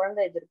அந்த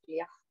குழந்தை இது இருக்கு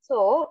இல்லையா? சோ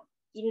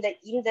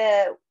இந்த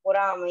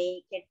பொறாமை,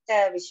 கெட்ட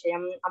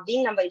விஷயம்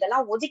அப்படின்னு நம்ம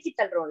இதெல்லாம் ஒதுக்கி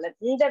தள்ளுறோம்ல,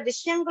 இந்த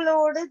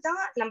விஷயங்களோடு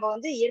தான் நம்ம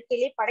வந்து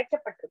இயற்கையிலேயே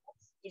படைக்கப்பட்டிருக்கோம்.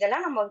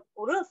 இதெல்லாம் நம்ம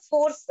ஒரு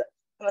ஃபோர்ஸ்,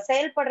 நம்ம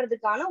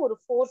செயல்படுறதுக்கான ஒரு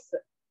ஃபோர்ஸ்.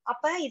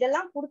 அப்ப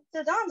இதெல்லாம்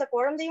கொடுத்துதான் அந்த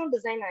குழந்தையும்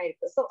டிசைன்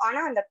ஆயிருக்கு. சோ ஆனா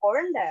அந்த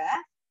குழந்தை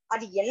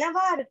அது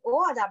என்னவா இருக்கோ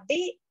அது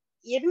அப்படியே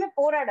எதுவுமே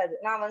போராடாது.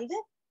 நான் வந்து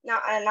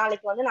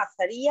நாளைக்கு வந்து நான்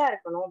சரியா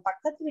இருக்கணும்,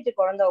 பக்கத்து வீட்டு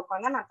குழந்தை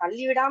உட்காந்தா நான்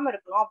தள்ளி விடாம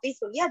இருக்கணும்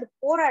அப்படின்னு சொல்லி அது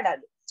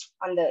போராடாது.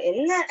 அந்த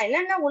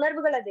என்னென்ன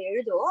உணர்வுகள் அது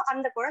எழுதோ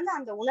அந்த குழந்தை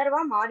அந்த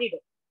உணர்வா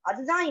மாறிடும்.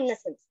 அதுதான்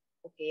இன்னசென்ஸ்.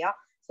 ஓகேயா?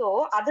 சோ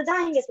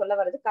அதுதான் இங்க சொல்ல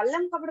வருது.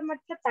 கள்ளம்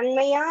கபடமற்ற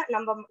தன்மையா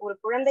நம்ம ஒரு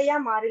குழந்தையா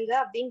மாறுங்க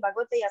அப்படின்னு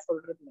பகவத்தையா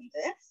சொல்றது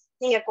வந்து,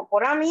 நீங்க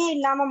பொறாமையே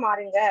இல்லாம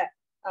மாறுங்க,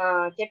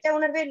 கெட்ட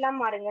உணர்வே இல்லாம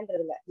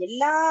மாறுங்கன்றதுல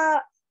எல்லா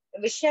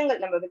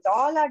விஷயங்கள் நம்ம வித்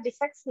ஆல் ஆர்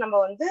டிஃபெக்ட்ஸ் நம்ம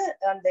வந்து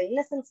அந்த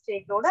இன்னசென்ட்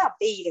ஸ்டேட்டோட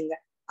அப்படியே இருங்க.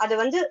 அது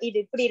வந்து இது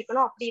இப்படி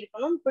இருக்கணும் அப்படி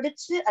இருக்கணும்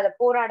பிடிச்சு அதை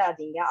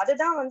போராடாதீங்க.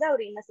 அதுதான் வந்து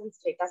அவர் இன்னசென்ட்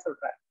ஸ்டேட்டா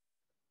சொல்றாரு.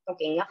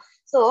 ஓகேங்களா?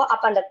 சோ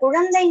அப்ப அந்த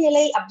குழந்தை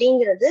நிலை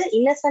அப்படிங்கிறது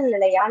இன்னசென்ட்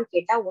நிலையான்னு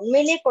கேட்டா,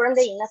 உண்மையிலேயே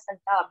குழந்தை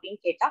இன்னசென்ட்டா அப்படின்னு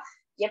கேட்டா,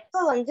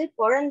 எப்ப வந்து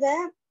குழந்தை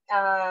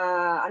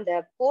அந்த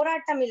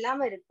போராட்டம்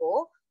இல்லாம இருக்கோ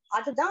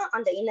அதுதான்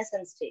அந்த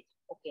இன்னசென்ட் ஸ்டேட்.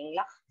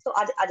 ஓகேங்களா? சோ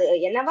அது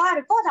என்னவா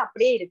இருக்கோ அது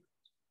அப்படியே இருக்கு.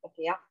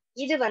 ஓகேயா?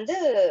 இது வந்து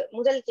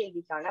முதல்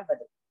கேள்விக்கான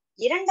பதில்.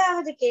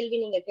 இரண்டாவது கேள்வி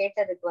நீங்க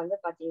கேட்டதுக்கு வந்து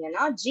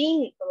பாத்தீங்கன்னா,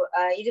 ஜீன்,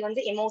 இது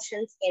வந்து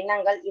எமோஷன்ஸ்,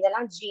 எண்ணங்கள்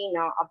இதெல்லாம்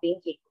ஜீனா அப்படின்னு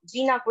கேட்கும்.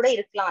 ஜீனா கூட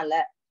இருக்கலாம்ல,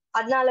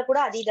 அதனால கூட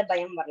அதீத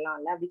பயம்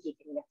வரலாம்ல அப்படி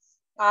கேக்குறீங்க.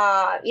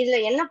 இதுல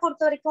என்ன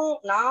பொறுத்த வரைக்கும்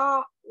நான்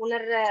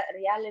உணர்ற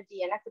ரியாலிட்டி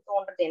எனக்கு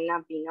தோன்றது என்ன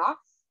அப்படின்னா,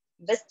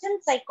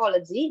 வெஸ்டர்ன்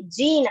சைக்காலஜி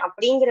ஜீன்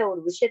அப்படிங்கிற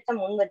ஒரு விஷயத்த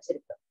முன்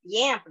வச்சிருக்கு.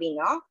 ஏன்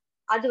அப்படின்னா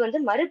அது வந்து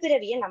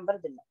மறுபிறவிய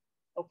நம்புறது இல்லை.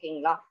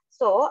 ஓகேங்களா?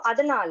 சோ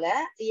அதனால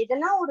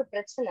எதனா ஒரு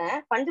பிரச்சனை,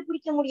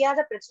 கண்டுபிடிக்க முடியாத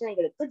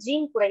பிரச்சனைகளுக்கு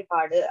ஜீன்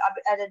குறைபாடு,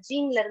 அது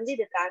ஜீன்ல இருந்து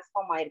இது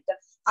டிரான்ஸ்ஃபார்ம் ஆயிருக்கு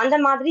அந்த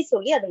மாதிரி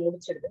சொல்லி அது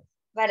முடிச்சிடுது.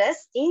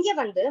 வேறஸ் இங்க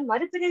வந்து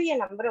மறுபிறவிய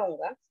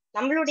நம்புறவங்க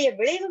நம்மளுடைய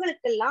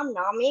விளைவுகளுக்கெல்லாம்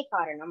நாமே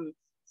காரணம்.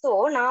 சோ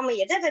நாம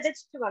எதை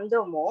விதைச்சிட்டு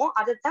வந்தோமோ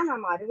அதைத்தான்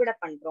நாம அறுவடை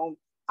பண்றோம்.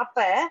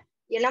 அப்ப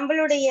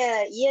நம்மளுடைய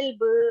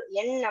இயல்பு,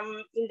 எண்ணம்,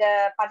 இந்த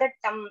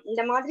பதட்டம்,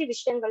 இந்த மாதிரி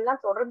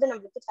விஷயங்கள்லாம் தொடர்ந்து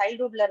நம்மளுக்கு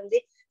சைல்ட்ஹுட்ல இருந்தே,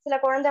 சில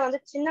குழந்தை வந்து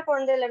சின்ன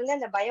குழந்தையில இருந்தே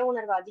அந்த பய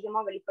உணர்வு அதிகமா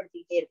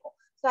வெளிப்படுத்திக்கிட்டே இருக்கும்.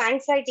 ஸோ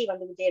ஆங்ஸைட்டி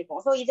வந்துகிட்டே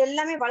இருக்கும். ஸோ இது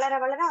எல்லாமே வளர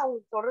வளர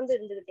அவங்களுக்கு தொடர்ந்து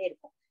இருந்துகிட்டே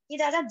இருக்கும்.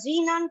 இது அதான்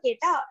ஜீனான்னு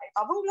கேட்டா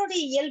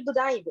அவங்களுடைய இயல்பு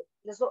தான் இது.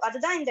 ஸோ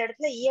அதுதான் இந்த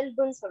இடத்துல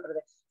இயல்புன்னு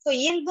சொல்றது. ஸோ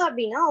இயல்பு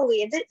அப்படின்னா அவங்க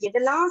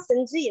எதெல்லாம்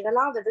செஞ்சு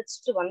எதெல்லாம்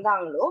விதைச்சிட்டு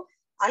வந்தாங்களோ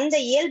அந்த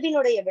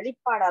இயல்பினுடைய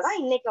வெளிப்பாடாதான்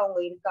இன்னைக்கு அவங்க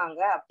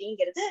இருக்காங்க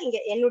அப்படிங்கிறது இங்க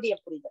என்னுடைய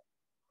புரிதல்.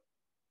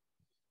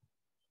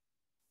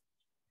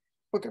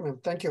 Okay ma'am,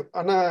 thank you.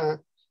 ஆனா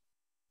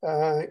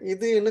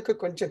இது எனக்கு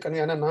கொஞ்சம் கம்மி.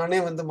 ஆனா நானே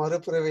வந்து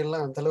மறுபிறவி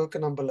எல்லாம் அந்த அளவுக்கு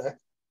நம்பல.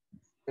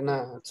 ஏன்னா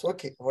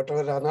ஓகே வாட்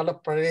எவர், அதனால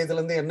பழைய இதுல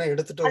இருந்து என்ன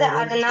எடுத்துட்டு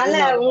அதனால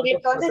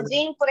உங்களுக்கு வந்து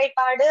ஜீன்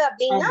குறைபாடு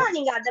அப்படின்னா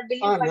நீங்க அதை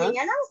பிலீவ் ஆனா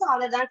பண்ணீங்கன்னா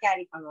அதைதான்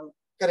கேரி பண்ணணும்.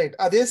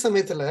 கரெக்ட். அதே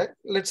சமயத்துல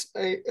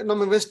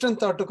நம்ம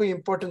வெஸ்டர்ன் தாட்டுக்கும்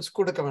இம்பார்ட்டன்ஸ்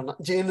கொடுக்க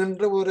வேண்டாம்.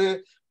 ஜீன்ன்ற ஒரு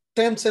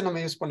டேர்ம்ஸை நம்ம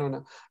யூஸ் பண்ண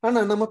வேணாம். ஆனா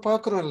நம்ம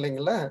பாக்குறோம்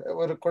இல்லைங்களா,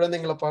 ஒரு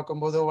குழந்தைங்களை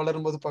பார்க்கும்போதோ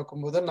வளரும்போது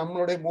பார்க்கும்போதோ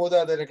நம்மளுடைய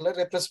மூதாதையர்களை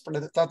ரெப்ரஸ்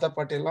பண்ணுது, தாத்தா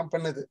பாட்டி எல்லாம்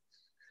பண்ணுது.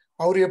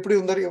 அவரு எப்படி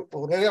இருந்தாரு,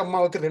 ஒரே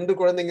அம்மாவுக்கு 2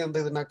 குழந்தைங்க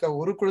இருந்ததுனாக்கா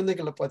ஒரு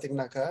குழந்தைகளை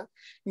பாத்தீங்கன்னாக்கா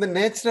இந்த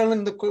நேச்சுரல்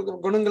இந்த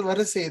குணங்கள்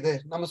வர செய்யுது.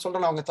 நம்ம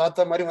சொல்றோம் அவங்க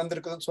தாத்தா மாதிரி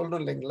வந்திருக்குதுன்னு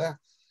சொல்றோம் இல்லைங்களா.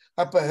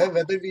 அப்ப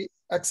whether we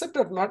accept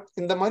or not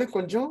இந்த மாதிரி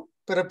கொஞ்சம்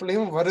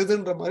பிறப்புலையும்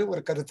வருதுன்ற மாதிரி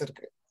ஒரு கருத்து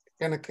இருக்கு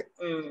எனக்கு.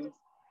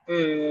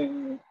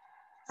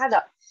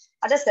 அதான்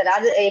சார்,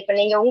 அது இப்ப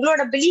நீங்க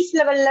உங்களோட பிலீஃப்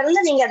லெவல்ல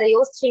இருந்து நீங்க அதை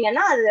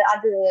யோசிச்சீங்கன்னா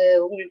அது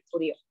உங்களுக்கு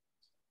புரியும்.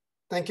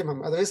 Thank you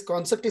ma'am. Otherwise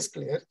concept is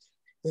clear.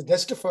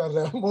 Just for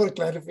more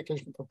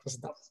clarification purpose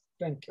தான்.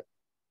 Thank you.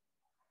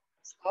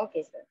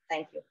 Okay sir,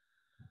 thank you.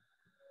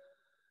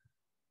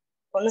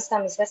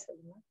 Ponnusamy sir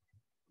சொல்லுங்க.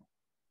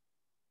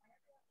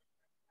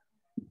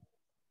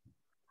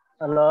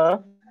 ஹலோ.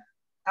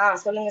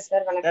 சொல்லுங்க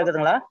சார். வணக்கம்.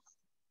 கேக்குதுங்களா?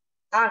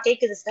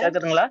 கேக்குது சார்.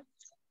 கேக்குதுங்களா?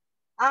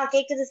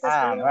 கேக்குது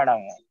சார்.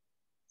 மேடம்.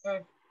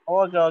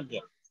 Okay okay.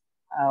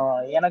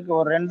 எனக்கு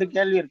ஒரு 2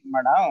 கேள்வி இருக்கு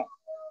மேடம்.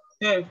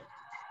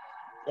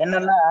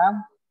 என்னன்னா,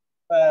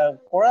 இப்ப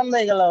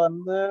குழந்தைகளை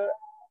வந்து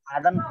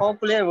அதன்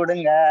போக்குலயே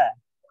விடுங்க,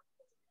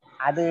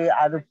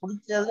 அது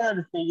பிடிச்சது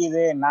அது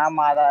செய்யுது,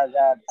 நாம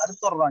அதை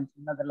தடுத்துடுறோம்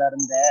சின்னதுல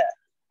இருந்து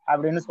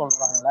அப்படின்னு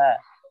சொல்றாங்கல்ல.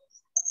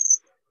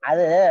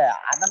 அது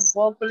அதன்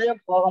போக்குலயே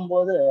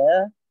போகும்போது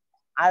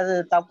அது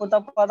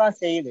தப்பா தான்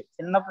செய்யுது.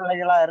 சின்ன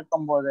பிள்ளைகளா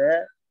இருக்கும்போது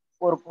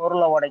ஒரு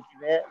பொருளை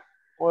உடைக்குது,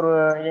 ஒரு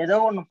ஏதோ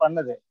ஒண்ணு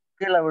பண்ணுது,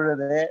 கீழே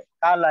விழுது,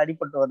 காலில்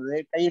அடிபட்டு வருது,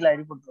 கையில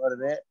அடிபட்டு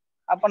வருது.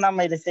 அப்ப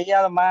நம்ம இது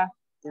செய்யாதமா,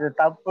 இது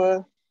தப்பு,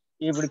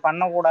 இப்படி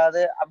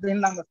பண்ணக்கூடாது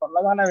அப்படின்னு நம்ம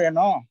சொல்லதானே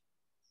வேணும்.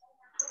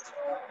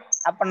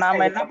 அப்ப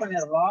நாம என்ன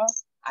பண்ணிடுறோம்,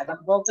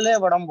 அதன் போக்கிலே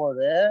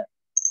விடும்போது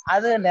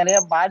அது நிறைய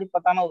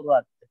பாதிப்பைத்தானே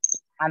உருவாக்குது.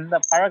 அந்த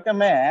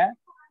பழக்கமே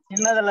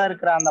சின்னதுல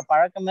இருக்கிற அந்த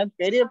பழக்கமே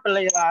பெரிய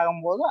பிள்ளைகள்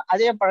ஆகும்போது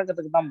அதே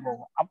பழக்கத்துக்கு தான்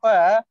போகும். அப்ப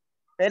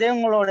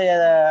பெரியவங்களுடைய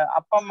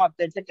அப்பா அம்மா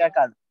பேச்சு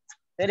கேட்காது.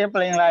 பெரிய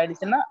பிள்ளைங்களா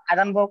ஆயிடுச்சுன்னா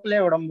அதன் போக்கிலே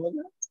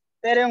விடும்போது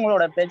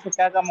பெரியவங்களோட பேச்சு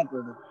கேட்காம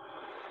போயிடுது.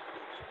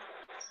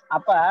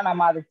 அப்ப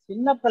நம்ம அது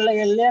சின்ன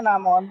பிள்ளைகள்லயே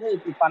நாம வந்து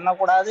இப்படி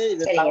பண்ணக்கூடாது,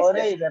 இது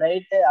தவறு, இது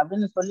ரைட்டு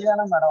அப்படின்னு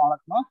சொல்லிதானே மேடம்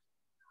வளர்க்கணும்.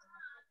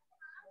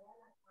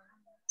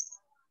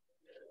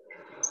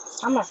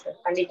 ஆமா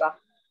சார், கண்டிப்பா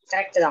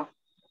கரெக்ட் தான்.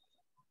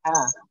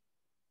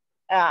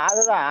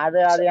 அதுதான் அது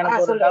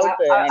எனக்கு ஒரு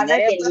டவுட்.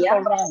 நிறைய பேர்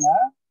சொல்றாங்க.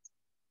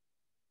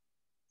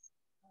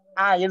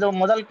 இது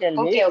முதல்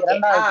கேள்வி.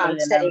 இரண்டாவது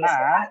கேள்வி என்னன்னா,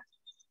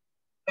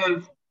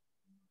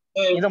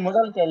 இது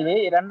முதல் கேள்வி.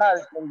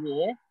 இரண்டாவது கேள்வி,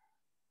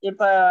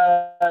 இப்ப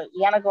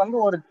எனக்கு வந்து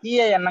ஒரு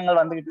தீய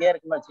எண்ணங்கள் வந்துகிட்டே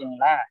இருக்குன்னு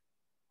வச்சுங்களேன்.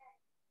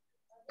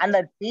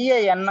 அந்த தீய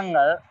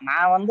எண்ணங்கள்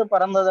நான் வந்து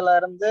பிறந்ததுல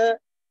இருந்து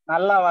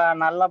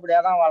நல்லபடியா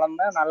தான்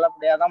வளர்ந்தேன்,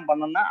 நல்லபடியா தான்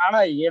பண்ணேன். ஆனா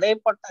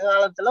இடைப்பட்ட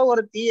காலத்துல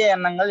ஒரு தீய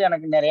எண்ணங்கள்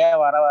எனக்கு நிறைய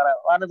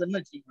வருதுன்னு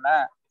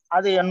வச்சுங்களேன்.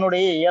 அது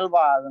என்னுடைய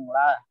இயல்பா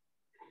ஆகுங்களா?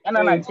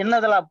 ஏன்னா நான்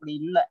சின்னதுல அப்படி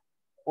இல்லை.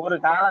 ஒரு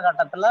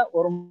காலகட்டத்துல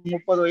ஒரு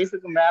 30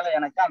 வயசுக்கு மேல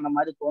எனக்கு அந்த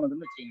மாதிரி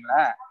தோணுதுன்னு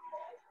வச்சுங்களேன்.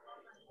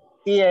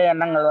 தீய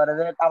எண்ணங்கள்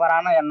வருது,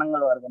 தவறான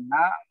எண்ணங்கள்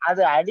வருதுன்னா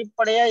அது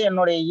அடிப்படையா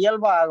என்னுடைய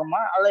இயல்பா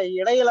ஆகுமா, அல்ல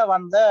இடையில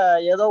வந்த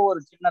ஏதோ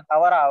ஒரு சின்ன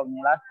தவறு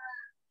ஆகுங்களா?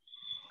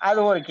 அது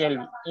ஒரு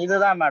கேள்வி.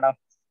 இதுதான் மேடம்.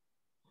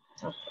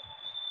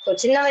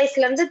 சின்ன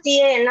வயசுல இருந்து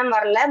தீய எண்ணம்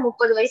வரல,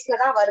 30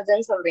 வயசுலதான்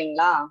வருதுன்னு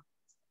சொல்றீங்களா?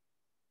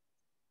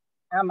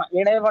 ஆமா,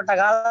 இடைப்பட்ட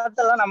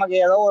காலத்துல நமக்கு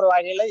ஏதோ ஒரு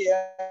வகையில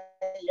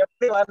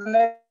எப்படி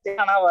வருதுன்னு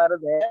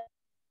வருது.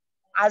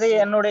 அது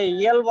என்னுடைய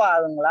இயல்பு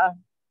ஆகுங்களா?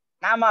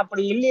 நாம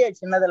அப்படி இல்லையே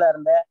சின்னதுல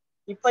இருந்து.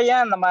 இப்ப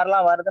ஏன் இந்த மாதிரி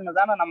எல்லாம் வருதுன்னு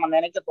தானே நம்ம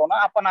நினைக்க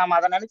தோணும். அப்ப நாம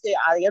அதை நினைச்சு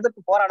அதை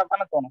எதிர்த்து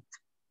போராடத்தானே தோணும்.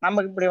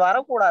 நமக்கு இப்படி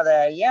வரக்கூடாது,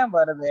 ஏன்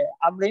வருது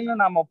அப்படின்னு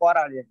நம்ம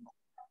போராடிடணும்.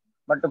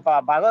 பட் இப்ப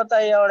பகவத்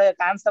ஐயாவுடைய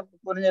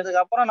கான்செப்ட்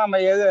புரிஞ்சதுக்கு அப்புறம் நம்ம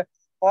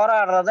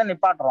போராடுறத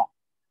நிப்பாட்டுறோம்.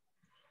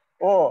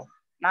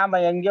 நாம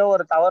எங்கேயோ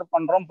ஒரு தவறு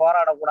பண்றோம்,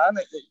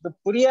 போராடக்கூடாதுன்னு. இது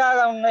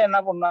புரியாதவங்க என்ன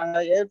பண்ணுவாங்க,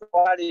 எதிர்த்து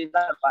போராடிட்டு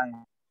தான் இருப்பாங்க.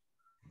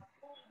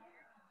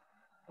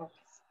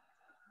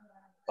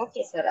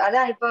 Okay sir.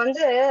 அதான் இப்ப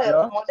வந்து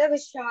முத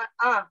விஷயம்.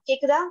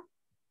 கேக்குதா?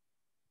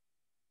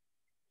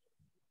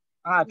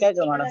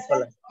 கேக்குது மேடம்,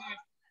 சொல்லுங்க.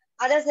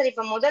 அதான் சார்,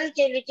 இப்ப முதல்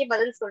கேள்விக்கு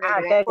பதில்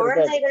சொல்றேன்.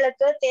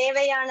 குழந்தைகளுக்கு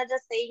தேவையானதை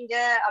செய்யுங்க,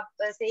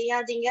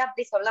 செய்யாதீங்க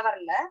அப்படி சொல்ல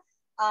வரல.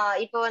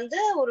 இப்ப வந்து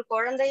ஒரு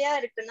குழந்தையா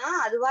இருக்குன்னா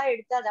அதுவா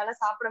எடுத்து அதால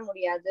சாப்பிட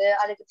முடியாது,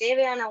 அதுக்கு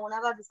தேவையான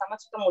உணவை அது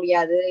சமைச்சுக்க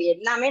முடியாது,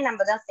 எல்லாமே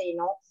நம்ம தான்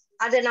செய்யணும்.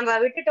 அது நம்ம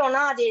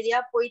விட்டுட்டோம்னா அது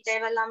எதையா போய்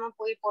தேவையில்லாம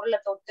போய் பொருளை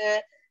தொட்டு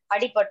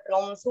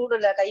அடிபட்டுரும்,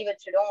 சூடுல கை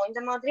வச்சிடும்.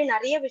 இந்த மாதிரி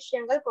நிறைய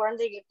விஷயங்கள்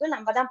குழந்தைகளுக்கு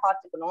நம்ம தான்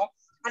பாத்துக்கணும்.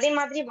 அதே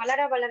மாதிரி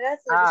வளர வளர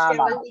சில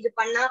விஷயங்கள்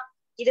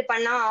இது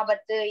பண்ணா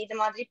ஆபத்து, இது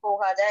மாதிரி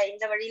போகாத,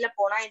 இந்த வழியில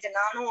போனா இது,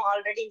 நானும்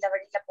ஆல்ரெடி இந்த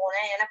வழியில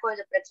போனேன், எனக்கும்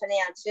இது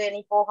பிரச்சனையாச்சு, நீ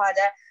போகாத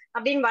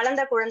அப்படின்னு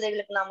வளர்ந்த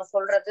குழந்தைகளுக்கு நாம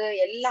சொல்றது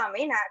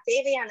எல்லாமே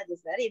தேவையானது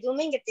சார்.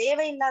 எதுவுமே இங்க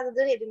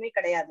தேவையில்லாதது எதுவுமே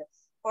கிடையாது.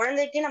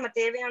 குழந்தைக்கு நம்ம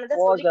தேவையானதை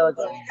சொல்லி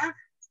கொடுக்கணும். ஏன்னா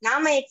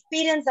நாம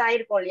எக்ஸ்பீரியன்ஸ்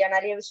ஆயிருக்கோம் இல்லையா,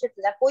 நிறைய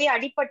விஷயத்துல போய்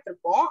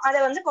அடிபட்டிருக்கோம், அதை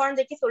வந்து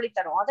குழந்தைக்கு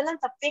சொல்லித்தரோம்.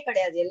 அதெல்லாம் தப்பே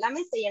கிடையாது,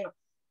 எல்லாமே செய்யணும்.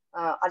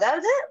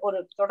 அதாவது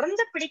ஒரு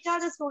தொடர்ந்து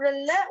பிடிக்காத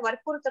சூழல்ல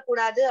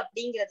வற்புறுத்தக்கூடாது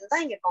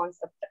அப்படிங்கிறதுதான் இங்க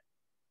கான்செப்ட்.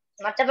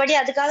 மற்றபடி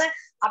அதுக்காக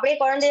அப்படியே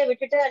குழந்தைய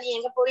விட்டுட்டு நீ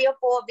எங்க போறியோ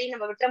போ அப்படின்னு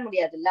நம்ம விட்டுற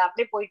முடியாது இல்ல,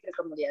 அப்படியே போயிட்டு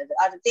இருக்க முடியாது.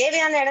 அது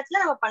தேவையான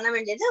இடத்துல நம்ம பண்ண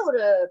வேண்டியது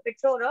ஒரு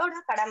பெற்றோரோட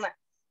கடமை.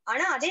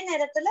 ஆனா அதே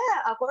நேரத்துல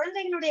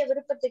குழந்தைகளுடைய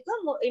விருப்பத்துக்கு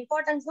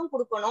இம்பார்ட்டன்ஸும்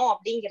கொடுக்கணும்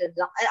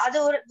அப்படிங்கிறதுதான் அது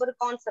ஒரு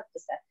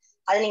கான்செப்ட் சார்.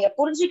 அதை நீங்க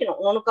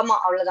புரிஞ்சுக்கணும் நுணுக்கமா,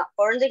 அவ்வளவுதான்.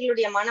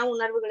 குழந்தைகளுடைய மன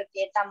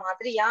உணர்வுகளுக்கு ஏத்த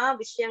மாதிரியா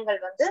விஷயங்கள்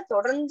வந்து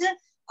தொடர்ந்து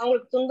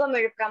அவங்களுக்கு துன்பம்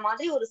எழுப்புற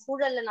மாதிரி ஒரு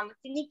சூழல்ல நம்ம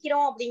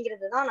திணிக்கிறோம்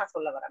அப்படிங்கிறதுதான் நான்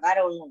சொல்ல வரேன், வேற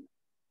ஒண்ணும் இல்லை.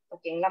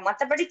 ஓகேங்களா?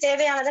 மத்தபடி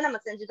தேவையானதை நம்ம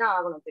செஞ்சுதான்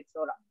ஆகணும்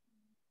பெற்றோரா.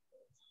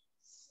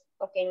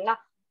 ஓகேங்களா?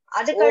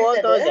 அதுக்கு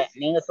அடுத்தது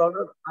நீங்க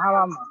சொல்றது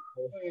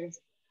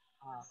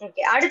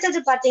ஓகே, அடுத்தது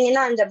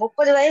பாத்தீங்கன்னா இந்த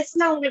 30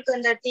 வயசுல உங்களுக்கு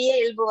இந்த தீய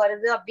இயல்பு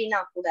வருது அப்படின்னா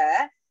கூட,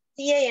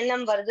 தீய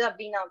எண்ணம் வருது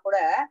அப்படின்னா கூட,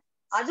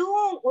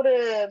 அதுவும் ஒரு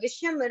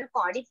விஷயம்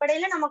இருக்கும்.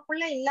 அடிப்படையில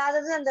நமக்குள்ள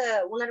இல்லாதது அந்த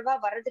உணர்வா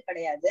வர்றது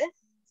கிடையாது.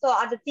 சோ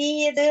அது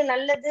தீயது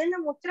நல்லதுன்னு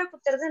முத்திர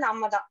குத்துறது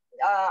நம்ம தான்.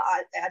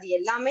 அது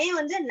எல்லாமே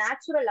வந்து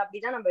நேச்சுரல்,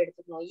 அப்படிதான் நம்ம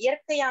எடுத்துக்கணும்.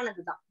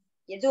 இயற்கையானதுதான்.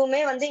 எதுவுமே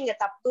வந்து இங்க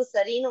தப்பு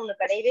சரின்னு ஒண்ணு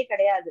கிடையவே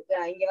கிடையாது.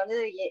 இங்க வந்து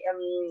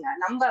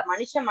நம்ம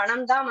மனுஷ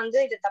மனம்தான் வந்து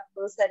இது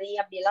தப்பு சரி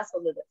அப்படி எல்லாம்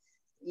சொல்லுது.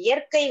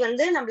 இயற்கை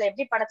வந்து நம்மள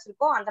எப்படி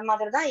படைச்சிருக்கோ அந்த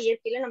மாதிரிதான்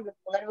இயற்கையில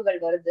நம்மளுக்கு உணர்வுகள்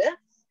வருது.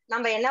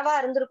 நம்ம என்னவா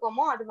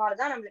இருந்திருக்கோமோ அது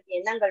மாதிரிதான் நம்மளுக்கு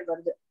எண்ணங்கள்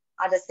வருது.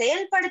 அதை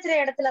செயல்படுத்துற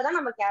இடத்துலதான்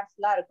நம்ம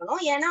கேர்ஃபுல்லா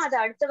இருக்கணும். ஏன்னா அது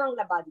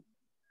அடுத்தவங்களை பாதிக்கும்.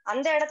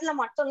 அந்த இடத்துல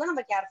மட்டும்தான்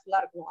நம்ம கேர்ஃபுல்லா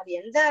இருக்கணும். அது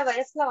எந்த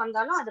வயசுல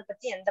வந்தாலும் அதை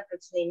பத்தி எந்த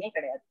பிரச்சனையுமே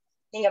கிடையாது.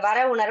 நீங்க வர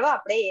உணர்வை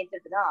அப்படியே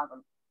ஏத்துட்டுதான்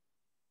ஆகணும்.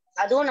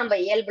 அதுவும் நம்ம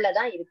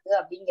இயல்புலதான் இருக்கு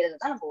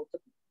அப்படிங்கறதான் நம்ம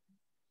ஒத்துக்கணும்.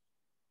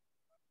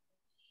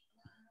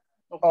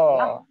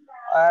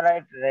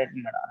 Right right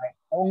madam.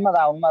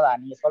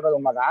 உண்மைதான் நீங்க சொல்றது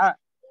உண்மைதான்.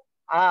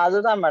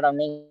 அதுதான் மேடம்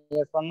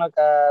நீங்க சொன்ன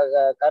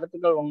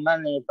கருத்துக்கள் உண்மை.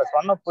 நீங்க இப்ப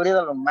சொன்ன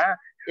புரிதல் உண்மை.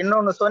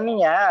 இன்னொன்னு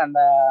சொன்னீங்க,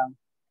 அந்த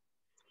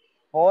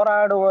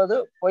போராடுவது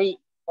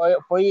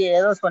பொய்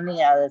ஏதோ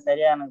சொன்னீங்க, அது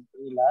சரியா எனக்கு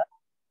புரியல.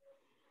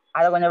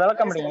 அத கொஞ்சம்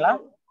விளக்க முடியுங்களா?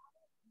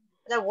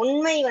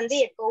 உண்மை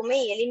எப்பவுமே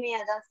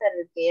எளிமையாதான் சார்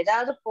இருக்கு.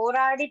 ஏதாவது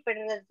போராடி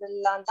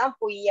பெறுறதெல்லாம் தான்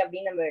பொய்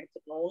அப்படின்னு நம்ம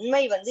எடுத்துக்கணும்.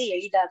 உண்மை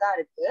எளிதாதான்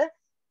இருக்கு.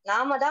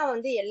 நாம தான்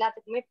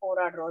எல்லாத்துக்குமே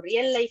போராடுறோம்.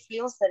 ரியல்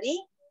லைஃப்லயும் சரி,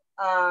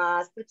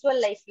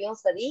 ஸ்பிரிச்சுவல் லைஃப்லயும்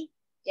சரி,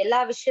 எல்லா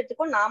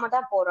விஷயத்துக்கும் நாம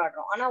தான்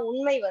போராடுறோம். ஆனா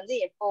உண்மை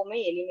எப்பவுமே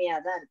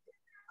எளிமையாதான் இருக்கு.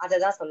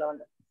 அததான் சொல்ல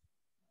வந்தேன்.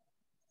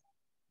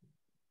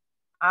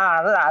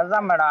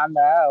 அதுதான் மேடம்.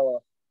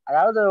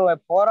 அதாவது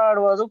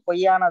போராடுவது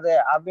பொய்யானது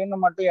அப்படின்னு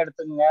மட்டும்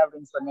எடுத்துங்க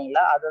அப்படின்னு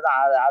சொன்னீங்களா? அதுதான்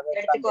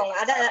எடுத்துக்கோங்க.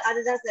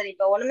 அதுதான் சரி.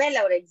 இப்ப ஒண்ணுமே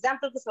இல்ல, ஒரு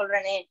எக்ஸாம்பிளுக்கு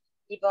சொல்றேனே.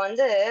 இப்ப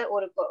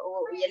ஒரு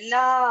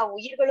எல்லா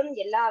உயிர்களும்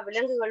எல்லா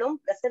விலங்குகளும்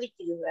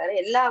பிரசவிக்குது. வேற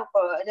எல்லா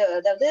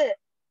அதாவது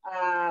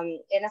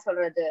என்ன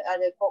சொல்றது,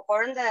 அது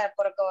குழந்தை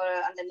பிறக்க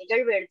அந்த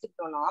நிகழ்வு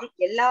எடுத்துக்கிட்டோம்னா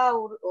எல்லா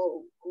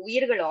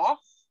உயிர்களும்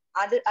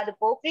அது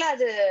போக்குல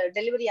அது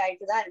டெலிவரி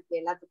ஆயிட்டுதான் இருக்கு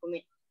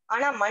எல்லாத்துக்குமே.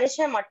 ஆனா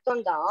மனுஷன்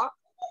மட்டும்தான்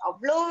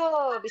அவ்வளோ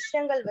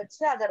விஷயங்கள்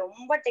வச்சு அதை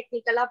ரொம்ப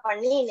டெக்னிக்கலா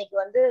பண்ணி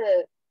இன்னைக்கு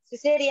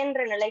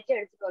சிசேரியன்ற நிலைக்கு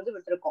எடுத்துட்டு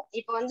விட்டுருக்கோம்.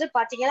 இப்ப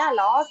பாத்தீங்கன்னா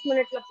லாஸ்ட்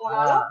மினிட்ல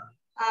போனாலும்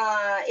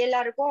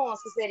எல்லாருக்கும்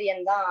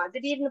சிசேரியன் தான்.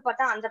 திடீர்னு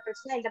பார்த்தா அந்த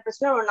பிரச்சனை இந்த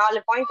பிரச்சனை ஒரு 4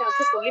 பாயிண்ட்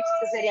வச்சு சொல்லி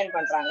சிசேரியன்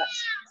பண்றாங்க.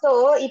 சோ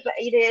இப்ப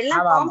இது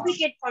எல்லாம்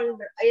காம்ப்ளிகேட்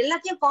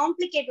எல்லாத்தையும்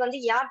காம்ப்ளிகேட்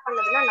யார்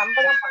பண்ணதுன்னா நம்ம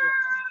தான் பண்ணோம்.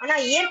 ஆனா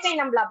இயற்கை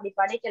நம்மள அப்படி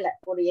படைக்கல.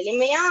 ஒரு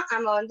எளிமையா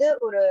நம்ம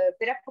ஒரு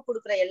பிறப்பு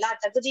கொடுக்குற எல்லா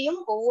தகுதியும்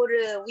ஒவ்வொரு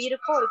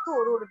உயிருக்கும் இருக்கு,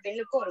 ஒரு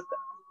பெண்ணுக்கும் இருக்கு.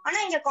 ஆனா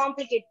இங்க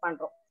காம்ப்ளிகேட்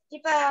பண்றோம்.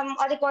 இப்ப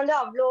அதுக்கு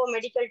அவ்வளோ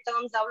மெடிக்கல்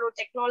டேர்ம்ஸ், அவ்வளோ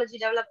டெக்னாலஜி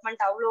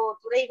டெவலப்மெண்ட், அவ்வளோ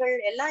துறைகள்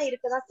எல்லாம்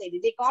இருக்கதான் செய்யுது.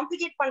 இதை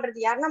காம்ப்ளிகேட் பண்றது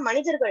யாருன்னா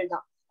மனிதர்கள்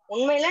தான்.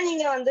 உண்மையில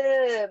நீங்க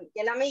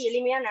எல்லாமே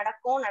எளிமையா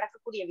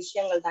நடக்கக்கூடிய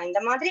விஷயங்கள் தான்.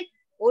 இந்த மாதிரி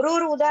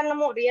ஒரு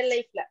உதாரணமும் ரியல்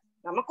லைஃப்ல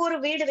நமக்கு ஒரு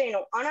வீடு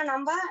வேணும். ஆனா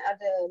நம்ம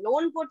அது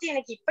லோன் போட்டு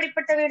எனக்கு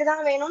இப்படிப்பட்ட வீடு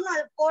தான் வேணும்னு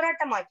அது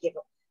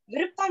போராட்டமாக்கிடுறோம்.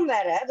 விருப்பம்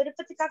வேற,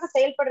 விருப்பத்துக்காக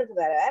செயல்படுறது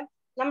வேற.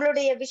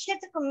 நம்மளுடைய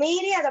விஷயத்துக்கு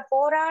மீறி அதை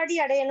போராடி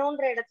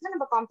அடையணும்ன்ற இடத்துல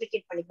நம்ம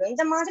காம்ப்ளிகேட் பண்ணிக்கிறோம்.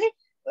 இந்த மாதிரி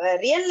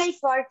ரியல்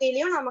லைஃப்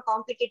வாழ்க்கையிலயும் நம்ம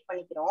காம்ப்ளிகேட்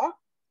பண்ணிக்கிறோம்.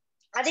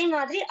 அதே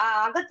மாதிரி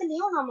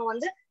அகத்திலையும்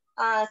நம்ம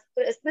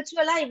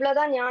ஸ்பிரிச்சுவலா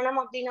இவ்வளவுதான் ஞானம்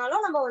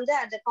அப்படின்னாலும் நம்ம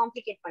அதை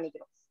காம்ப்ளிகேட்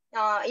பண்ணிக்கிறோம்.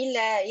 இல்ல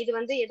இது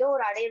ஏதோ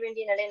ஒரு அடைய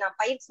வேண்டிய நிலை, நான்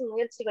பயிற்சி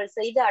முயற்சிகள்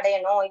செய்து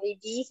அடையணும், இது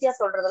ஈஸியா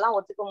சொல்றதெல்லாம்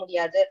ஒத்துக்க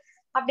முடியாது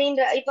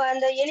அப்படின்ற இப்ப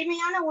அந்த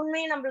எளிமையான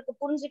உண்மையை நம்மளுக்கு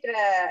புரிஞ்சுக்கிற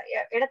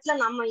இடத்துல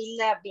நம்ம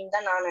இல்லை அப்படின்னு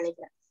தான் நான்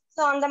நினைக்கிறேன்.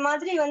 சோ அந்த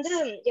மாதிரி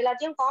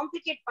எல்லாத்தையும்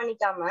காம்ப்ளிகேட்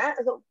பண்ணிக்காம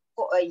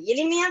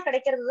எளிமையா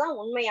கிடைக்கிறது தான்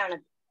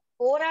உண்மையானது,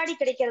 போராடி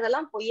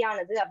கிடைக்கிறதெல்லாம்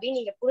பொய்யானது அப்படின்னு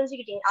நீங்க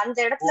புரிஞ்சுக்கிட்டீங்க. அந்த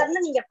இடத்துல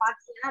இருந்து நீங்க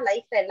பாத்தீங்கன்னா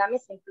லைஃப்ல எல்லாமே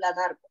சிம்பிளா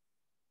தான் இருக்கும்.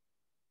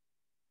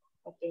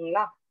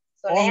 ஓகேங்களா?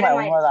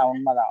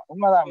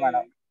 உண்மைதான்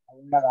மேடம்.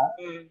 உண்மைதான்.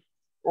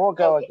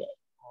 ஓகே.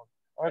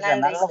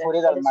 நல்ல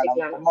புரிதல்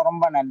மேடம்.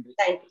 ரொம்ப நன்றி.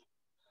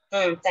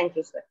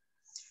 Thank you sir.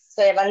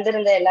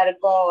 வந்திருந்த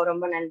எல்லாருக்கும்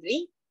ரொம்ப நன்றி.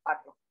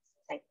 பார்க்கலாம்.